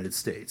of the United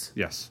States.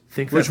 Yes,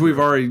 which we've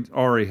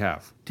already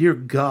have. Dear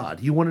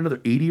God, you want another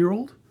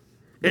 80-year-old?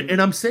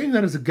 And I'm saying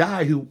that as a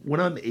guy who, when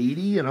I'm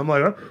 80, and I'm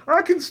like,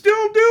 I can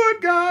still do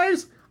it,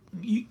 guys.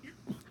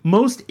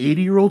 Most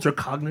 80-year-olds are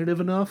cognitive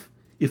enough,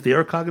 if they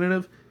are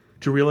cognitive,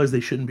 to realize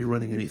they shouldn't be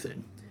running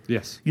anything.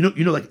 Yes. You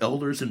know, like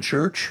elders in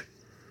church,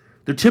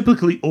 they're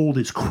typically old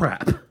as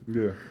crap.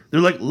 Yeah.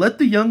 They're like, let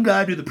the young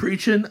guy do the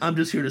preaching. I'm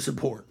just here to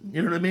support.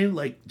 You know what I mean?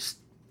 Like, just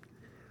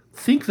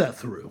think that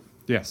through.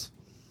 Yes.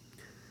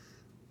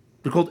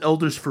 They're called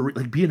elders for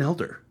be an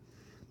elder,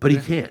 but he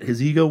can't.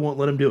 His ego won't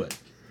let him do it.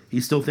 He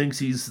still thinks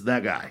he's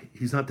that guy.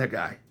 He's not that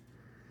guy.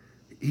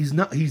 He's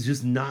not. He's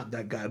just not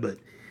that guy. But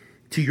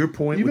to your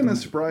point, even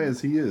as spry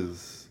as he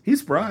is, he's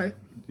spry.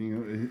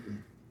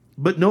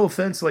 But no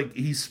offense,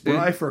 he's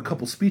spry for a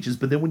couple speeches.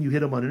 But then when you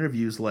hit him on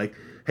interviews, like,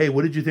 "Hey,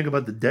 what did you think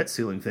about the debt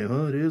ceiling thing?"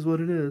 It is what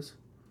it is.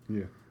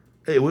 Yeah.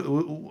 Hey, what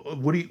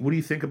do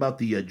you think about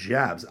the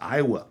jabs?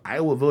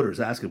 Iowa voters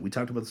asking. We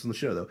talked about this on the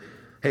show, though.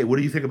 Hey, what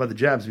do you think about the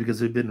jabs?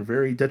 Because they've been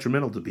very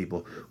detrimental to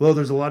people. Well,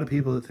 there's a lot of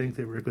people that think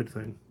they were a good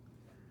thing.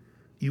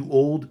 You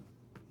old,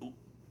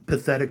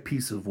 pathetic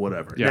piece of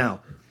whatever. Yeah.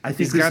 Now, I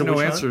think he's got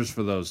no answers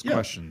for those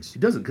questions. He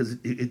doesn't, because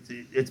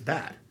it's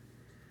bad.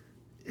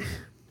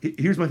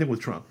 Here's my thing with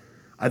Trump.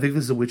 I think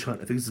this is a witch hunt.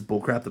 I think this is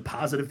bullcrap. The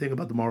positive thing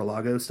about the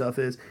Mar-a-Lago stuff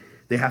is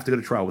they have to go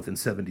to trial within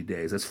 70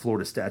 days. That's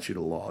Florida statute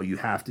of law. You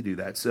have to do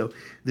that. So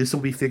this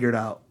will be figured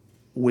out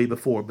way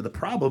before. But the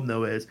problem,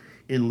 though, is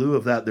in lieu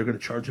of that, they're going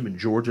to charge him in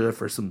Georgia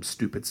for some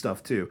stupid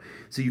stuff, too.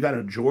 So you got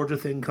a Georgia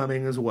thing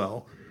coming as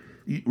well.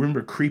 You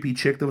remember creepy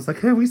chick that was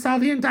like, hey, we saw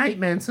the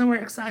indictments and we're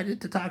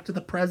excited to talk to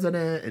the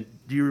president. And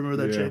do you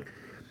remember that chick?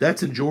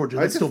 That's in Georgia.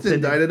 That's I just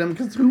indicted him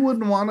because who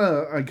wouldn't want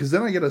to? Because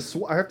then I get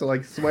I have to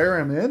like swear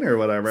him in or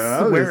whatever.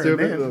 Swear him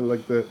in.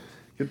 Like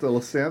get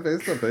to stand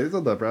face to face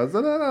with the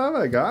president. Oh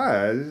my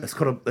god! That's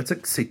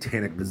like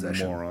satanic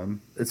possession.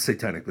 Moron. It's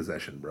satanic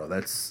possession, bro.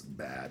 That's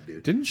bad,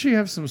 dude. Didn't she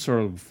have some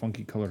sort of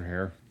funky colored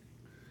hair?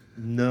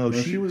 No,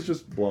 she was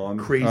just blonde,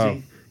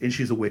 crazy, and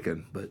she's a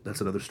Wiccan. But that's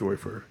another story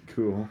for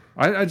cool.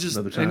 I just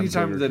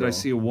anytime that cool. I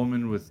see a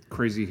woman with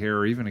crazy hair,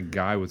 or even a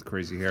guy with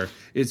crazy hair,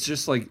 it's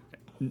just like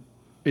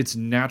it's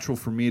natural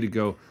for me to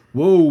go,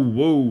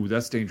 whoa,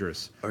 that's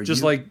dangerous.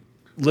 Just like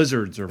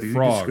lizards or frogs.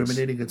 Are you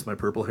discriminating against my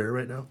purple hair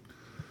right now?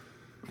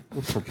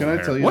 Can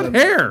I tell you what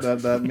hair?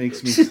 That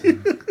makes me.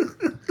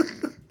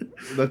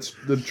 That's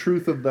the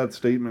truth of that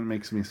statement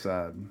makes me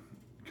sad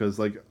because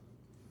like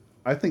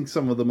I think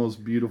some of the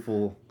most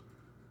beautiful,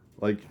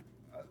 like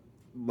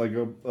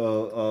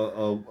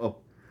a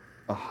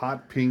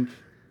hot pink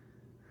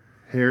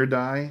hair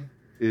dye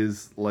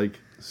is like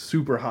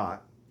super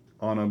hot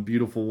on a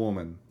beautiful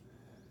woman.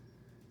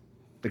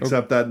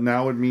 Except that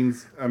now it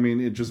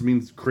just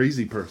means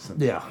crazy person.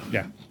 Yeah.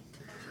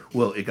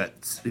 Well, it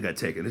got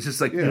taken. It's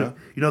just like you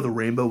know the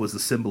rainbow was the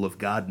symbol of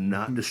God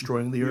not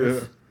destroying the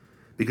earth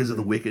because of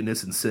the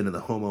wickedness and sin and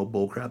the homo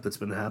bullcrap that's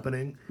been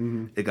happening.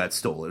 Mm-hmm. It got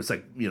stolen. It's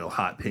like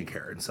hot pink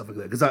hair and stuff like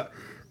that. Because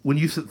when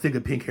you think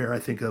of pink hair, I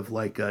think of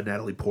like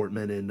Natalie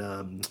Portman in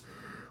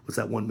what's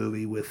that one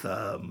movie with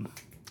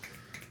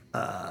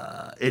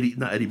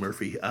Eddie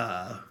Murphy,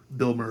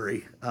 Bill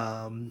Murray.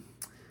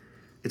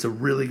 It's a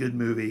really good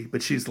movie,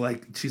 but she's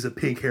a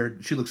pink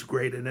haired. She looks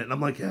great in it, and I'm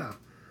like, yeah,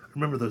 I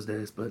remember those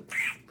days, but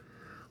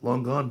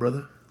long gone,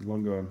 brother.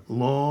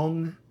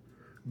 Long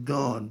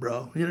gone,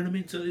 bro. You know what I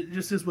mean? So it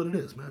just is what it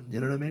is, man.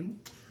 You know what I mean?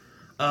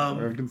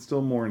 I can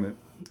still mourn it.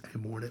 I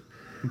can mourn it.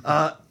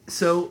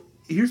 So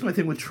here's my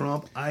thing with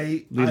Trump.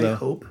 I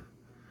hope.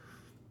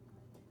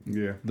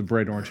 Yeah. The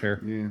bright orange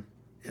hair. Yeah.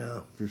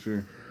 For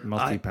sure.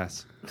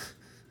 Multi-pass.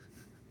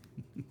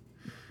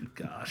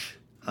 Gosh.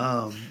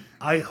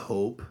 I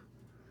hope.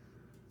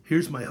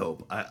 Here's my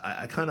hope.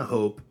 I kind of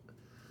hope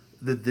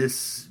that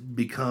this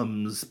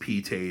becomes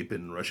P-tape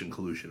and Russian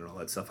collusion and all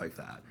that stuff like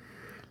that.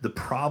 The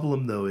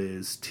problem, though,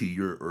 is, to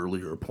your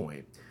earlier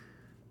point,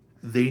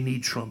 they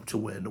need Trump to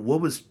win.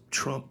 What was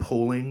Trump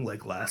polling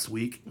like last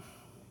week?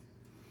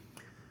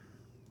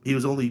 He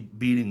was only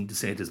beating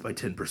DeSantis by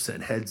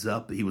 10%. Heads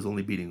up, he was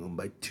only beating him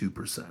by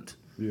 2%.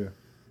 Yeah.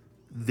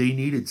 They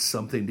needed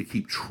something to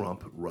keep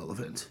Trump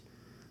relevant.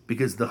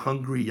 Because the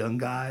hungry young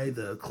guy,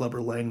 the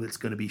Clubber Lang that's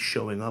going to be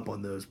showing up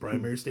on those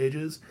primary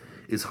stages,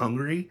 is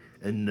hungry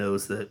and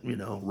knows that,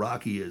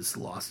 Rocky has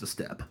lost a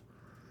step.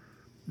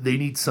 They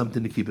need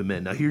something to keep him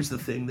in. Now, here's the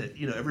thing that,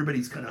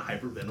 everybody's kind of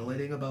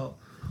hyperventilating about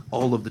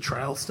all of the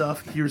trial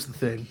stuff. Here's the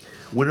thing.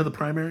 When are the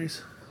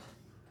primaries?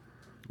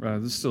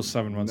 This is still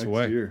 7 months Next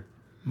away. year.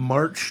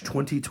 March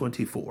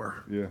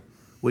 2024. Yeah.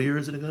 What year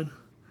is it again?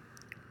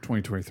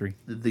 2023.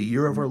 The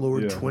year of our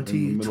Lord,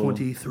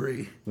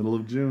 2023. Middle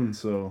of June,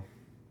 so...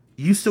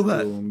 You still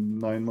got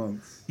 9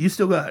 months. You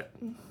still got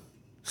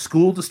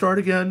school to start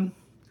again.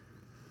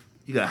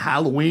 You got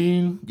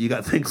Halloween. You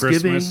got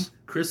Thanksgiving,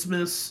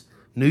 Christmas,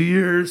 New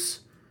Year's.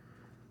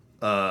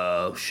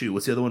 What's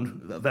the other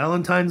one?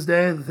 Valentine's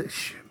Day.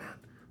 Shoot, man,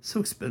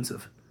 so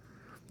expensive.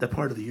 That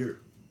part of the year.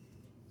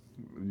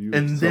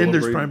 And then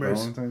there's primaries.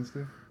 Valentine's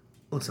Day?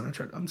 Listen,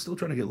 I'm still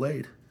trying to get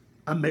laid.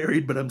 I'm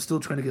married, but I'm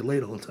still trying to get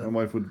laid all the time.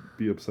 My wife would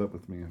be upset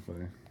with me if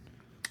I.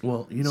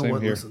 Well, you know Same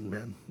what? here. Listen,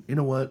 man. You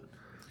know what?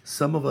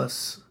 Some of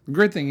us. The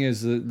great thing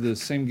is the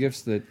same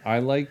gifts that I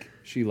like,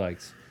 she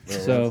likes.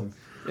 So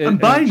I'm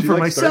buying She for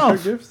likes Star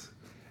myself. Trek gifts?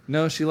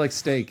 No, she likes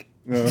steak.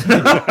 I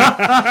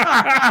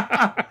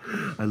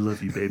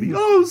love you, baby.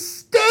 Oh,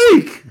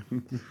 steak!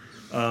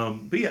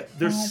 But yeah,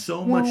 there's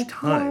so much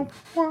time.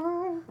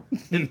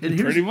 And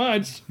here's, Pretty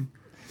much.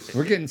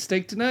 We're getting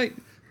steak tonight.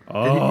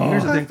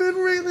 here's the I've thing. been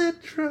really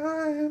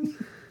trying.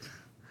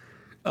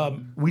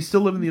 We still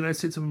live in the United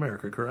States of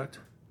America, correct?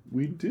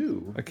 We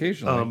do.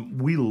 Occasionally.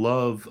 We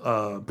love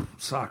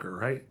soccer,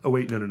 right? Oh,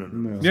 wait,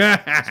 no.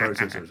 Yeah. Sorry.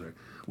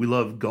 We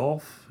love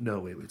golf. No,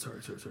 wait. Sorry.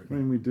 I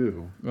mean, we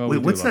do. Well, Wait,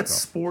 we do what's love that golf.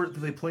 sport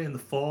that they play in the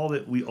fall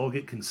that we all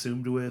get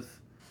consumed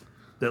with?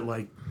 That,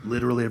 like,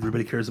 literally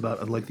everybody cares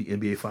about, unlike the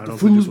NBA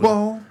Finals.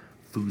 Foosball.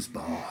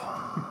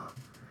 Foosball.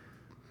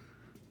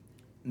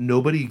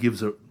 Nobody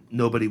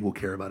will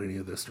care about any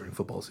of this during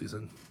football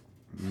season.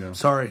 No.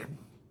 Sorry.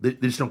 They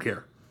just don't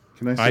care.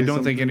 Can I say I don't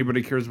something? think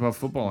anybody cares about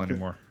football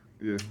anymore.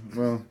 Yeah.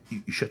 Well,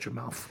 You shut your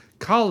mouth.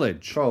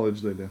 College.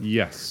 college they do.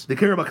 Yes. They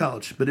care about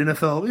college, but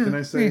NFL, yeah. Can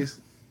I say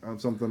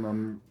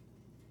something?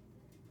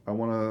 I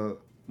want a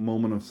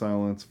moment of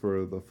silence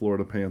for the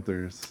Florida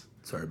Panthers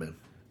Sorry, man.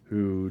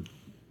 who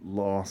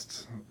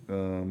lost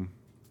the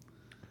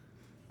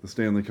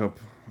Stanley Cup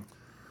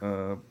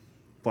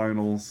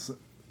finals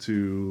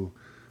to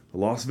The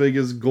Las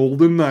Vegas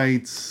Golden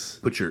Knights.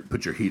 Put your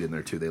Heat in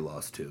there too. They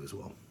lost too as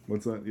well.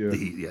 What's that? Yeah. The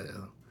Heat, yeah.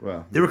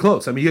 Wow. They were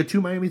close. I mean, you had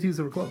 2 Miami teams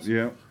that were close.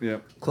 Yeah.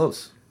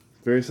 Close.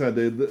 Very sad.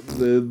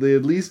 They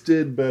at least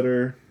did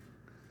better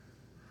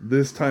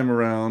this time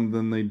around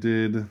than they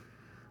did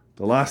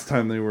the last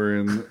time they were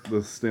in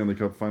the Stanley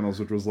Cup Finals,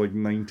 which was like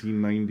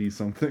 1990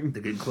 something.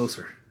 They're getting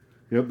closer.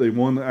 Yep, they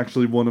won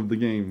actually one of the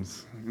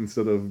games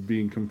instead of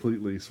being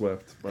completely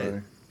swept by.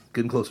 Hey,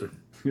 getting closer.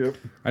 Yep.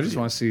 I just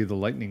want to see the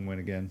Lightning win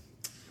again.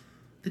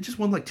 They just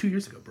won like 2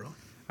 years ago, bro.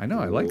 I know.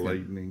 I like it.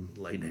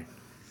 Lightning.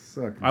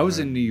 Suck, I was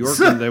in New York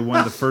when they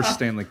won the first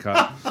Stanley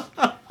Cup.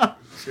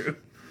 True.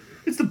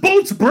 It's the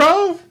Bolts,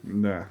 bro.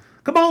 Nah.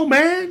 Come on,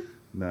 man.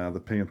 Nah, the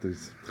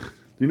Panthers. Do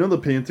you know the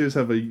Panthers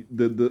have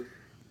the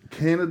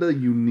Canada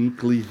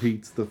uniquely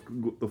hates the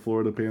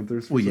Florida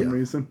Panthers for some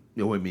reason?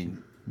 No, I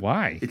mean,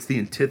 Why? it's the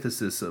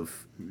antithesis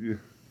of Yeah.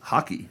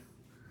 hockey.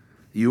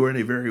 You are in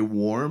a very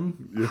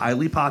warm,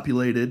 highly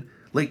populated,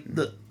 like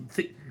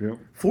Yep.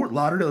 Fort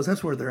Lauderdale.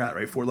 That's where they're at,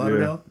 right? Fort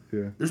Lauderdale.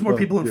 Yeah. There's more Well,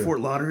 people in yeah. Fort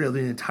Lauderdale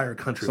than the entire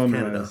country of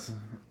Canada. Sunrise.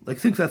 Like,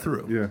 think that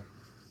through. Yeah.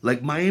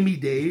 Like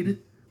Miami-Dade,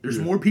 there's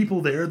more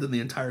people there than the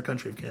entire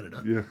country of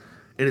Canada. Yeah.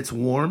 And it's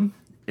warm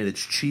and it's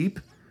cheap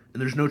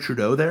and there's no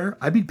Trudeau there.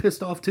 I'd be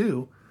pissed off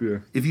too. Yeah.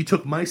 If you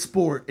took my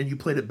sport and you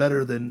played it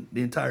better than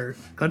the entire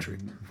country,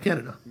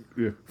 Canada.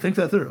 Yeah. Think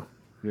that through.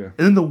 Yeah.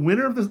 And then the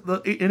winner of the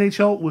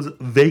NHL was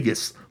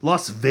Vegas,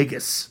 Las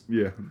Vegas.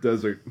 Yeah.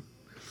 Desert.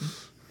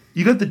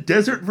 You got the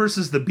desert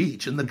versus the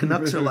beach, and the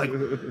Canucks are like,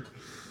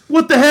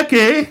 what the heck,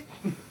 eh?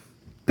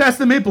 Pass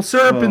the maple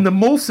syrup and the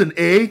Molson,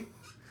 eh?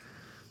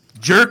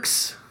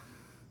 Jerks.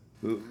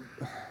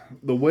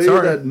 The way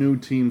Sorry. that new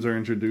teams are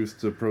introduced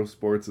to pro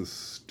sports is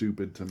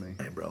stupid to me.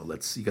 Hey, bro,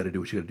 you got to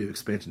do what you got to do.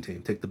 Expansion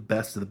team. Take the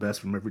best of the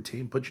best from every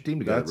team. Put your team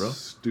together, That's bro.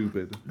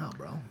 stupid. No,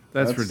 bro.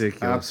 That's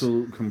ridiculous.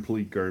 Absolute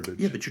complete garbage.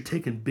 Yeah, but you're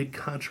taking big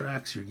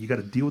contracts. You got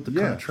to deal with the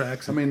Yeah.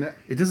 contracts. I mean,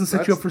 it doesn't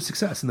set you up for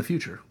success in the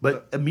future.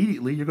 But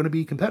immediately, you're going to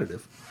be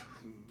competitive.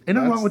 Ain't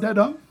nothing wrong with that,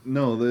 dog.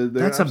 No, there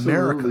That's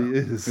America. absolutely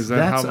is. Is that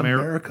That's how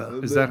America.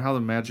 Is that how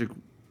the Magic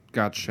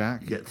got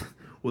Shaq? Yeah.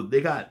 Well,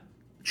 they got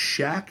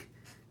Shaq,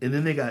 and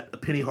then they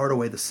got Penny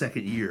Hardaway the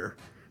second year.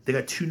 They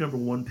got 2 number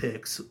 1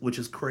 picks, which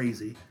is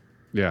crazy.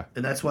 Yeah.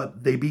 And that's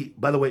what they beat.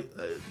 By the way,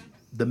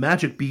 the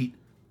Magic beat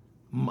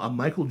a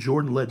Michael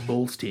Jordan-led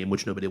Bulls team,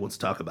 which nobody wants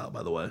to talk about,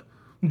 by the way.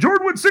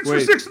 Jordan went 6 for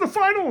Wait. 6 in the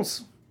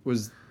finals.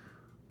 Was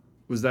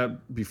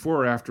that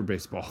before or after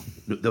baseball?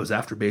 That was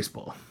after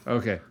baseball.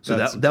 Okay. So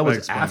that was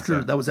explains after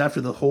that. that was after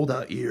the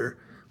holdout year.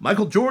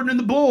 Michael Jordan and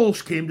the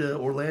Bulls came to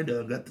Orlando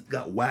and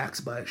got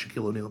waxed by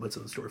Shaquille O'Neal. That's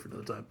another story for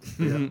another time.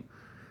 Yeah.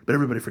 But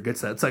everybody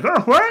forgets that. It's like,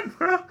 oh,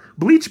 what?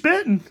 Bleach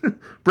bit and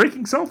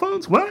breaking cell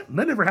phones? What?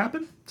 That never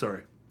happened?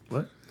 Sorry.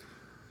 What?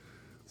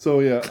 So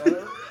yeah,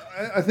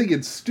 I think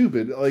it's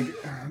stupid. Like,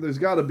 there's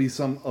got to be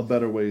a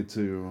better way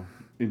to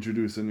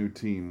introduce a new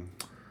team.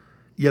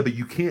 Yeah, but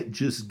you can't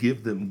just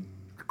give them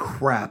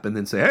crap and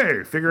then say,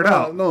 "Hey, figure it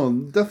out." No,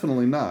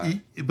 definitely not.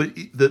 But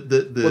But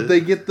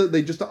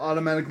they just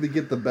automatically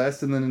get the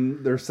best, and then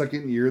in their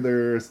second year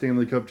they're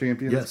Stanley Cup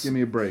champions. Yes. Give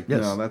me a break.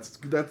 Yes. No,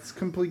 that's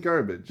complete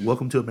garbage.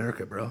 Welcome to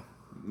America, bro.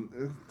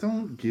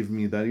 Don't give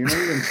me that. You're not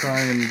even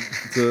trying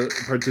to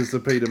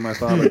participate in my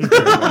thought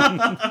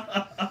experiment.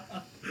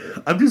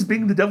 I'm just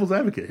being the devil's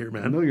advocate here,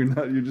 man. No, you're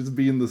not. You're just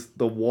being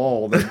the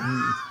wall. This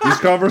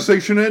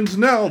conversation ends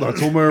now.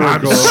 That's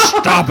America.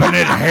 Stopping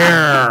it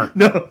here.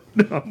 No.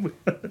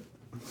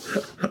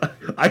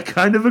 I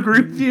kind of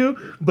agree with you,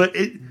 but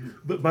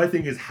my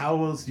thing is,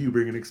 how else do you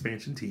bring an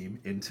expansion team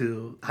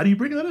into? How do you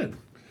bring that in?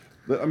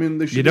 I mean,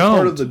 they should You be part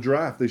don't. of the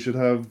draft. They should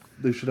have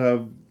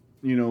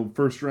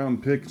first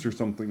round picks or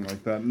something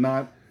like that.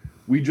 Not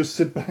we just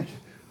sit back.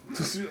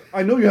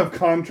 I know you have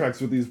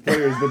contracts with these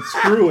players, but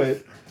screw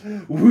it.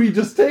 We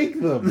just take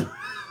them.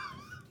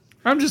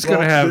 I'm just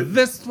gonna have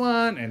this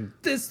one and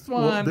this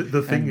one.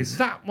 The thing and is,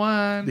 that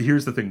one.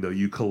 here's the thing, though.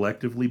 You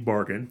collectively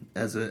bargain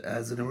as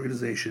an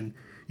organization.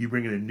 You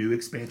bring in a new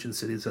expansion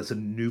city. So that's a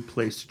new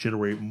place to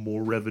generate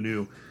more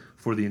revenue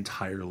for the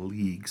entire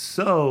league.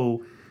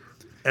 So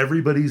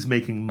everybody's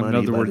making money. In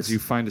other by words, this- you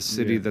find a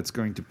city Yeah. that's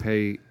going to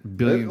pay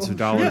billions of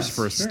dollars Yes,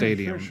 for a sure,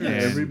 stadium. sure. And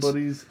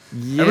Everybody's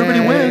Everybody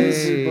wins.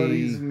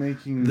 Everybody's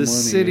making The money.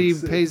 city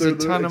pays a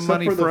ton of except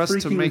money for the for us to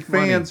freaking make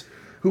money. fans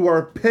who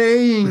are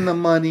paying the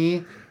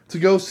money to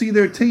go see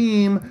their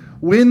team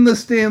win the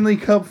Stanley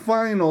Cup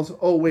Finals.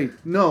 Oh, wait,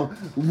 no.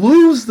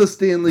 Lose the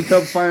Stanley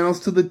Cup Finals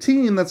to the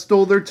team that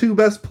stole their 2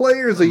 best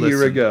players a year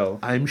Listen, ago.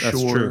 I'm That's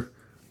sure true.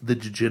 the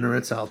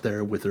degenerates out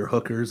there with their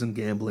hookers and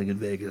gambling in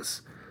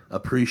Vegas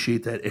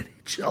appreciate that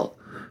NHL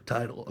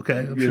title. Okay,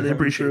 I'm sure they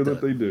appreciate I'm sure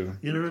that. that they do.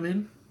 You know what I mean?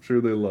 I'm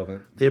sure they love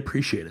it. They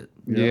appreciate it.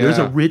 Yeah. There's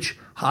a rich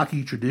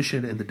hockey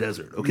tradition in the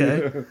desert.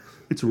 Okay, Yeah.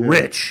 it's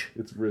rich.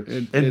 It's rich.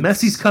 And It's-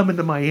 Messi's coming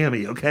to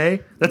Miami.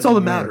 Okay, that's all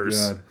that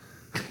matters. Oh, God.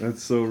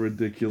 That's so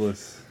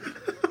ridiculous.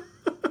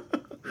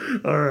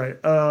 All right.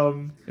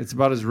 It's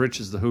about as rich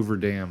as the Hoover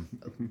Dam.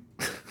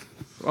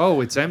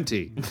 Oh, it's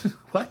empty.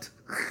 What?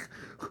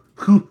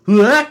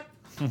 What?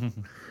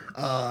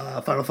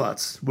 Final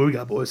thoughts. What we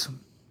got, boys?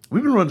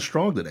 We've been running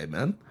strong today,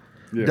 man.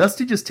 Yeah.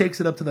 Dusty just takes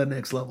it up to that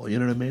next level. You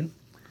know what I mean?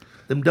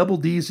 Them double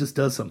D's just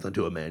does something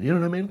to a man. You know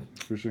what I mean?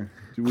 For sure.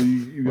 Well,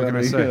 you What got can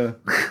I say?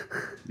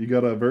 you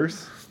got a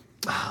verse?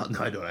 Oh, no,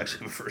 I don't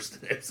actually have a verse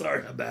today. I'm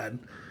sorry, I'm bad.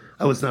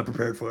 I was not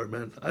prepared for it,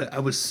 man. I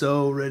was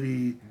so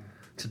ready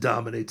to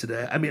dominate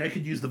today. I mean, I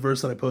could use the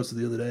verse that I posted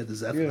the other day, the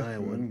Zephaniah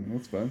one.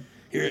 That's fine.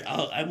 Here,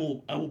 I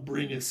will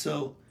bring it.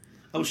 So,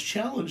 I was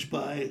challenged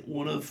by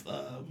one of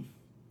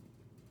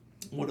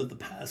the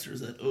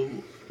pastors at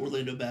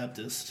Orlando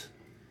Baptist,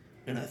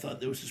 and I thought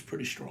that was just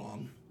pretty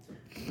strong.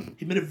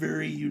 He made a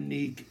very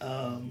unique.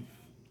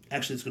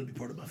 Actually, it's going to be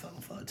part of my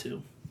final thought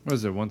too. What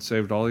is it? Once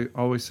saved,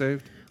 always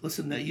saved?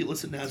 Listen,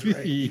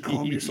 Nazarite. You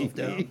calm yourself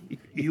down.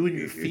 You and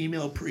your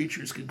female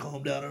preachers can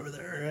calm down over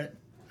there,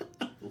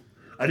 all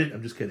right?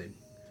 I'm just kidding.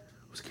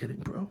 I was kidding,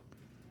 bro.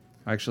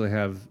 I actually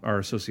have our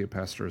associate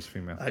pastor as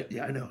female.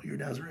 Yeah, I know. You're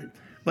Nazarite.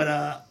 But,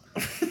 all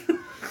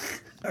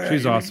right,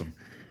 She's awesome.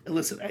 And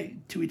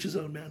listen, to each his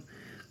own, man.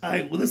 All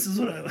right, well, this is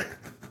what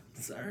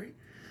sorry.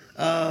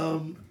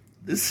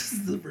 This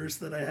is the verse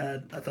that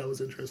I thought was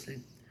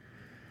interesting.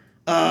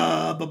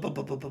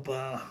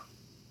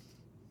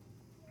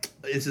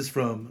 This is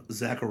from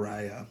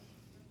Zechariah.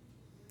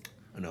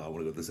 I know, I want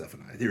to go with the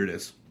Zephaniah. Here it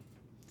is.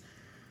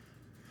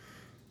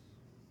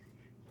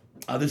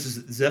 This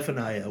is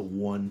Zephaniah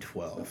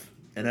 1:12.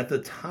 And at the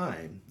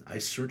time, I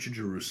searched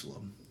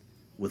Jerusalem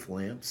with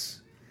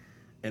lamps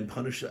and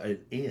punish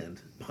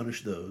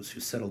those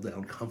who settle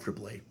down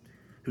comfortably,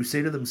 who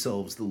say to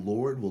themselves, the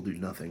Lord will do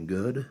nothing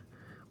good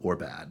or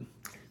bad.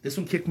 This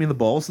one kicked me in the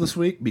balls this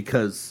week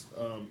because,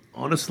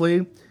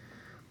 honestly,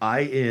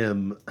 I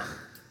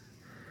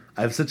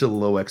have such a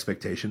low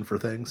expectation for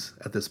things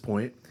at this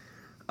point.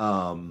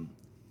 And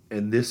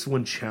this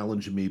one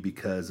challenged me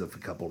because of a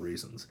couple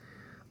reasons.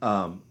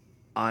 I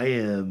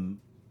am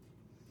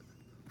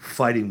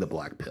fighting the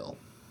black pill.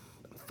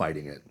 I'm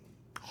fighting it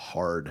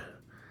hard.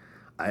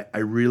 I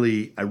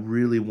really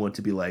want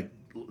to be like,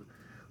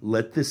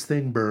 let this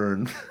thing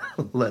burn.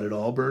 Let it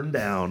all burn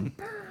down.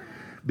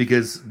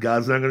 Because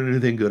God's not going to do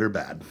anything good or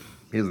bad.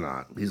 He's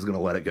not. He's going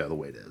to let it go the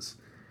way it is.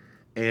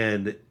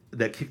 And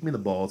that kicked me in the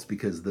balls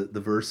because the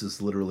verse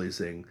is literally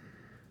saying,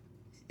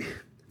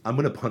 I'm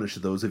going to punish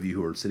those of you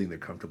who are sitting there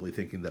comfortably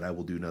thinking that I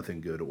will do nothing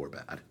good or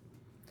bad.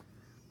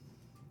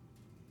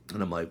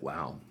 And I'm like,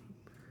 wow.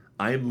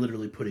 I am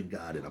literally putting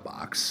God in a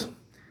box.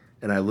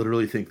 And I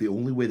literally think the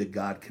only way that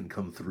God can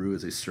come through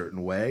is a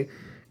certain way.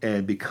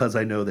 And because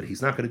I know that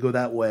he's not going to go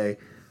that way,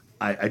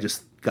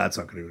 God's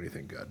not going to do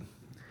anything good.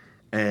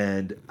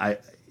 And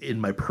in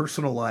my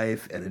personal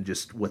life and in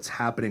just what's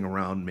happening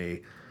around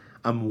me,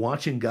 I'm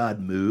watching God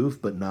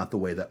move, but not the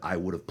way that I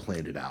would have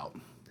planned it out,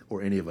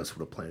 or any of us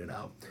would have planned it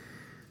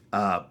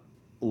out.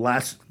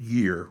 Last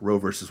year, Roe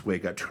versus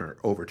Wade got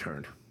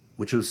overturned,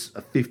 which was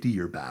a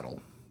 50-year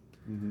battle.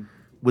 Mm-hmm.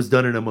 Was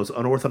done in a most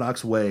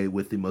unorthodox way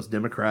with the most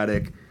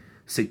democratic,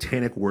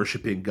 satanic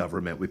worshiping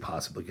government we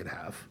possibly could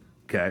have.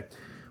 Okay,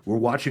 we're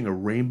watching a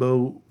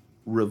rainbow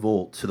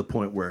revolt to the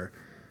point where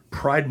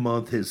Pride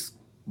Month has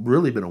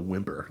really been a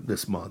whimper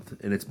this month,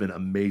 and it's been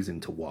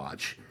amazing to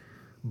watch.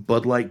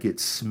 Bud Light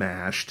gets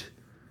smashed,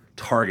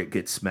 Target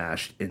gets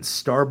smashed, and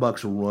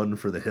Starbucks run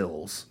for the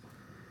hills.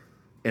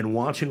 And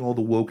watching all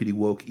the wokety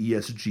woke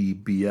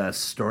ESG BS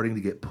starting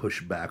to get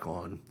pushed back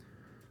on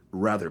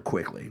rather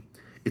quickly.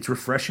 It's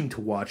refreshing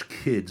to watch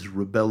kids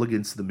rebel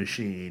against the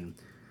machine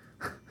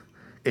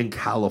in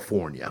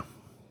California.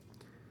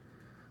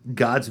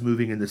 God's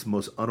moving in this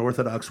most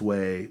unorthodox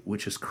way,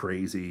 which is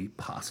crazy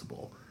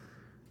possible.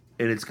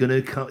 And it's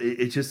gonna come.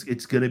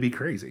 It's gonna be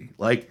crazy.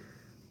 Like,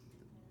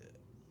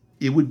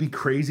 it would be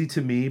crazy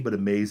to me, but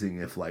amazing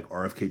if like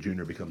RFK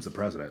Jr. becomes the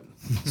president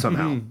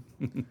somehow.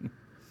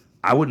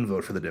 I wouldn't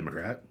vote for the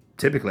Democrat.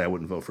 Typically, I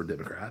wouldn't vote for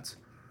Democrats.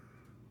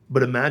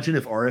 But imagine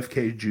if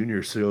RFK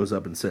Jr. shows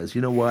up and says,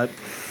 you know what?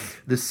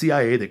 This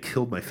CIA that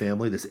killed my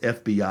family, this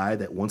FBI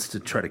that wants to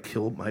try to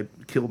kill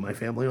my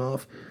family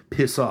off,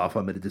 piss off,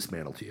 I'm going to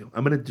dismantle you.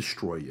 I'm going to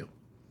destroy you.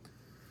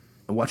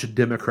 And watch a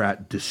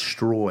Democrat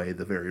destroy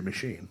the very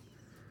machine.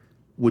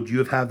 Would you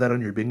have had that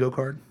on your bingo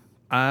card?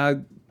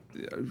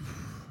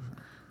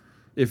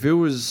 If it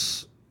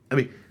was... I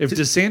mean, if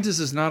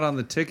DeSantis is not on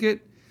the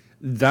ticket,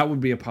 that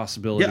would be a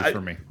possibility for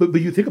me. But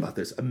you think about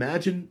this.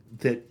 Imagine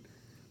that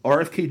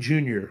RFK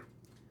Jr.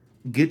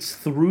 gets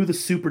through the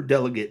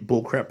superdelegate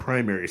bullcrap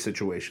primary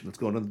situation that's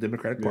going on in the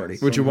Democratic Party.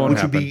 Which it won't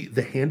happen. Which would be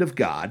the hand of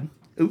God.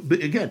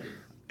 But again,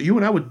 you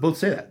and I would both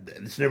say that.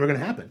 It's never going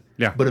to happen.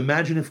 Yeah. But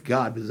imagine if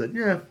God was like,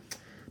 yeah,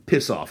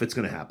 piss off. It's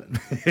going to happen.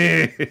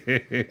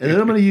 And then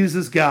I'm going to use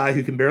this guy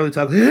who can barely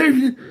talk.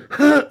 You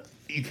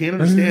can't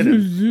understand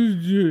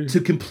him. To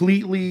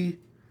completely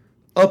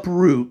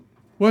uproot.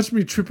 Watch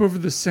me trip over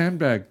the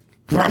sandbag.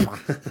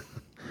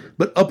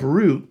 But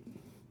uproot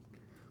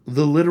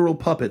the literal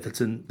puppet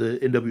that's in the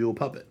NWO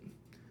puppet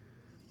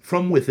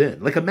from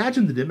within. Like,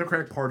 imagine the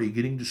Democratic Party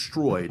getting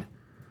destroyed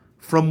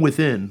from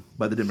within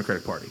by the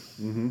Democratic Party.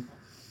 Mm-hmm.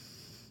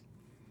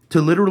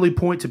 To literally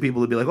point to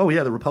people and be like, oh,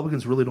 yeah, the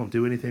Republicans really don't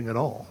do anything at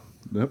all.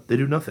 Yep. They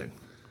do nothing.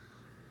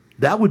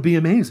 That would be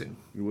amazing.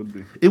 It would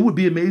be. It would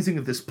be amazing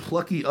if this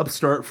plucky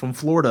upstart from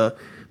Florida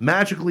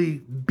magically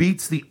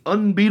beats the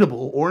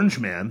unbeatable Orange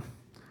Man,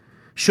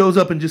 shows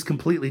up and just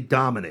completely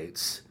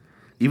dominates.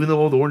 Even though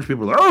all the orange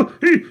people are like, oh,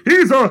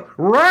 he's a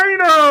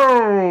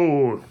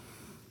rhino!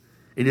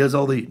 And he does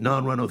all the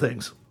non-rhino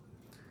things.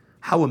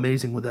 How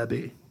amazing would that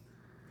be?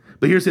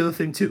 But here's the other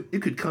thing, too.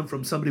 It could come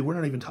from somebody we're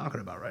not even talking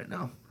about right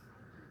now.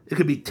 It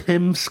could be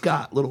Tim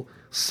Scott, little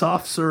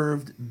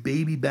soft-served,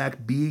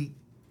 baby-back,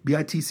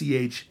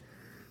 B-I-T-C-H,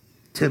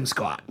 Tim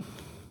Scott.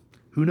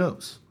 Who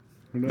knows?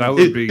 That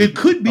would be it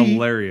could be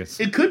hilarious.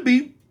 It could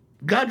be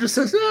God just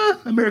says,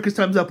 America's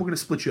time's up. We're going to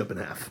split you up in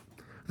half.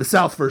 The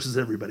South versus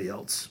everybody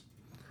else.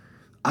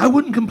 I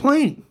wouldn't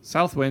complain.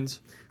 South wins.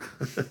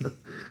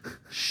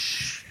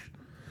 Shh.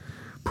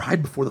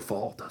 Pride before the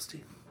fall,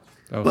 Dusty.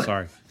 Oh, But-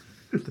 sorry.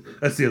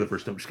 That's the other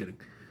verse. No, I'm just kidding.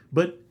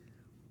 But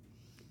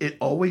it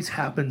always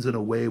happens in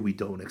a way we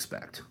don't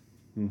expect.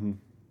 Mm-hmm.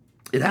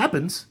 It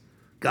happens.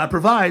 God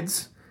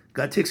provides.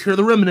 God takes care of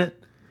the remnant.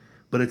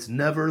 But it's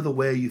never the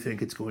way you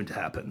think it's going to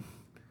happen.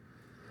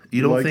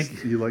 You don't think...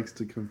 He likes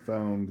to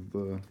confound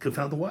the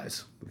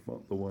wise.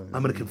 the wise.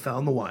 I'm going to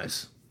confound the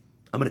wise.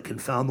 I'm going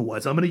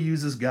to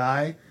use this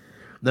guy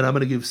that I'm going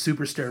to give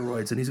super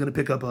steroids, and he's going to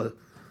pick up a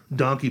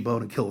donkey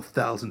bone and kill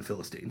 1,000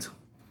 Philistines.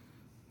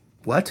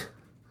 What?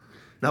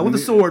 Not with a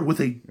sword,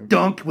 with a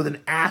with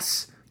an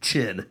ass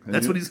chin.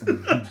 That's what he's...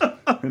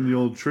 And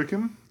you'll trick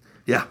him,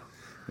 Yeah.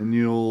 and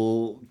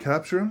you'll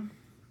capture him,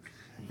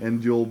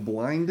 and you'll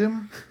blind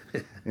him,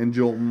 and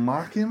you'll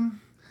mock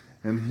him,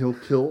 and he'll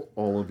kill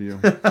all of you.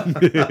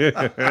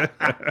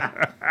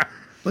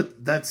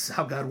 But that's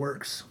how God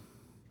works.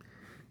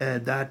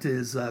 And that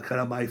is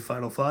kind of my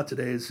final thought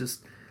today. Is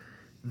just,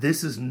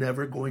 this is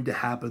never going to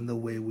happen the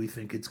way we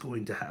think it's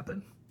going to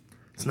happen.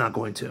 It's not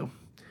going to.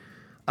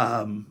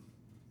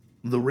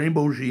 The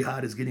Rainbow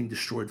Jihad is getting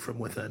destroyed from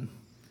within.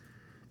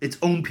 Its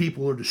own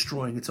people are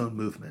destroying its own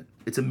movement.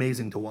 It's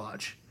amazing to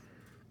watch.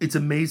 It's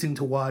amazing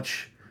to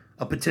watch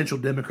a potential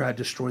Democrat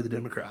destroy the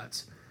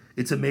Democrats.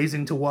 It's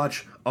amazing to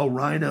watch a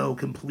rhino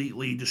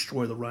completely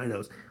destroy the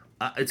rhinos.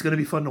 It's going to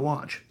be fun to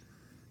watch.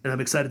 And I'm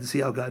excited to see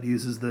how God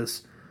uses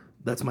this.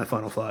 That's my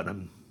final thought.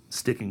 I'm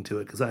sticking to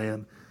it because I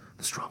am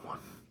the strong one.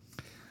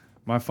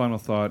 My final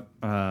thought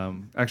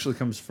actually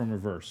comes from a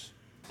verse.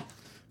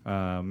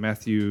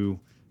 Matthew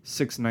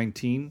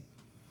 6:19.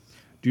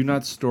 Do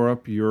not store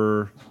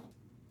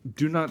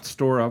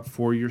up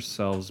for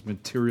yourselves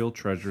material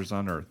treasures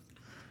on earth,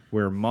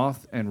 where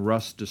moth and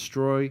rust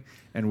destroy,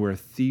 and where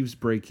thieves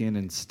break in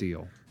and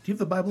steal. Do you have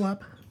the Bible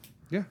app?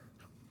 Yeah.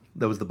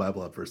 That was the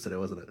Bible app verse today,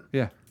 wasn't it?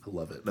 Yeah. I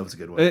love it. That was a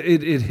good one.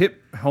 It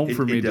hit home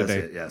for me it does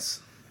today. hit,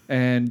 yes.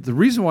 And the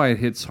reason why it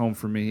hits home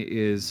for me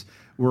is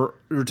we're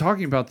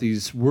talking about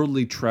these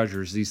worldly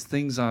treasures, these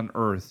things on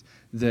earth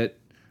that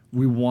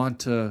we want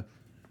to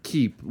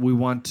keep, we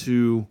want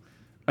to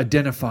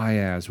identify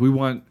as. We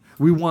want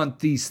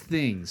these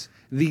things.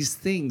 These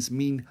things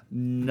mean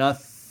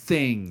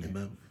nothing.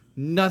 Amen.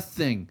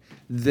 Nothing.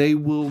 They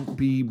will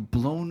be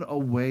blown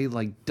away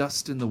like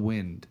dust in the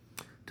wind.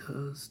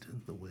 Dust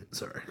in the wind.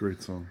 Sorry.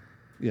 Great song.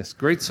 Yes,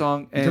 great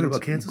song talking and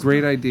about Kansas,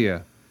 great man?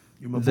 idea.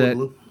 You're my boy, That-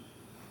 Blue.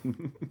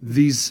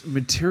 These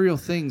material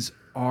things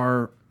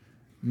are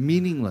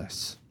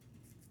meaningless.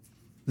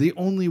 The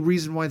only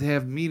reason why they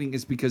have meaning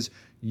is because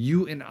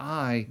you and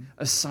I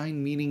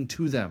assign meaning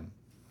to them.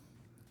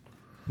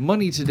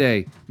 Money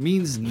today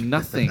means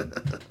nothing.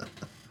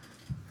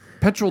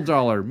 Petrol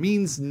dollar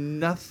means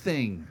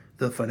nothing.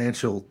 The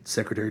financial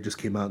secretary just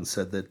came out and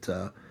said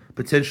that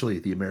potentially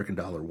the American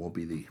dollar won't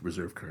be the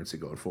reserve currency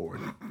going forward.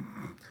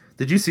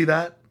 Did you see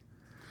that?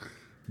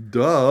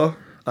 Duh.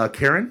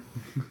 Karen,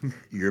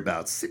 you're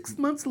about 6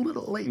 months a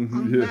little late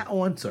on that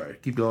one. Sorry,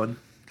 keep going.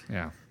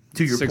 Yeah.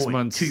 To your 6 point.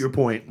 months. To your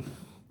point.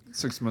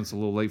 6 months a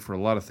little late for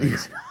a lot of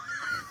things.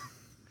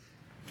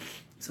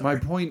 My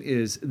point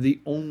is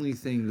the only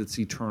thing that's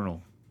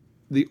eternal,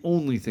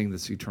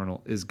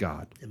 is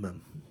God.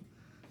 Amen.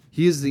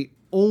 He is the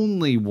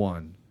only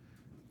one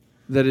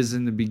that is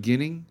in the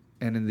beginning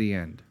and in the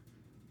end.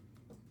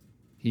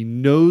 He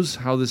knows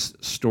how this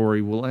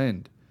story will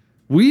end.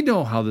 We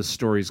know how this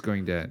story is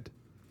going to end.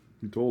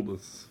 He told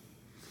us.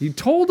 He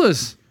told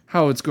us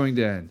how it's going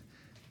to end.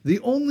 The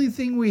only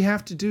thing we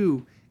have to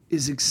do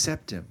is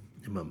accept him.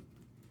 Amen.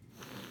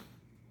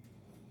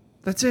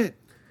 That's it.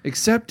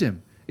 Accept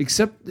him.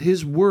 Accept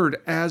his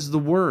word as the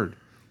word.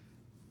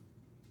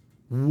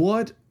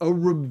 What a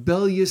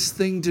rebellious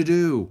thing to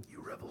do.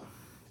 You rebel.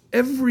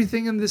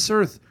 Everything on this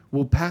earth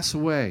will pass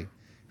away.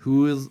 Who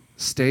will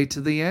stay to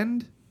the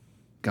end?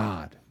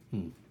 God.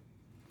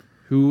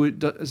 Who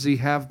does he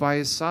have by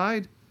his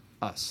side?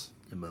 Us.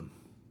 Amen.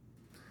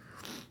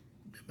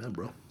 Amen,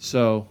 bro.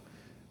 So,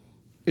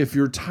 if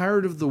you're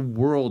tired of the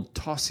world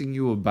tossing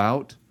you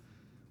about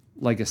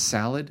like a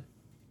salad,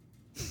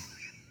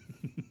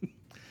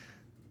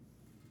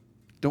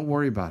 don't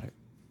worry about it.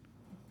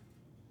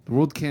 The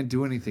world can't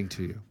do anything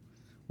to you.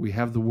 We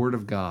have the Word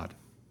of God.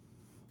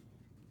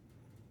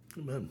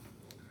 Amen.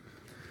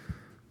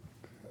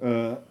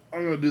 I'm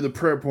going to do the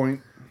prayer point.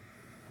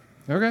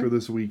 Okay. for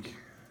this week.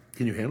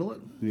 Can you handle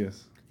it?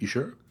 Yes, You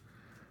sure?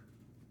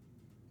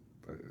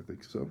 I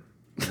think so.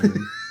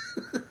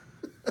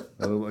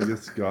 I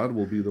guess God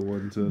will be the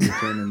one to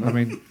determine that. I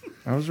mean,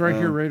 I was right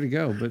here ready to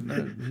go, but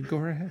go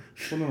right ahead.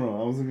 well,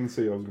 no. I wasn't going to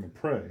say I was going to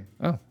pray.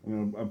 Oh,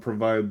 I'm going to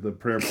provide the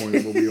prayer point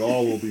that we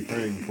all will be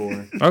praying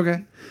for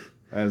okay.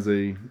 as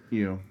the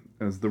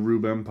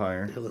Rube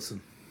Empire, Hey,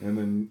 listen. and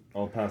then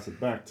I'll pass it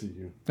back to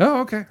you.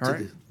 Oh, okay. All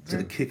right. To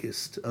the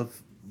kickest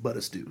of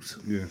butterstews.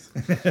 Yes.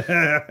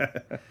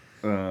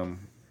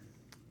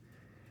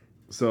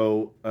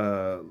 So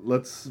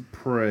let's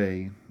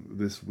pray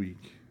this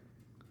week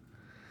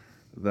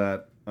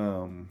that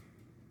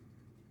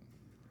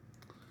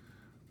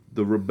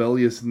the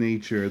rebellious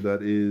nature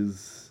that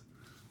is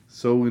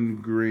so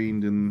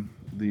ingrained in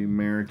the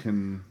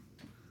American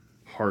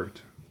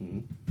heart,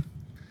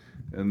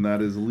 and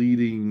that is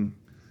leading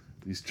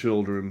these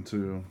children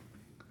to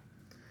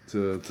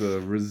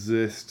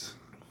resist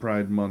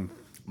Pride Month,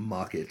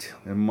 Mock it.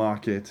 and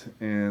mock it,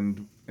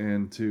 and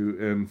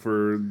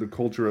for the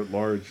culture at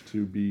large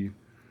to be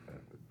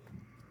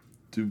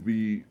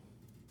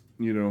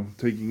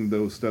taking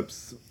those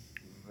steps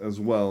as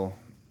well.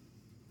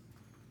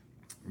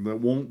 That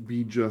won't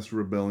be just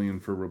rebellion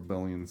for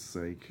rebellion's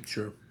sake.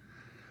 Sure.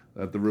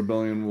 That the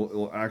rebellion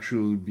will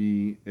actually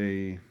be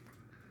a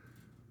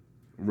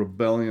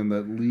rebellion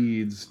that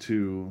leads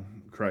to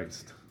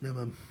Christ Yeah,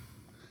 man.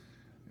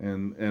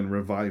 and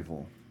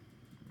revival,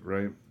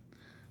 right?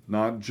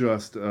 Not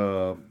just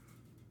a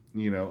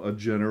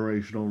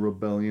generational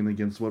rebellion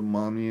against what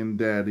mommy and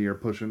daddy are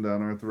pushing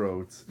down our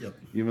throats. Yep.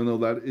 Even though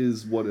that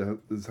is what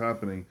is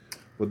happening,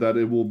 but that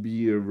it will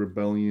be a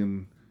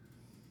rebellion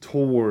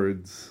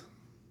towards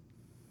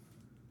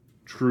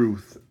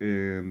truth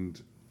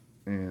and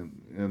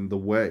the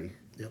way.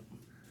 Yep.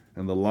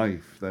 And the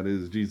life that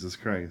is Jesus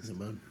Christ.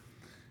 Amen.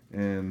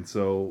 And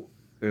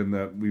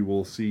that we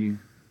will see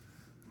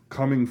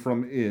coming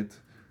from it,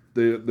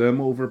 them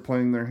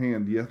overplaying their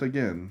hand yet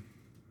again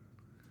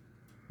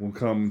will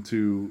come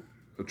to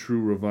a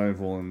true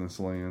revival in this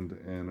land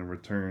and a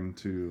return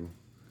to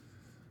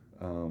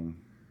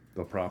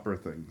the proper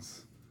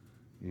things,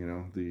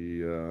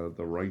 the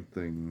right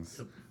things,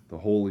 Yep. the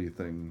holy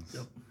things,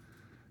 Yep.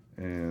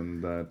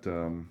 and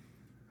that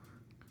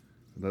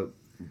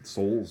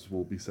souls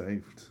will be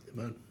saved.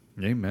 Amen.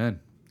 Amen.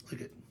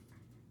 Like it.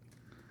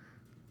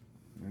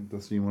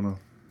 Dusty, you wanna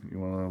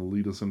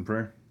lead us in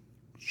prayer?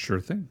 Sure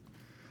thing.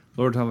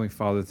 Lord, Heavenly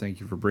Father, thank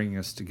you for bringing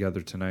us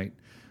together tonight.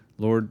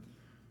 Lord,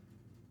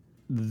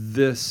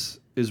 this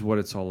is what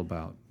it's all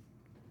about.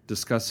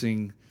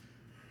 Discussing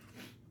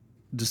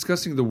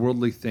the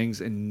worldly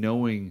things and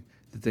knowing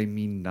that they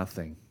mean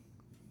nothing.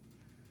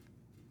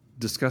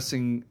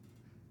 Discussing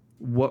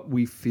what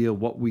we feel,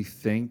 what we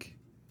think,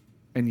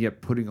 and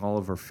yet putting all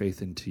of our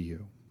faith into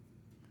you.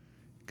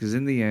 Because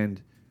in the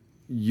end,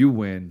 you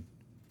win,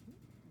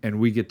 and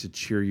we get to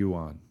cheer you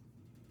on.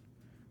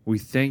 We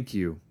thank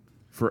you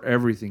for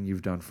everything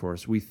you've done for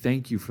us. We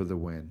thank you for the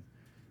win,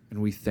 and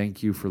we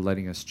thank you for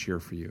letting us cheer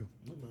for you.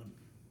 Amen. In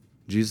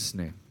Jesus'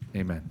 name,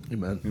 amen.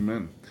 Amen.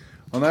 Amen.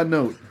 On that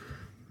note,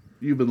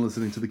 you've been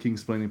listening to the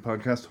Kingsplaining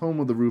Podcast, home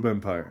of the Rube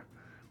Empire,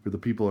 where the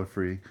people are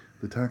free,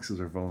 the taxes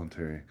are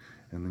voluntary,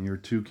 and your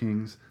two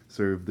kings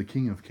serve the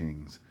King of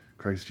Kings,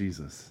 Christ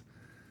Jesus.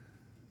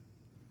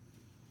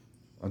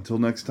 Until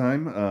next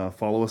time,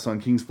 follow us on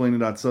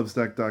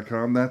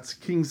kingsplaining.substack.com. That's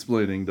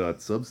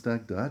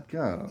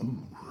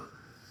kingsplaining.substack.com.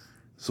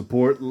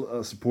 Support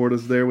us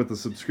there with a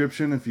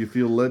subscription if you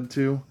feel led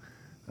to.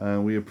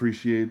 We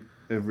appreciate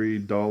every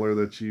dollar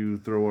that you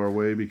throw our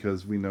way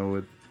because we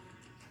know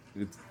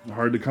it's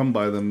hard to come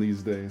by them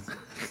these days.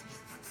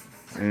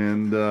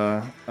 And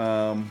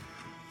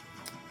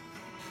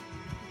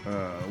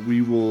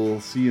we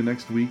will see you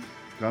next week.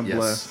 God Yes.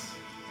 bless.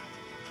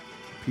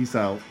 Peace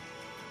out.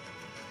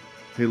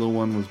 Halo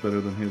 1 was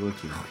better than Halo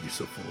 2. Oh, you're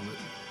so full of it.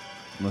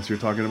 Unless you're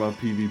talking about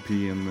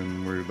PvP, and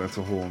then that's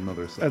a whole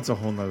nother stuff. That's a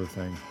whole nother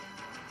thing.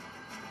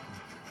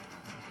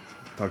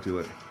 Talk to you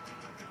later.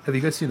 Have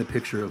you guys seen a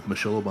picture of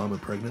Michelle Obama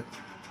pregnant?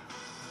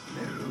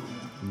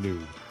 No.